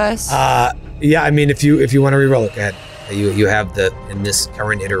it to us. Yeah, I mean, if you want to re-roll it, go ahead. You have in this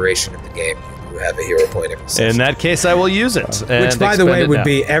current iteration of the game, you have a hero point every session. In that case, I will use it. Which, by the way, would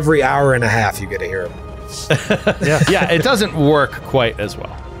be every hour and a half you get a hero. Yeah, it doesn't work quite as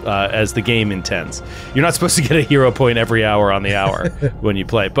well as the game intends. You're not supposed to get a hero point every hour on the hour when you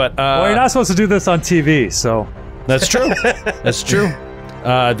play. But well, you're not supposed to do this on TV, so that's true. That's true.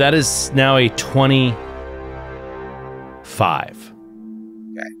 That is now a 25.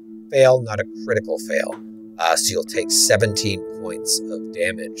 Okay, fail, not a critical fail. So you'll take 17 points of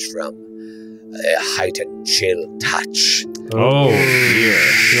damage from a heightened chill touch. Oh dear.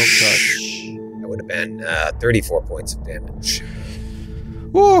 Chill touch. That would have been 34 points of damage.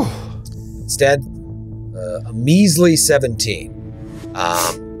 Woo. Instead, a measly 17.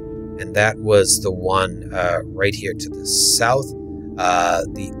 And that was the one right here to the south.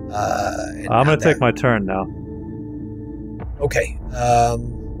 I'm going to take my turn now. Okay.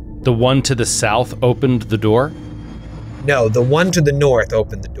 The one to the south opened the door? No, the one to the north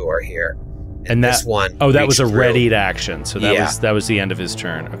opened the door here. And this one. Oh, that was a reached readied action. So that was the end of his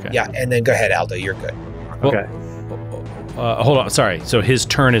turn. Okay. Yeah, and then go ahead, Aldo. You're good. Okay. Hold on. Sorry. So his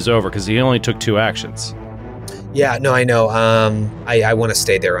turn is over because he only took 2 actions. Yeah, no, I know. I want to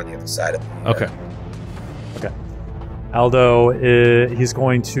stay there on the other side of it. Okay. Okay. Aldo, he's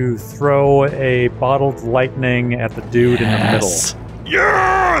going to throw a bottled lightning at the dude in the middle.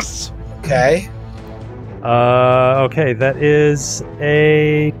 Yes! Okay. Okay, that is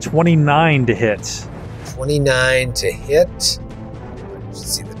a 29 to hit. 29 to hit. Let's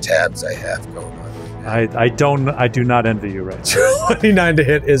see the tabs I have going on. I do not envy you right now. 29 to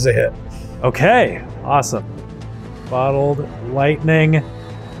hit is a hit. Okay, awesome. Bottled lightning.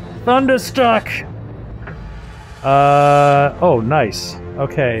 Thunderstruck. Oh, nice.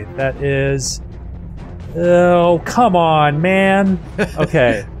 Okay, that is... Oh, come on, man.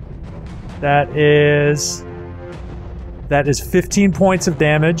 Okay. That is 15 points of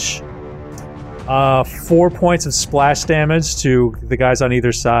damage. 4 points of splash damage to the guys on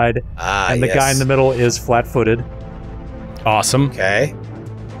either side. And the guy in the middle is flat-footed. Awesome. Okay.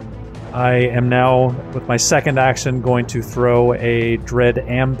 I am now, with my second action, going to throw a Dread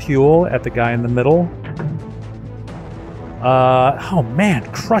Ampule at the guy in the middle. Oh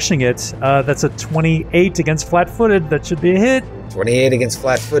man, crushing it. That's a 28 against flat-footed. That should be a hit. 28 against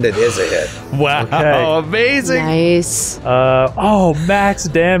flat-footed is a hit. Wow, Okay. amazing. Nice. Max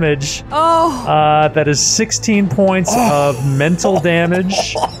damage. Oh. That is 16 points of mental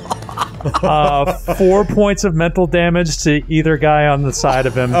damage. 4 points of mental damage to either guy on the side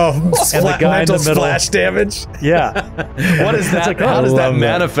of him. And the guy in the middle. Splash damage. Yeah. What is that? How does that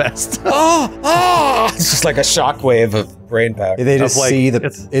manifest? It's just like a shockwave of brain power. They just like, see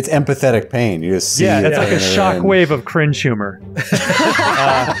it's empathetic pain. You just see Yeah, it it's like a and- shockwave of cringe humor.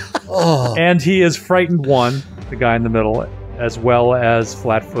 And he is frightened one, the guy in the middle, as well as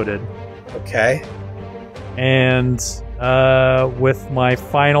flat-footed. Okay. And with my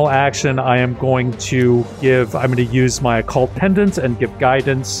final action, I am going to use my occult pendant and give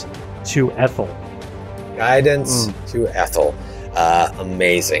guidance to Ethel. Guidance to Ethel.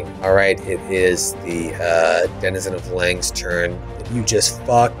 Amazing. All right, it is the denizen of Leng's turn. You just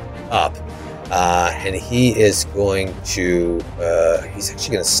fucked up. And he is going to, he's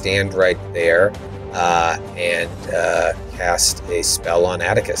actually going to stand right there and cast a spell on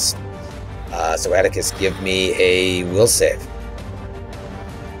Atticus. So Atticus, give me a will save.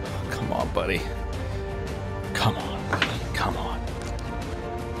 Come on, buddy. Come on, buddy. Come on.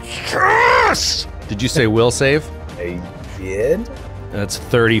 Yes! Did you say will save? I did. That's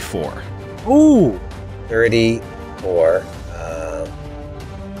 34. Ooh! 34.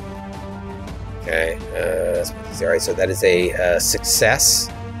 Okay. All right, so that is a success.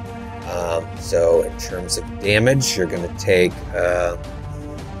 So in terms of damage, you're going to take... all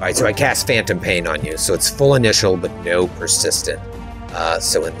right, so I cast Phantom Pain on you. So it's full initial, but no persistent.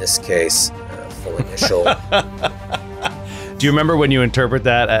 So in this case, full initial. Do you remember when you interpreted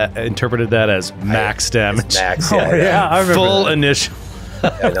that as max damage? Max, Yeah, I remember. Full initial.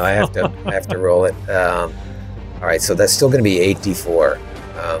 Yeah, no, I have to roll it. All right, so that's still going to be 8d4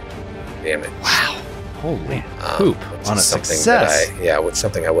 damage. Wow. Holy poop. Which On a is something success. which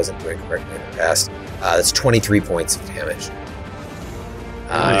something I wasn't doing correctly in the past. That's 23 points of damage.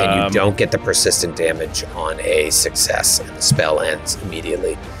 And you don't get the persistent damage on a success, and the spell ends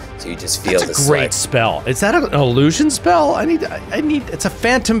immediately. So you just feel That's this a great like, spell. Is that an illusion spell? I need. It's a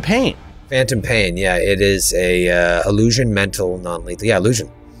Phantom Pain. Phantom Pain. Yeah, it is a illusion, mental, non-lethal. Yeah,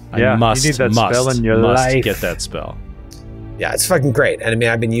 illusion. Yeah, I must, you need that spell in your life. get that spell. Yeah, it's fucking great. And I mean,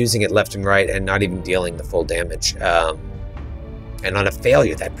 I've been using it left and right and not even dealing the full damage. And on a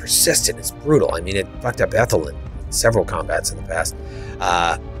failure, that persistent is brutal. I mean, it fucked up Ethelyn several combats in the past.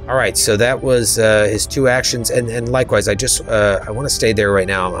 All right, so that was his 2 actions, and likewise, I want to stay there right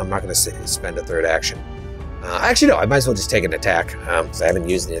now. I'm not going to spend a 3rd action. Actually, no, I might as well just take an attack because I haven't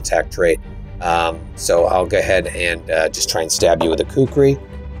used the attack trait. So I'll go ahead and just try and stab you with a kukri,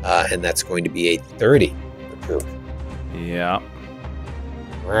 and that's going to be a 30 for Kook. Yeah.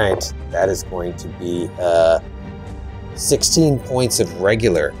 All right, that is going to be 16 points of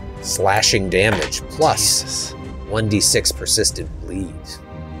regular slashing damage plus 1d6 persistent bleed.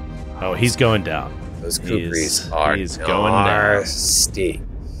 Oh, he's going down. Those kukris are going down. nasty.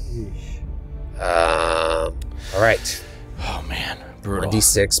 All right. Oh man, brutal.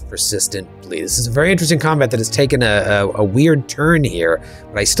 1d6 persistent bleed. This is a very interesting combat that has taken a weird turn here,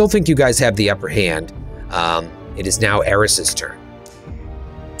 but I still think you guys have the upper hand. It is now Eris's turn.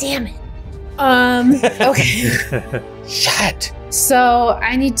 Damn it. Okay. Shit. So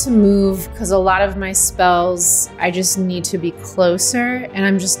I need to move because a lot of my spells, I just need to be closer, and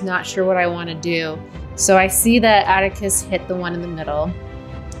I'm just not sure what I want to do. So I see that Atticus hit the one in the middle.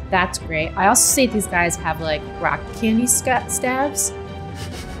 That's great. I also see these guys have like rock candy stabs.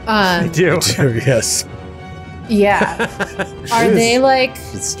 I do. Yes. Yeah. Are they like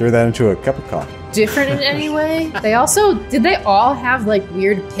Just stir that into a cup of coffee. different in any way? Did they all have like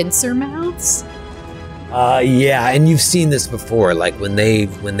weird pincer mouths? Yeah, and you've seen this before. Like when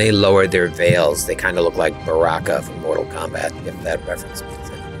they lower their veils, they kind of look like Baraka from Mortal Kombat. If that reference means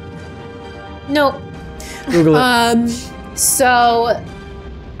anything. Nope. Google it. So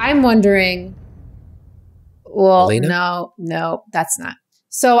I'm wondering. Well, Alina? no, that's not.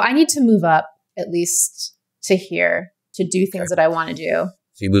 So I need to move up at least to here to do things that I want to do.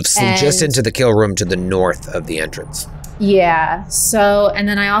 So you move just into the kill room to the north of the entrance. Yeah. So, and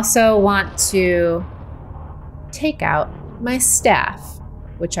then I also want to take out my staff,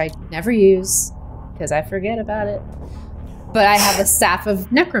 which I never use because I forget about it. But I have a staff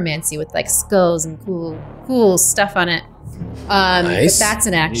of necromancy with like skulls and cool stuff on it. Nice. But that's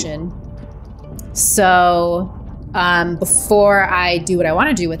an action. So before I do what I want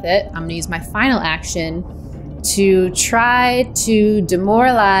to do with it, I'm going to use my final action to try to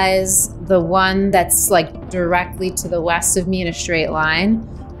demoralize the one that's like directly to the west of me in a straight line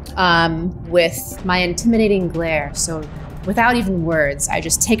with my intimidating glare. So without even words, I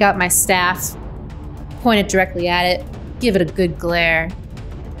just take out my staff, point it directly at it, give it a good glare.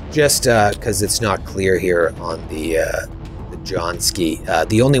 Just because it's not clear here on the Johnski,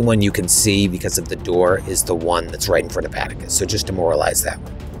 the only one you can see because of the door is the one that's right in front of Atticus. So just demoralize that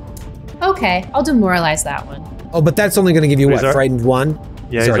one. Okay, I'll demoralize that one. Oh, but that's only going to give you He's frightened one?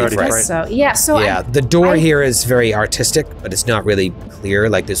 Yeah, he's already frightened. So yeah, the door here is very artistic, but it's not really clear.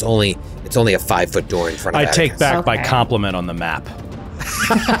 Like it's only a 5-foot door in front of Atticus. I take back my compliment on the map.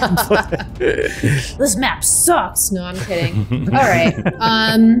 This map sucks. No, I'm kidding. All right.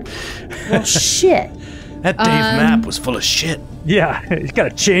 Well, shit. That Dave map was full of shit. Yeah, you got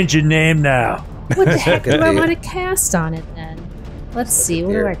to change your name now. What the heck do I want to cast on it then? Let's see.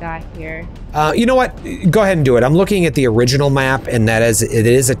 What do I got here? You know what? Go ahead and do it. I'm looking at the original map, and it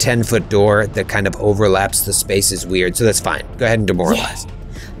is a 10-foot door that kind of overlaps the spaces weird, so that's fine. Go ahead and demoralize. Yeah.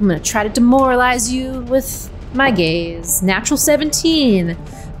 I'm going to try to demoralize you with my gaze. Natural 17.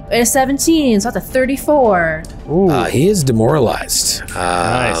 17, so that's a 34. He is demoralized.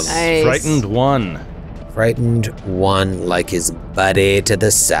 Nice. Frightened 1. Frightened 1 like his buddy to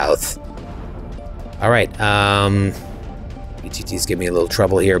the south. All right. BTT's giving me a little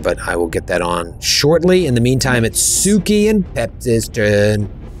trouble here, but I will get that on shortly. In the meantime, it's Suki and Pepsi's turn.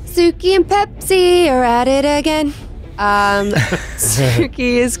 Suki and Pepsi are at it again.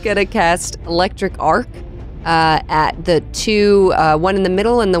 Suki is gonna cast Electric Arc at the two, one in the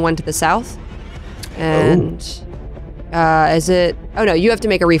middle and the one to the south. And is it? Oh no, you have to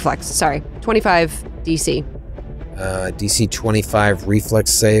make a reflex. Sorry, 25 DC. DC 25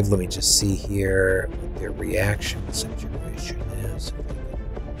 reflex save. Let me just see here what their reaction situation is.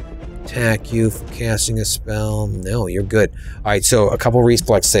 Attack you for casting a spell. No, you're good. All right, so a couple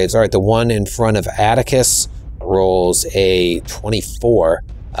reflex saves. All right, the one in front of Atticus rolls a 24,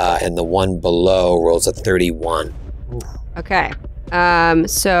 and the one below rolls a 31. Okay.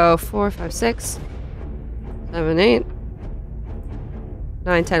 So 4, 5, 6, 7, 8,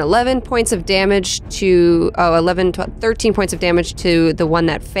 9, 10, 11 points of damage to 11, 12, 13 points of damage to the one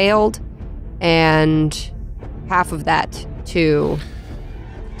that failed, and half of that to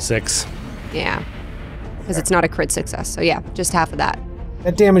 6. Yeah, because it's not a crit success. So yeah, just half of that.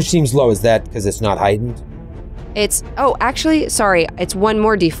 That damage seems low. Is that because it's not heightened? It's actually, sorry, it's one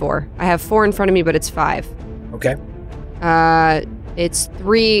more D4. I have 4 in front of me, but it's 5. Okay. It's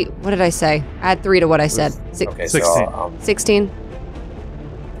 3. What did I say? Add 3 to what I said. Okay, 16. So, 16.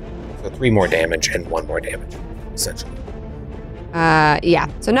 so 3 more damage and 1 more damage, essentially. Yeah.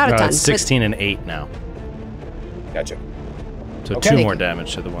 So not a ton. It's 16 and 8 now. Gotcha. So Okay. 2 more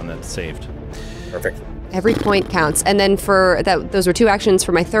damage to the one that's saved. Perfect. Every point counts. And then for that, those were 2 actions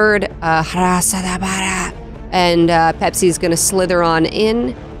for my third. And Pepsi's going to slither on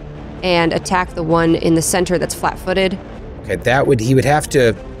in and attack the one in the center that's flat-footed. Okay, he would have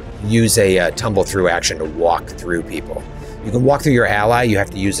to use a tumble through action to walk through people. You can walk through your ally. You have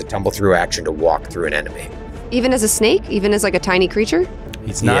to use a tumble through action to walk through an enemy. Even as a snake? Even as like a tiny creature?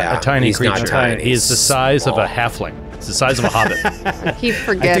 He's not a tiny he's creature. not tiny. He is the size Small. of a halfling. It's the size of a hobbit. I keep I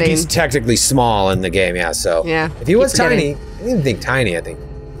forgetting. think he's technically small in the game, yeah. So Yeah, if he was keep forgetting. tiny, I didn't even think tiny. I think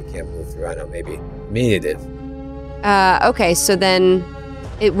he can't move through. I know, maybe. Me, it did. Okay, so then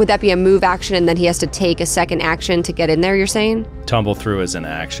would that be a move action and then he has to take a second action to get in there, you're saying? Tumble through is an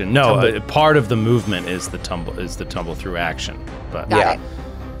action. No, part of the movement is the tumble through action. But Got it.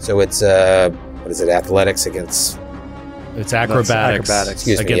 So it's what is it? Athletics against. it's acrobatics, acrobatics.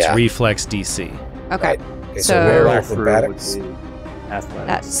 Excuse me, against yeah. reflex DC. Okay. Right. Okay, so So- roll Roll through would acrobatics. be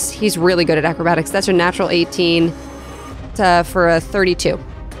athletics. He's really good at acrobatics. That's a natural 18 for a 32.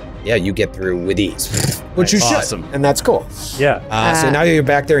 Yeah, you get through with ease, which you should, Awesome. and that's cool. Yeah. So now you're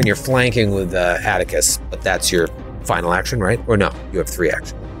back there and you're flanking with Atticus, but that's your final action, right? Or no, you have 3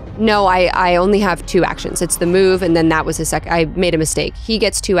 actions. No, I only have 2 actions. It's the move, and then that was his second. I made a mistake. He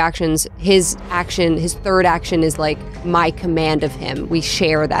gets 2 actions. His third action is like my command of him. We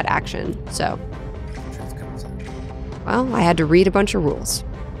share that action. So, well, I had to read a bunch of rules.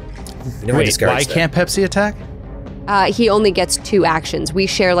 You know, I Wait, discourage why that. can't Pepsi attack? He only gets 2 actions. We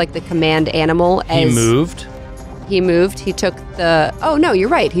share like the command animal. He As moved. He moved. He took the. Oh no, you're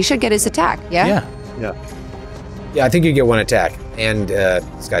right. He should get his attack. Yeah. Yeah. Yeah, I think you get 1 attack, and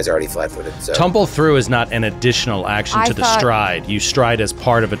this guy's already flat-footed. So Tumble through is not an additional action I to the thought- stride. You stride as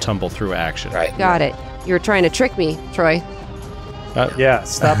part of a tumble through action. right. Got it. You were trying to trick me, Troy. Yeah.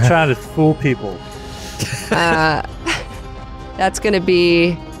 Stop trying to fool people. That's going to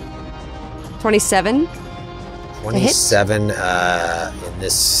be 27. 27 in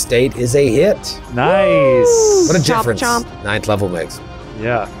this state is a hit. Nice. What a Chomp, difference chomp. 9th level makes.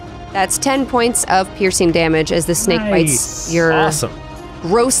 Yeah. That's 10 points of piercing damage as the snake bites Nice. your Awesome.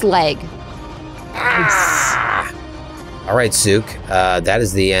 gross leg. All right, Sook. That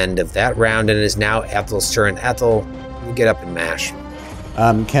is the end of that round, and it is now Ethel's turn. Ethel, you get up and mash.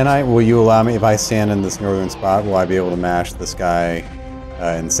 Will you allow me, if I stand in this northern spot, will I be able to mash this guy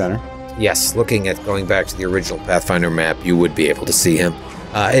in the center? Yes, looking at going back to the original Pathfinder map, you would be able to see him.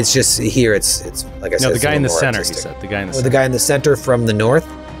 It's just here. It's like I said. No, the it's a guy in the little more center, artistic. he said. The guy in the Oh, center. the guy in the center from the north?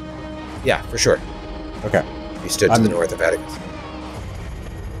 Yeah, for sure. Okay. You stood to the north of Atticus.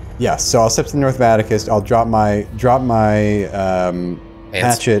 Yeah, so I'll step to the north of Atticus. I'll drop my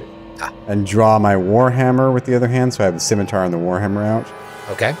hatchet and draw my warhammer with the other hand, so I have the scimitar and the warhammer out.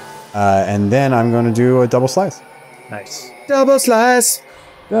 Okay. And then I'm going to do a double slice. Nice. Double slice.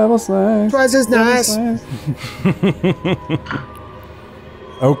 Double slice. Twice as nice.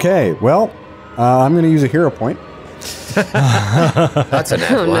 Okay, well, I'm going to use a hero point. That's an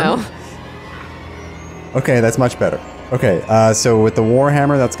Oh no. Okay, that's much better. Okay, so with the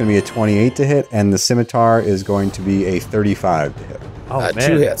warhammer, that's going to be a 28 to hit, and the scimitar is going to be a 35 to hit. Oh, man.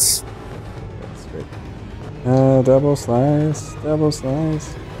 2 hits. That's great. Double slice, double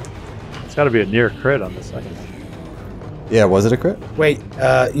slice. It's got to be a near crit on the second one. Yeah, was it a crit? Wait,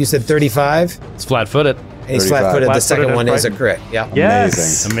 you said 35? It's flat-footed. And he's 35. flat-footed. The Flat-footed second and one is a frightened. crit. Yeah.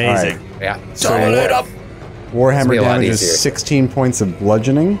 Yes. Amazing. All right. Yeah. Double it up. Warhammer be a lot damage easier. is 16 points of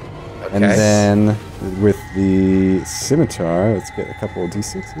bludgeoning. And Okay. then with the scimitar, let's get a couple of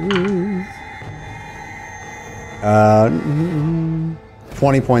d6s.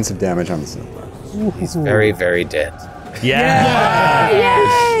 20 points of damage on the scimitar. He's very, very dead. Yeah.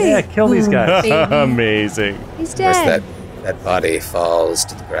 Yeah, kill these guys. Amazing. He's Of course, dead. that body falls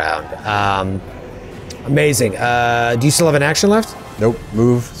to the ground. Amazing. Do you still have an action left? Nope,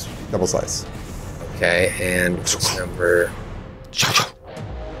 move, double slice. Okay, and what's number?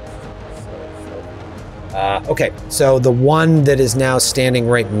 Okay, so the one that is now standing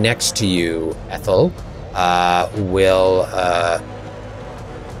right next to you, Ethel, will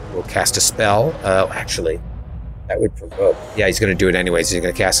cast a spell. Actually, that would provoke. Yeah, he's going to do it anyways. He's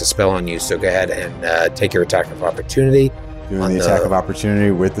going to cast a spell on you. So go ahead and take your attack of opportunity. Doing On the attack of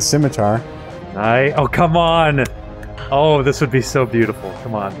opportunity with the scimitar. Oh, come on. Oh, this would be so beautiful.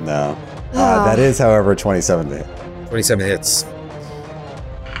 Come on. No. That is, however, 27 to hit. 27 hits.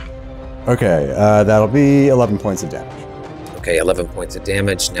 Okay, that'll be 11 points of damage. Okay, 11 points of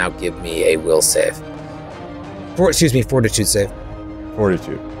damage. Now give me a will save. Fortitude save.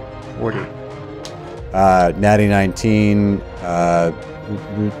 Fortitude. 40. Natty 19,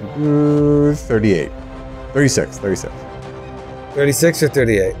 38. 36. 36 or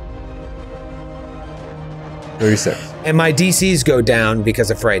 38? 36. And my DCs go down because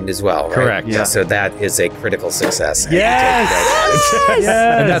of frightened as well, right? Correct. Yeah. So that is a critical success. Yes!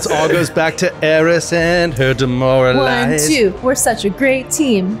 And that's all goes back to Eris and her 1, demoralized. 2. We're such a great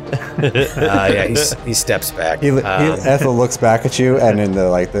team. Yeah, he steps back. Ethel looks back at you, and in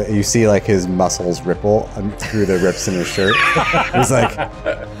you see like his muscles ripple through the rips in his shirt. He's like,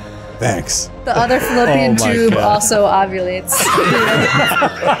 "Thanks." The other fallopian tube God. also ovulates.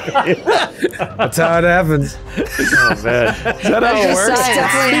 That's how it happens. Oh, man. Is that how it works? That's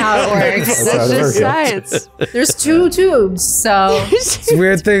definitely how it works. how That's it just works. science. There's 2 tubes, so It's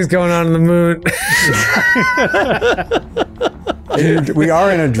weird things going on in the moon. We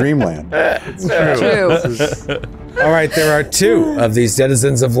are in a dreamland. True. All right, there are 2 of these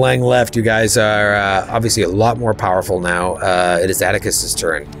denizens of Leng left. You guys are obviously a lot more powerful now. It is Atticus's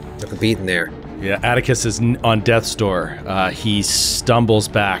turn. Took a beating there. Yeah, Atticus is on death's door. He stumbles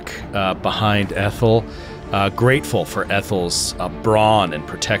back behind Ethel, grateful for Ethel's brawn and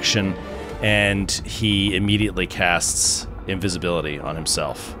protection, and he immediately casts invisibility on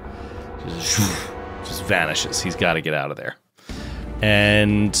himself. Just vanishes. He's got to get out of there.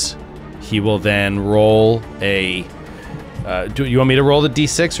 And he will then roll a... do you want me to roll the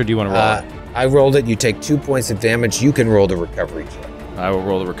d6, or do you want to roll it? I rolled it. You take 2 points of damage. You can roll the recovery check. I will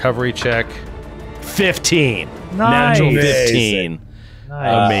roll the recovery check. 15. Nice. Natural 15.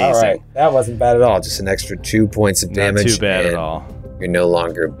 Nice. Amazing. All right. That wasn't bad at all. Just an extra 2 points of Not damage. too bad at and all. You're no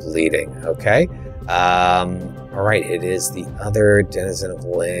longer bleeding. Okay. All right. It is the other denizen of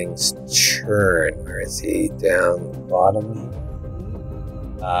Leng's turn. Where is he? Down the bottom.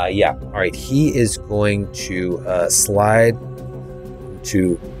 Yeah. All right. He is going to slide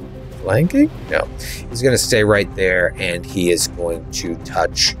to flanking? No. He's going to stay right there, and he is going to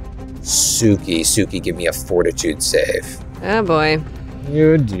touch Suki. Suki, give me a fortitude save. Oh, boy.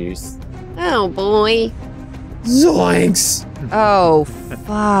 You deuce. Oh, boy. Zoinks! Oh,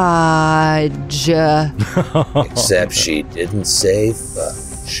 fudge. Except she didn't say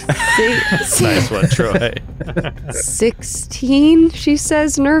fudge. Nice one, Troy. 16, she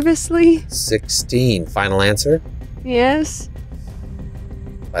says nervously. 16. Final answer? Yes.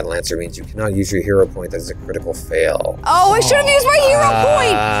 Final answer means you cannot use your hero point. That is a critical fail. Oh, I should have used my hero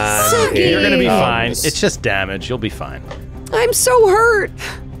point. Suki. You're going to be fine. Yes. It's just damage. You'll be fine. I'm so hurt.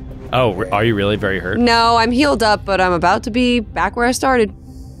 Oh, are you really very hurt? No, I'm healed up, but I'm about to be back where I started.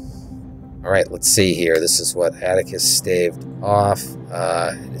 All right, let's see here. This is what Atticus staved off.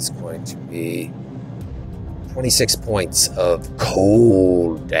 It is going to be 26 points of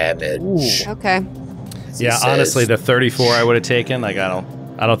cold damage. Okay. Yeah, says- honestly, the 34 I would have taken, like, I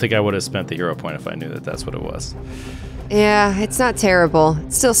don't think I would have spent the hero point if I knew that that's what it was. Yeah, it's not terrible.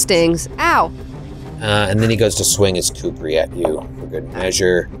 It still stings. Ow. And then he goes to swing his Kukri at you for good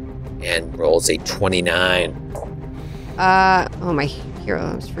measure and rolls a 29. Oh, my hero.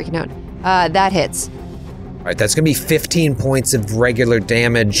 I was freaking out. That hits. All right, that's going to be 15 points of regular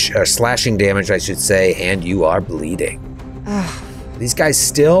damage, or slashing damage, I should say, and you are bleeding. These guys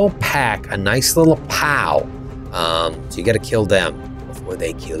still pack a nice little pow, so you got to kill them before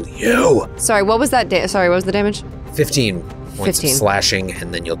they kill you. Sorry, what was that? Sorry, what was the damage? 15 points 15. of slashing,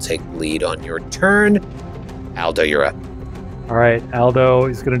 and then you'll take bleed on your turn. Aldo, you're up. All right, Aldo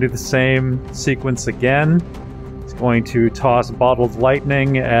is going to do the same sequence again. He's going to toss bottled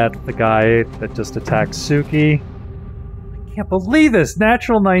lightning at the guy that just attacked Suki. I can't believe this.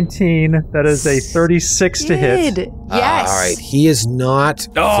 Natural 19. That is a 36 to hit. Yes. All right, he is not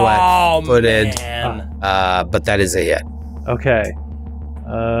flat-footed, but that is a hit. Okay.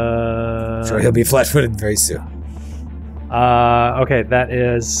 So he'll be flat-footed very soon. Okay, that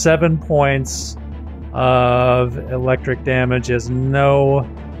is 7 points of electric damage. Has no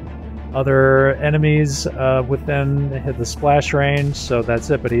other enemies within the splash range, so that's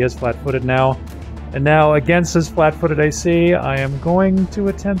it. But he is flat-footed now. And now, against his flat-footed AC, I am going to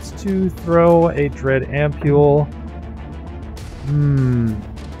attempt to throw a Dread Ampule.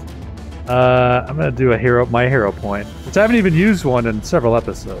 I'm going to do my hero point, which I haven't even used one in several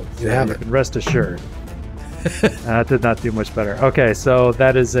episodes. You so haven't. You can rest assured. That did not do much better. Okay, so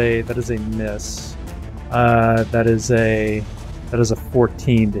that is a miss. That is a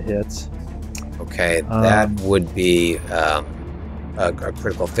 14 to hit. Okay, that would be a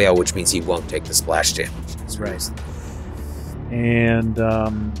critical fail, which means he won't take the splash damage. Right. And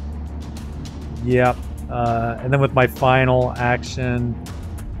And then with my final action,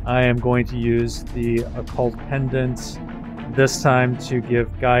 I am going to use the occult pendant, this time to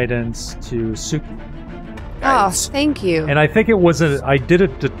give guidance to Suki. Oh, thank you. And I think it was I did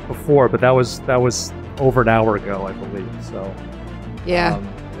it before, but that was over an hour ago, I believe. So Yeah.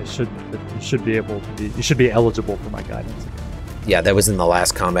 you should be able to be. You should be eligible for my guidance. Yeah, that was in the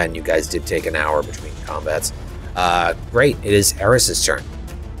last combat, and you guys did take an hour between combats. Great. It is Eris's turn.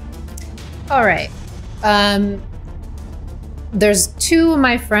 All right. There's two of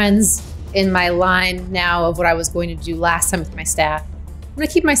my friends in my line now of what I was going to do last time with my staff. I'm going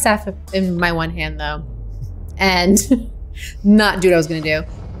to keep my staff in my one hand, though, and not do what I was going to do.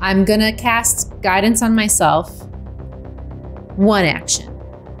 I'm going to cast guidance on myself. One action.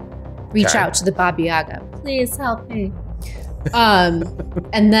 Reach out to the Baba Yaga. Please help me.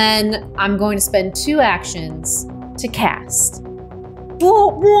 And then I'm going to spend 2 actions to cast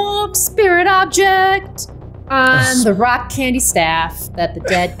Whoop Whoop Spirit Object on the rock candy staff that the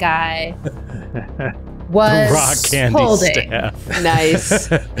dead guy was rock candy holding. staff. Nice.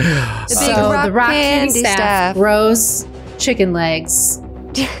 So the rock candy staff grows chicken legs.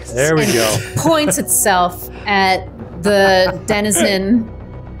 There we go. Points itself at the denizen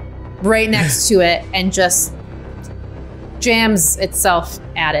right next to it and just jams itself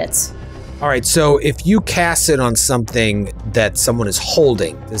at it. All right, so if you cast it on something that someone is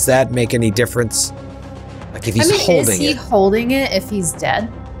holding, does that make any difference? Like if he's holding is he holding it if he's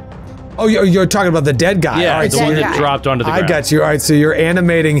dead? Oh, you're talking about the dead guy. Yeah, All right, the one that dropped onto the ground. I got you. All right, so you're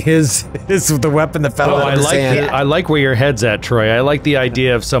animating his the weapon that fell out of his hand. I like where your head's at, Troy. I like the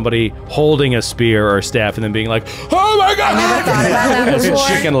idea of somebody holding a spear or a staff and then being like, "Oh my god!" I never thought about that As before.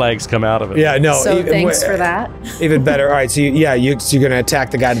 chicken legs come out of it. Yeah, no. So thanks for that. Even better. All right, so you're going to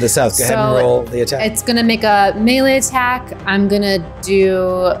attack the guy to the south. Go ahead and roll the attack. It's going to make a melee attack. I'm going to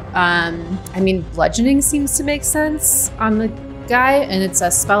do, bludgeoning seems to make sense on the guy, and it's a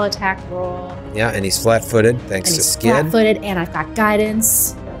spell attack roll. Yeah, and he's flat-footed thanks to skin. Flat-footed, and I've got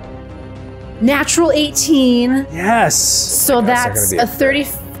guidance. Natural 18. Yes. So that's a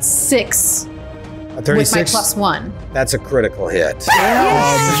 36. A 36? With my +1. That's a critical hit.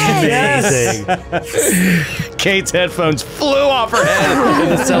 Amazing. Kate's headphones flew off her head in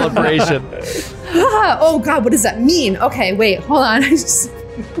the celebration. Oh God, what does that mean? Okay, wait, hold on.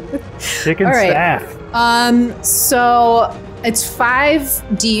 Chicken All right. staff. So it's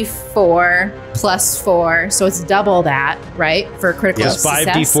 5d4 +4, so it's double that, right? For critical Yes, success.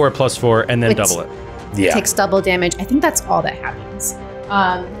 5d4 +4, and then double it. Yeah. Takes double damage. I think that's all that happens.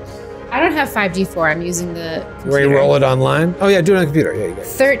 I don't have 5d4. I'm using the computer. Where you roll it online? Oh yeah, do it on the computer. Yeah, you go.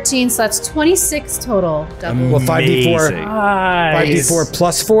 13, so that's 26 total. Double. Well, 5d4. Nice. 5d4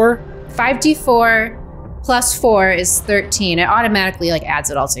 +4. 5d4 +4 is 13. It automatically adds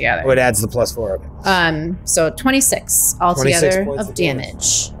it all together. Oh, it adds the +4. Okay. So 26 altogether 26 points of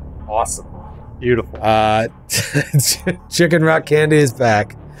damage. Awesome. Beautiful. Chicken rock candy is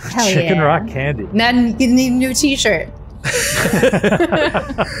back. Hell Chicken yeah. rock candy. Now you need a new t-shirt.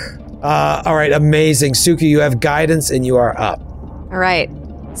 All right, amazing. Suki, you have guidance and you are up. All right.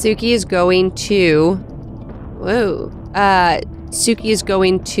 Suki is going to... Whoa. Suki is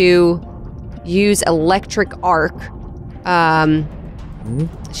going to use electric arc.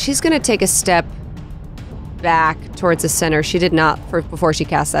 She's going to take a step back towards the center. She did not, before she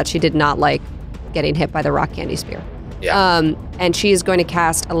cast that, she did not like getting hit by the rock candy spear. Yeah. And she is going to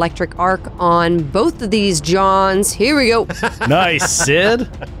cast electric arc on both of these Johns. Here we go. Nice, Sid.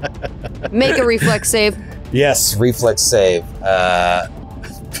 Make a reflex save. Yes, reflex save.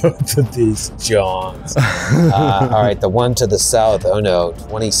 Both of these Johns. All right, the one to the south,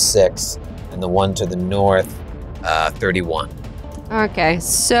 26. And the one to the north, 31. Okay,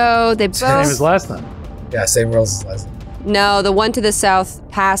 so they both... Same as last time. Yeah, same rolls as last time. No, the one to the south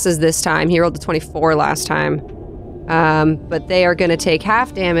passes this time. He rolled a 24 last time. But they are going to take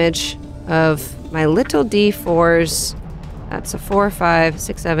half damage of my little d4s. That's a 4, 5,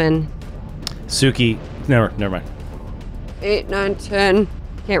 6, 7. Suki, never mind. 8, 9, 10.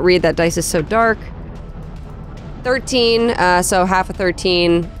 Can't read, that dice is so dark. 13, so half of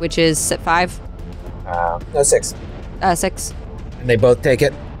 13, which is 5. No, 6. 6. And they both take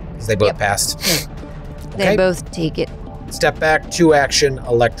it? Because they both passed. They both take it. Step back, 2 action,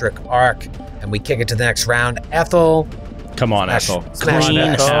 electric arc, and we kick it to the next round. Ethel. Come on, Smash- Ethel. smash Clean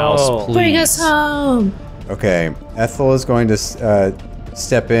dash. house, Oh. please. Bring us home. Okay, Ethel is going to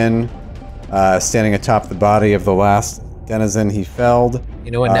step in, standing atop the body of the last denizen he felled.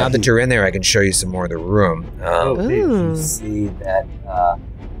 You know what, now that you're in there, I can show you some more of the room. Ooh. You see that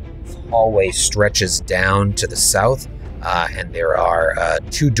hallway stretches down to the south. and there are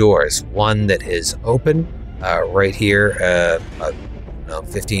 2 doors. One that is open right here,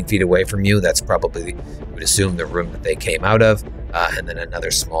 15 feet away from you. That's probably, you would assume, the room that they came out of, and then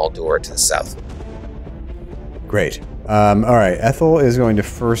another small door to the south. Great. All right. Ethel is going to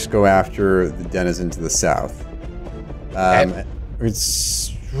first go after the denizen to the south. Okay.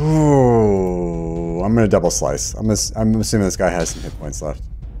 I'm going to double slice. I'm assuming this guy has some hit points left.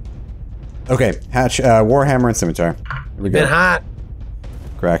 Okay. Hatch, Warhammer, and Scimitar. Here we You've go. been hot.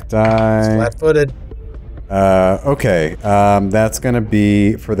 Crack die. Flat-footed. Okay. That's going to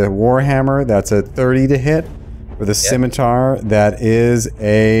be, for the Warhammer, that's a 30 to hit. For the Scimitar, that is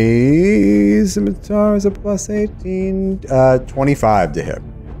a... Scimitar is a plus 18. 25 to hit.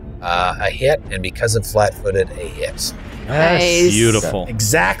 A hit, and because of flat-footed, a hit. Nice. Beautiful.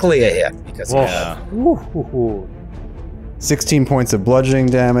 Exactly a hit. Because of that. Ooh. 16 points of bludgeoning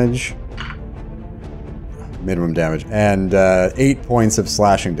damage. Minimum damage. And 8 points of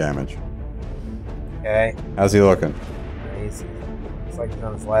slashing damage. Okay. How's he looking? It's like he's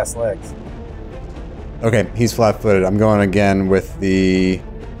on his last legs. Okay, he's flat-footed. I'm going again with the...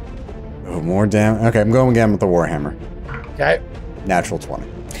 Oh, more damage. Okay, I'm going again with the Warhammer. Okay. Natural 20.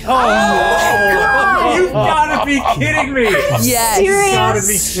 Oh, you've got to be kidding me. Yes. You've got to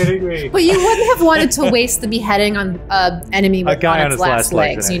be Serious? kidding me. But you wouldn't have wanted to waste the beheading on an enemy with guy on on its his last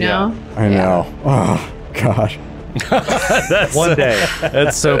legs, you know? I know. Oh, God. That's One day.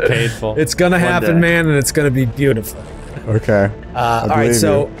 That's so painful. It's gonna happen, day. man, and it's gonna be beautiful. Okay. All right, believe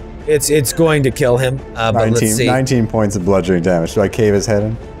so it's going to kill him. But 19, let's see. 19 points of bludgeoning damage. Do I cave his head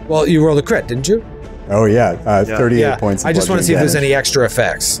in? Well, you rolled a crit, didn't you? Oh, yeah. 38 Yeah. points of I just want to bludgeoning see if there's damage. any extra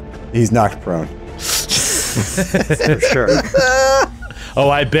effects. He's knocked prone. For sure. Oh,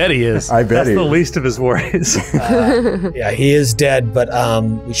 I bet he is. I bet That's he the is. least of his worries. Yeah, he is dead, but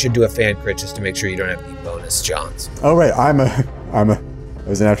we should do a fan crit just to make sure you don't have any bonus Johns. Oh, right. It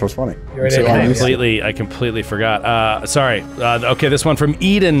was a natural 20. You're an So idiot. I'm used to- I completely forgot. Sorry. Okay, this one from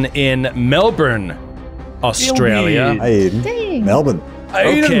Eden in Melbourne, Australia. Hi, Aiden. Dang. Melbourne.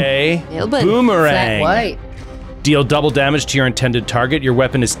 Okay. Melbourne. Flat Boomerang. white. Deal double damage to your intended target. Your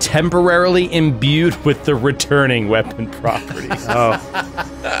weapon is temporarily imbued with the returning weapon properties.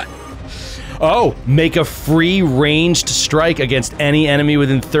 Oh, make a free ranged strike against any enemy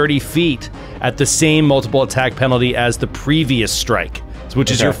within 30 feet at the same multiple attack penalty as the previous strike,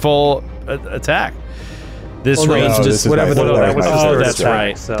 which is your full attack. This range no, does this is whatever my- the- that was my Oh, first that's attack.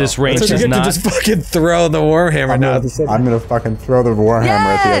 right. so- This range So you does get to not. just fucking throw the Warhammer now. I'm gonna fucking throw the Warhammer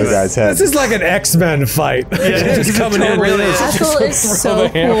at the other Yes! guy's head. This is like an X-Men fight. Just coming in really. Ethel is so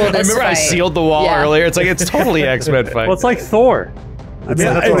cool. I This remember I fight. sealed the wall Yeah. earlier. It's like it's totally X-Men fight. Well, it's like Thor. I mean,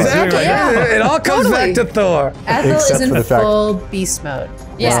 that's what he's doing Exactly. right now. Yeah. It all comes Totally. back to Thor. Ethel Except is in for the fact- full beast mode.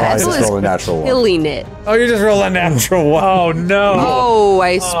 Yeah, I Ethel just is rolled a natural one. killing it. Oh, you just roll a natural one. Oh, no. Oh,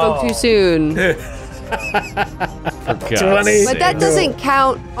 I spoke too soon. For God's 20. But that doesn't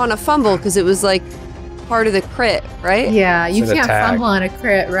count on a fumble because it was like part of the crit, right? Yeah, you It's an can't attack. fumble on a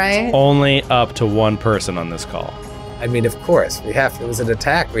crit, right? Only up to one person on this call. I mean, of course, we have to. It was an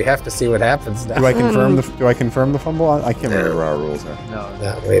attack. We have to see what happens now. Do I confirm the fumble? I can't remember what our rules are. No.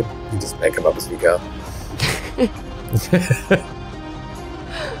 That way, we just make them up as we go.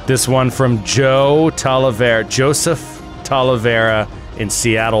 This one from Joseph Talavera in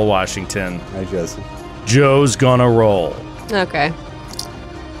Seattle, Washington. Hi, Joseph. Joe's gonna roll. Okay.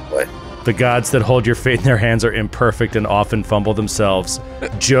 What? The gods that hold your fate in their hands are imperfect and often fumble themselves.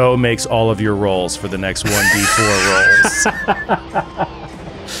 Joe makes all of your rolls for the next 1d4 rolls.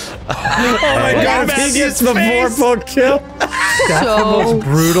 Oh my God! If he gets the four-full kill. That's the most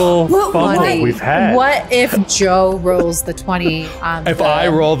brutal fumble we've had. What if Joe rolls the 20 on If the... I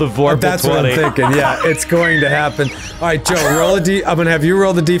roll the Vorpal That's 20, what I'm thinking. Yeah, it's going to happen. All right, Joe, roll a D. I'm gonna have you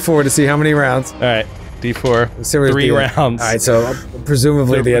roll the D4 to see how many rounds. all right, d4, Let's see what it's 3 doing. rounds. All right, so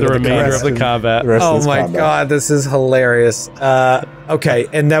presumably the end of the remainder combat. of the combat. The rest of Oh this my combat. God, this is hilarious. Okay,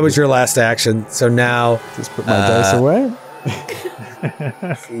 and that was your last action. So now, Just put my dice away.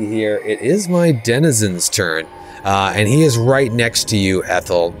 see here, it is my denizen's turn, and he is right next to you,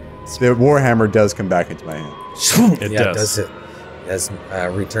 Ethel. The Warhammer does come back into my hand. It Yeah, does. it? As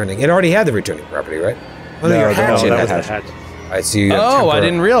returning, it already had the returning property, right? Oh, No, your no, hatchet that has was it. the hatchet. I see. You have Oh, I temporary-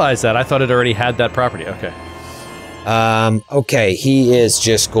 didn't realize that. I thought it already had that property. Okay. Okay, he is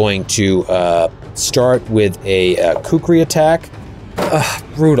just going to start with a kukri attack.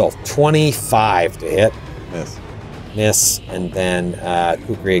 Brutal. 25 to hit. Miss. And then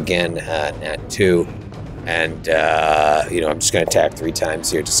kukri again, nat 2. And, I'm just going to attack 3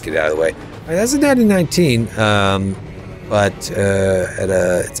 times here just to get it out of the way. All right, that's a natty 19. But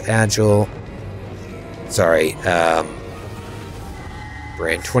it's agile. Sorry.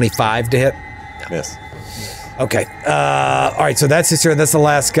 brain. 25 to hit. Miss. Okay. All right. So that's his turn. That's the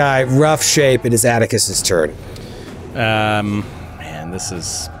last guy. Rough shape. It is Atticus's turn. Man, this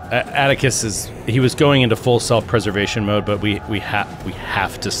is Atticus he was going into full self-preservation mode, but we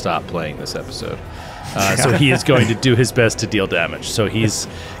have to stop playing this episode. So he is going to do his best to deal damage. So he's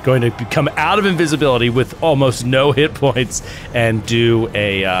going to come out of invisibility with almost no hit points and do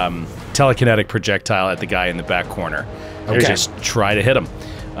a telekinetic projectile at the guy in the back corner. Okay. Just try to hit him.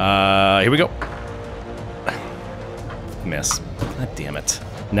 Here we go. Miss. God damn it.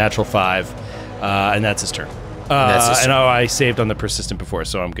 Natural 5. And that's his turn. And I saved on the persistent before,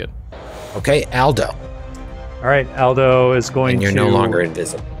 so I'm good. Okay, Aldo. All right, Aldo is going to... And you're no longer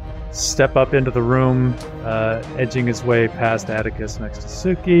invisible. Step up into the room, edging his way past Atticus next to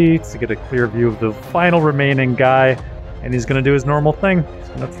Suki to get a clear view of the final remaining guy, and he's going to do his normal thing. He's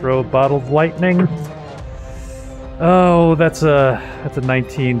going to throw a bottle of lightning. Oh, that's a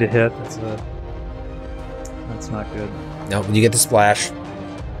 19 to hit. That's not good. No, you get the splash.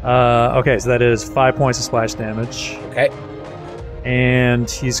 Okay, so that is 5 points of splash damage. Okay.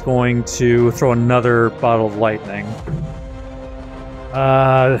 And he's going to throw another bottle of lightning.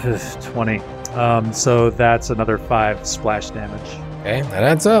 20. So that's another 5 splash damage. Okay, that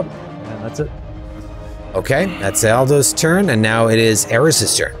adds up. And that's it. Okay, that's Aldo's turn, and now it is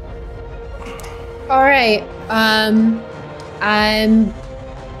Eris's turn. All right. I'm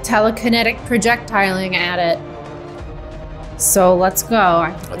telekinetic projectiling at it. So let's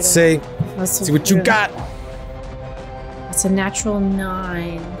go. Let's see what you got. It's a natural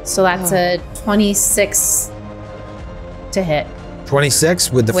 9. So that's a 26 to hit.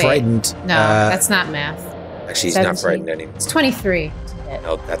 26 with the frightened. No, that's not math. Actually, he's not frightened anymore. It's 23 to hit.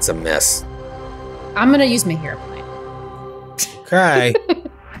 No, that's a miss. I'm going to use my hero point. Okay.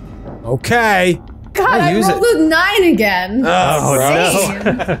 Okay. God, I rolled a 9 again. Oh, no.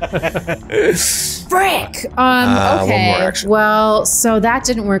 Frick. Okay. One more action. Well, so that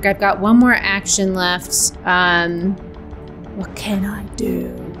didn't work. I've got one more action left. What can I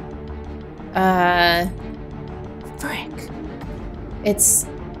do? Frick. It's...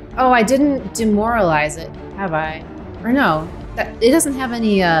 Oh, I didn't demoralize it, have I? Or no. It doesn't have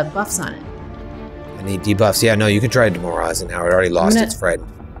any buffs on it. Any debuffs? Yeah, no, you can try to demoralize it now. It already lost its fright.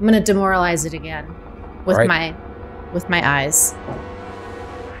 I'm going to demoralize it again with my eyes.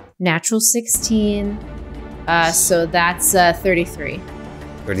 Natural 16. So that's 33.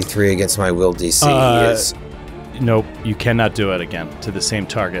 33 against my will DC is... Nope, you cannot do it again to the same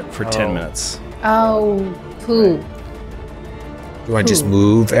target for 10 minutes. Oh, poo. You want to just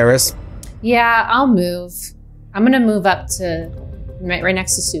move, Eris? Yeah, I'll move. I'm going to move up to right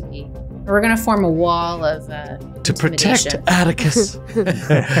next to Suki. We're going to form a wall of to protect Atticus.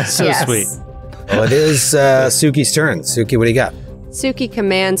 So sweet. Well, it is Suki's turn. Suki, what do you got? Suki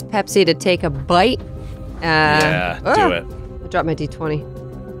commands Pepsi to take a bite. Do it. I dropped my D20.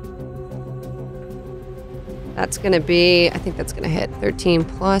 That's going to be, I think that's going to hit 13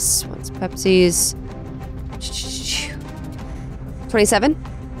 plus. What's Pepsi's? 27?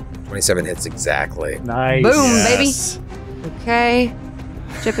 27 hits exactly. Nice. Boom, yes. baby. Okay.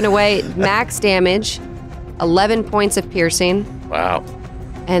 Chipping away. Max damage. 11 points of piercing. Wow.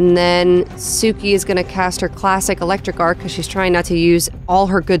 And then Suki is going to cast her classic electric arc because she's trying not to use all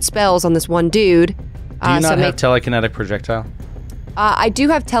her good spells on this one dude. Do you not have telekinetic projectile? I do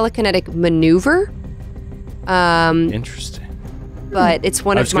have telekinetic maneuver. Interesting. But it's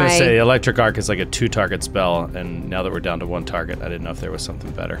one of my... I was going to say electric arc is like a 2-target spell, and now that we're down to 1 target, I didn't know if there was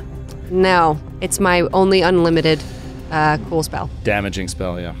something better. No, it's my only unlimited cool spell. Damaging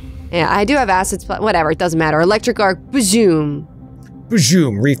spell, yeah. Yeah, I do have acid spell. Whatever, it doesn't matter. Electric arc, bazoom.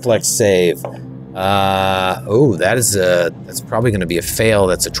 Bazoom, reflex save. That's probably going to be a fail.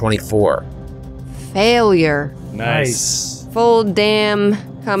 That's a 24. Failure. Nice. Full damn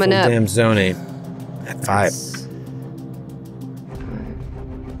coming up. Full damn zoning. At 5.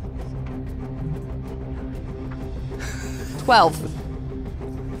 $12.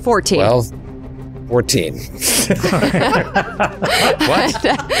 14. 12. 14. What?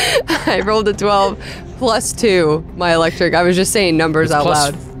 I rolled a 12 plus 2, my electric. I was just saying numbers It's out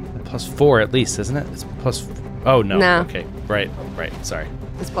plus, loud. Plus 4 at least, isn't it? It's plus... Oh, no. No. Okay. Right. Sorry.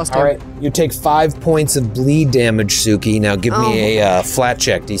 It's plus 2. All right. You take 5 points of bleed damage, Suki. Now give me a flat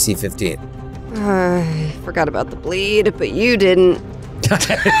check, DC 15. I forgot about the bleed, but you didn't.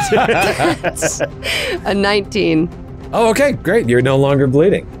 That's a 19. Oh, okay. Great. You're no longer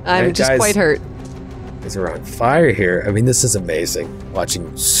bleeding. I'm just quite hurt. You guys are on fire here. I mean, this is amazing. Watching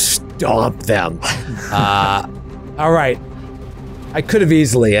you stomp them. All right. I could have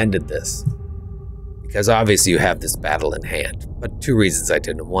easily ended this. because obviously you have this battle in hand. But 2 reasons I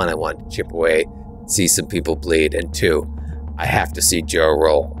didn't. 1, I want to chip away, see some people bleed, and 2, I have to see Joe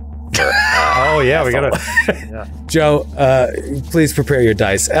roll. For, oh yeah, we gotta. Yeah. Joe, please prepare your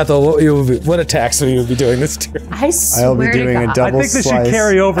dice. Ethel, what attacks will you be doing this turn? I swear I'll be doing to a God. double I think this slice. should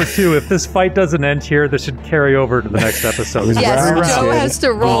carry over too. If this fight doesn't end here, this should carry over to the next episode. Yes, Rounds, Joe kid. has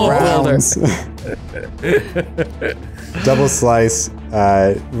to roll. Rounds. Double slice.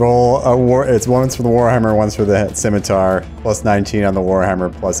 Roll a war. It's one's for the Warhammer, one's for the Scimitar. Plus 19 on the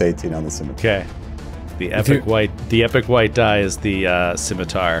Warhammer, plus 18 on the Scimitar. Okay. The epic white die is the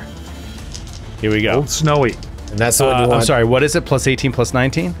Scimitar. Here we go. Old Snowy. And that's what you want. I'm sorry, what is it? Plus 18, plus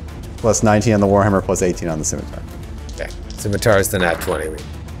 19? Plus 19 on the Warhammer, plus 18 on the Scimitar. Okay. Scimitar is the nat 20.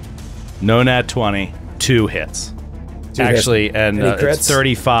 No nat 20, 2 hits. Actually, and Any it's crits?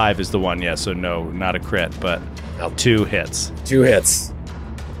 35 is the one, yeah, so no, not a crit, but Nope. 2 hits. 2 hits.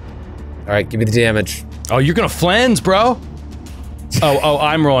 All right, give me the damage. Oh, you're gonna flens, bro? Oh,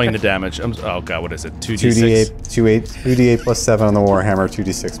 I'm rolling the damage. Oh god, what is it? 2d6? 2d8 plus 7 on the Warhammer,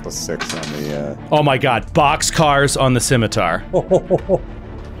 2d6 plus 6 on the... Oh my god, boxcars on the Scimitar.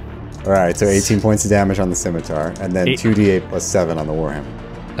 Alright, so 18 points of damage on the Scimitar, and then 2d8 plus 7 on the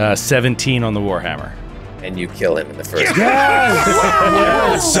Warhammer. 17 on the Warhammer. And you kill him in the first.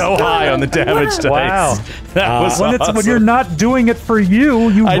 So high on the damage dice. Wow. That was When awesome. when you're not doing it for you,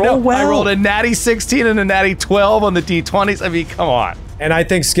 you I know. roll well. I rolled a natty 16 and a natty 12 on the d20s. I mean, come on. And I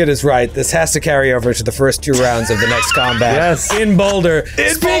think Skid is right. This has to carry over to the first 2 rounds of the next combat. Yes. In Boulder.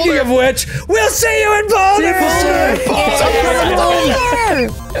 Speaking of which, we'll see you in Boulder!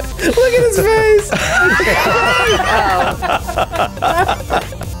 Look at his face!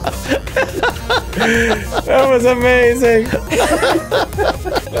 That was amazing.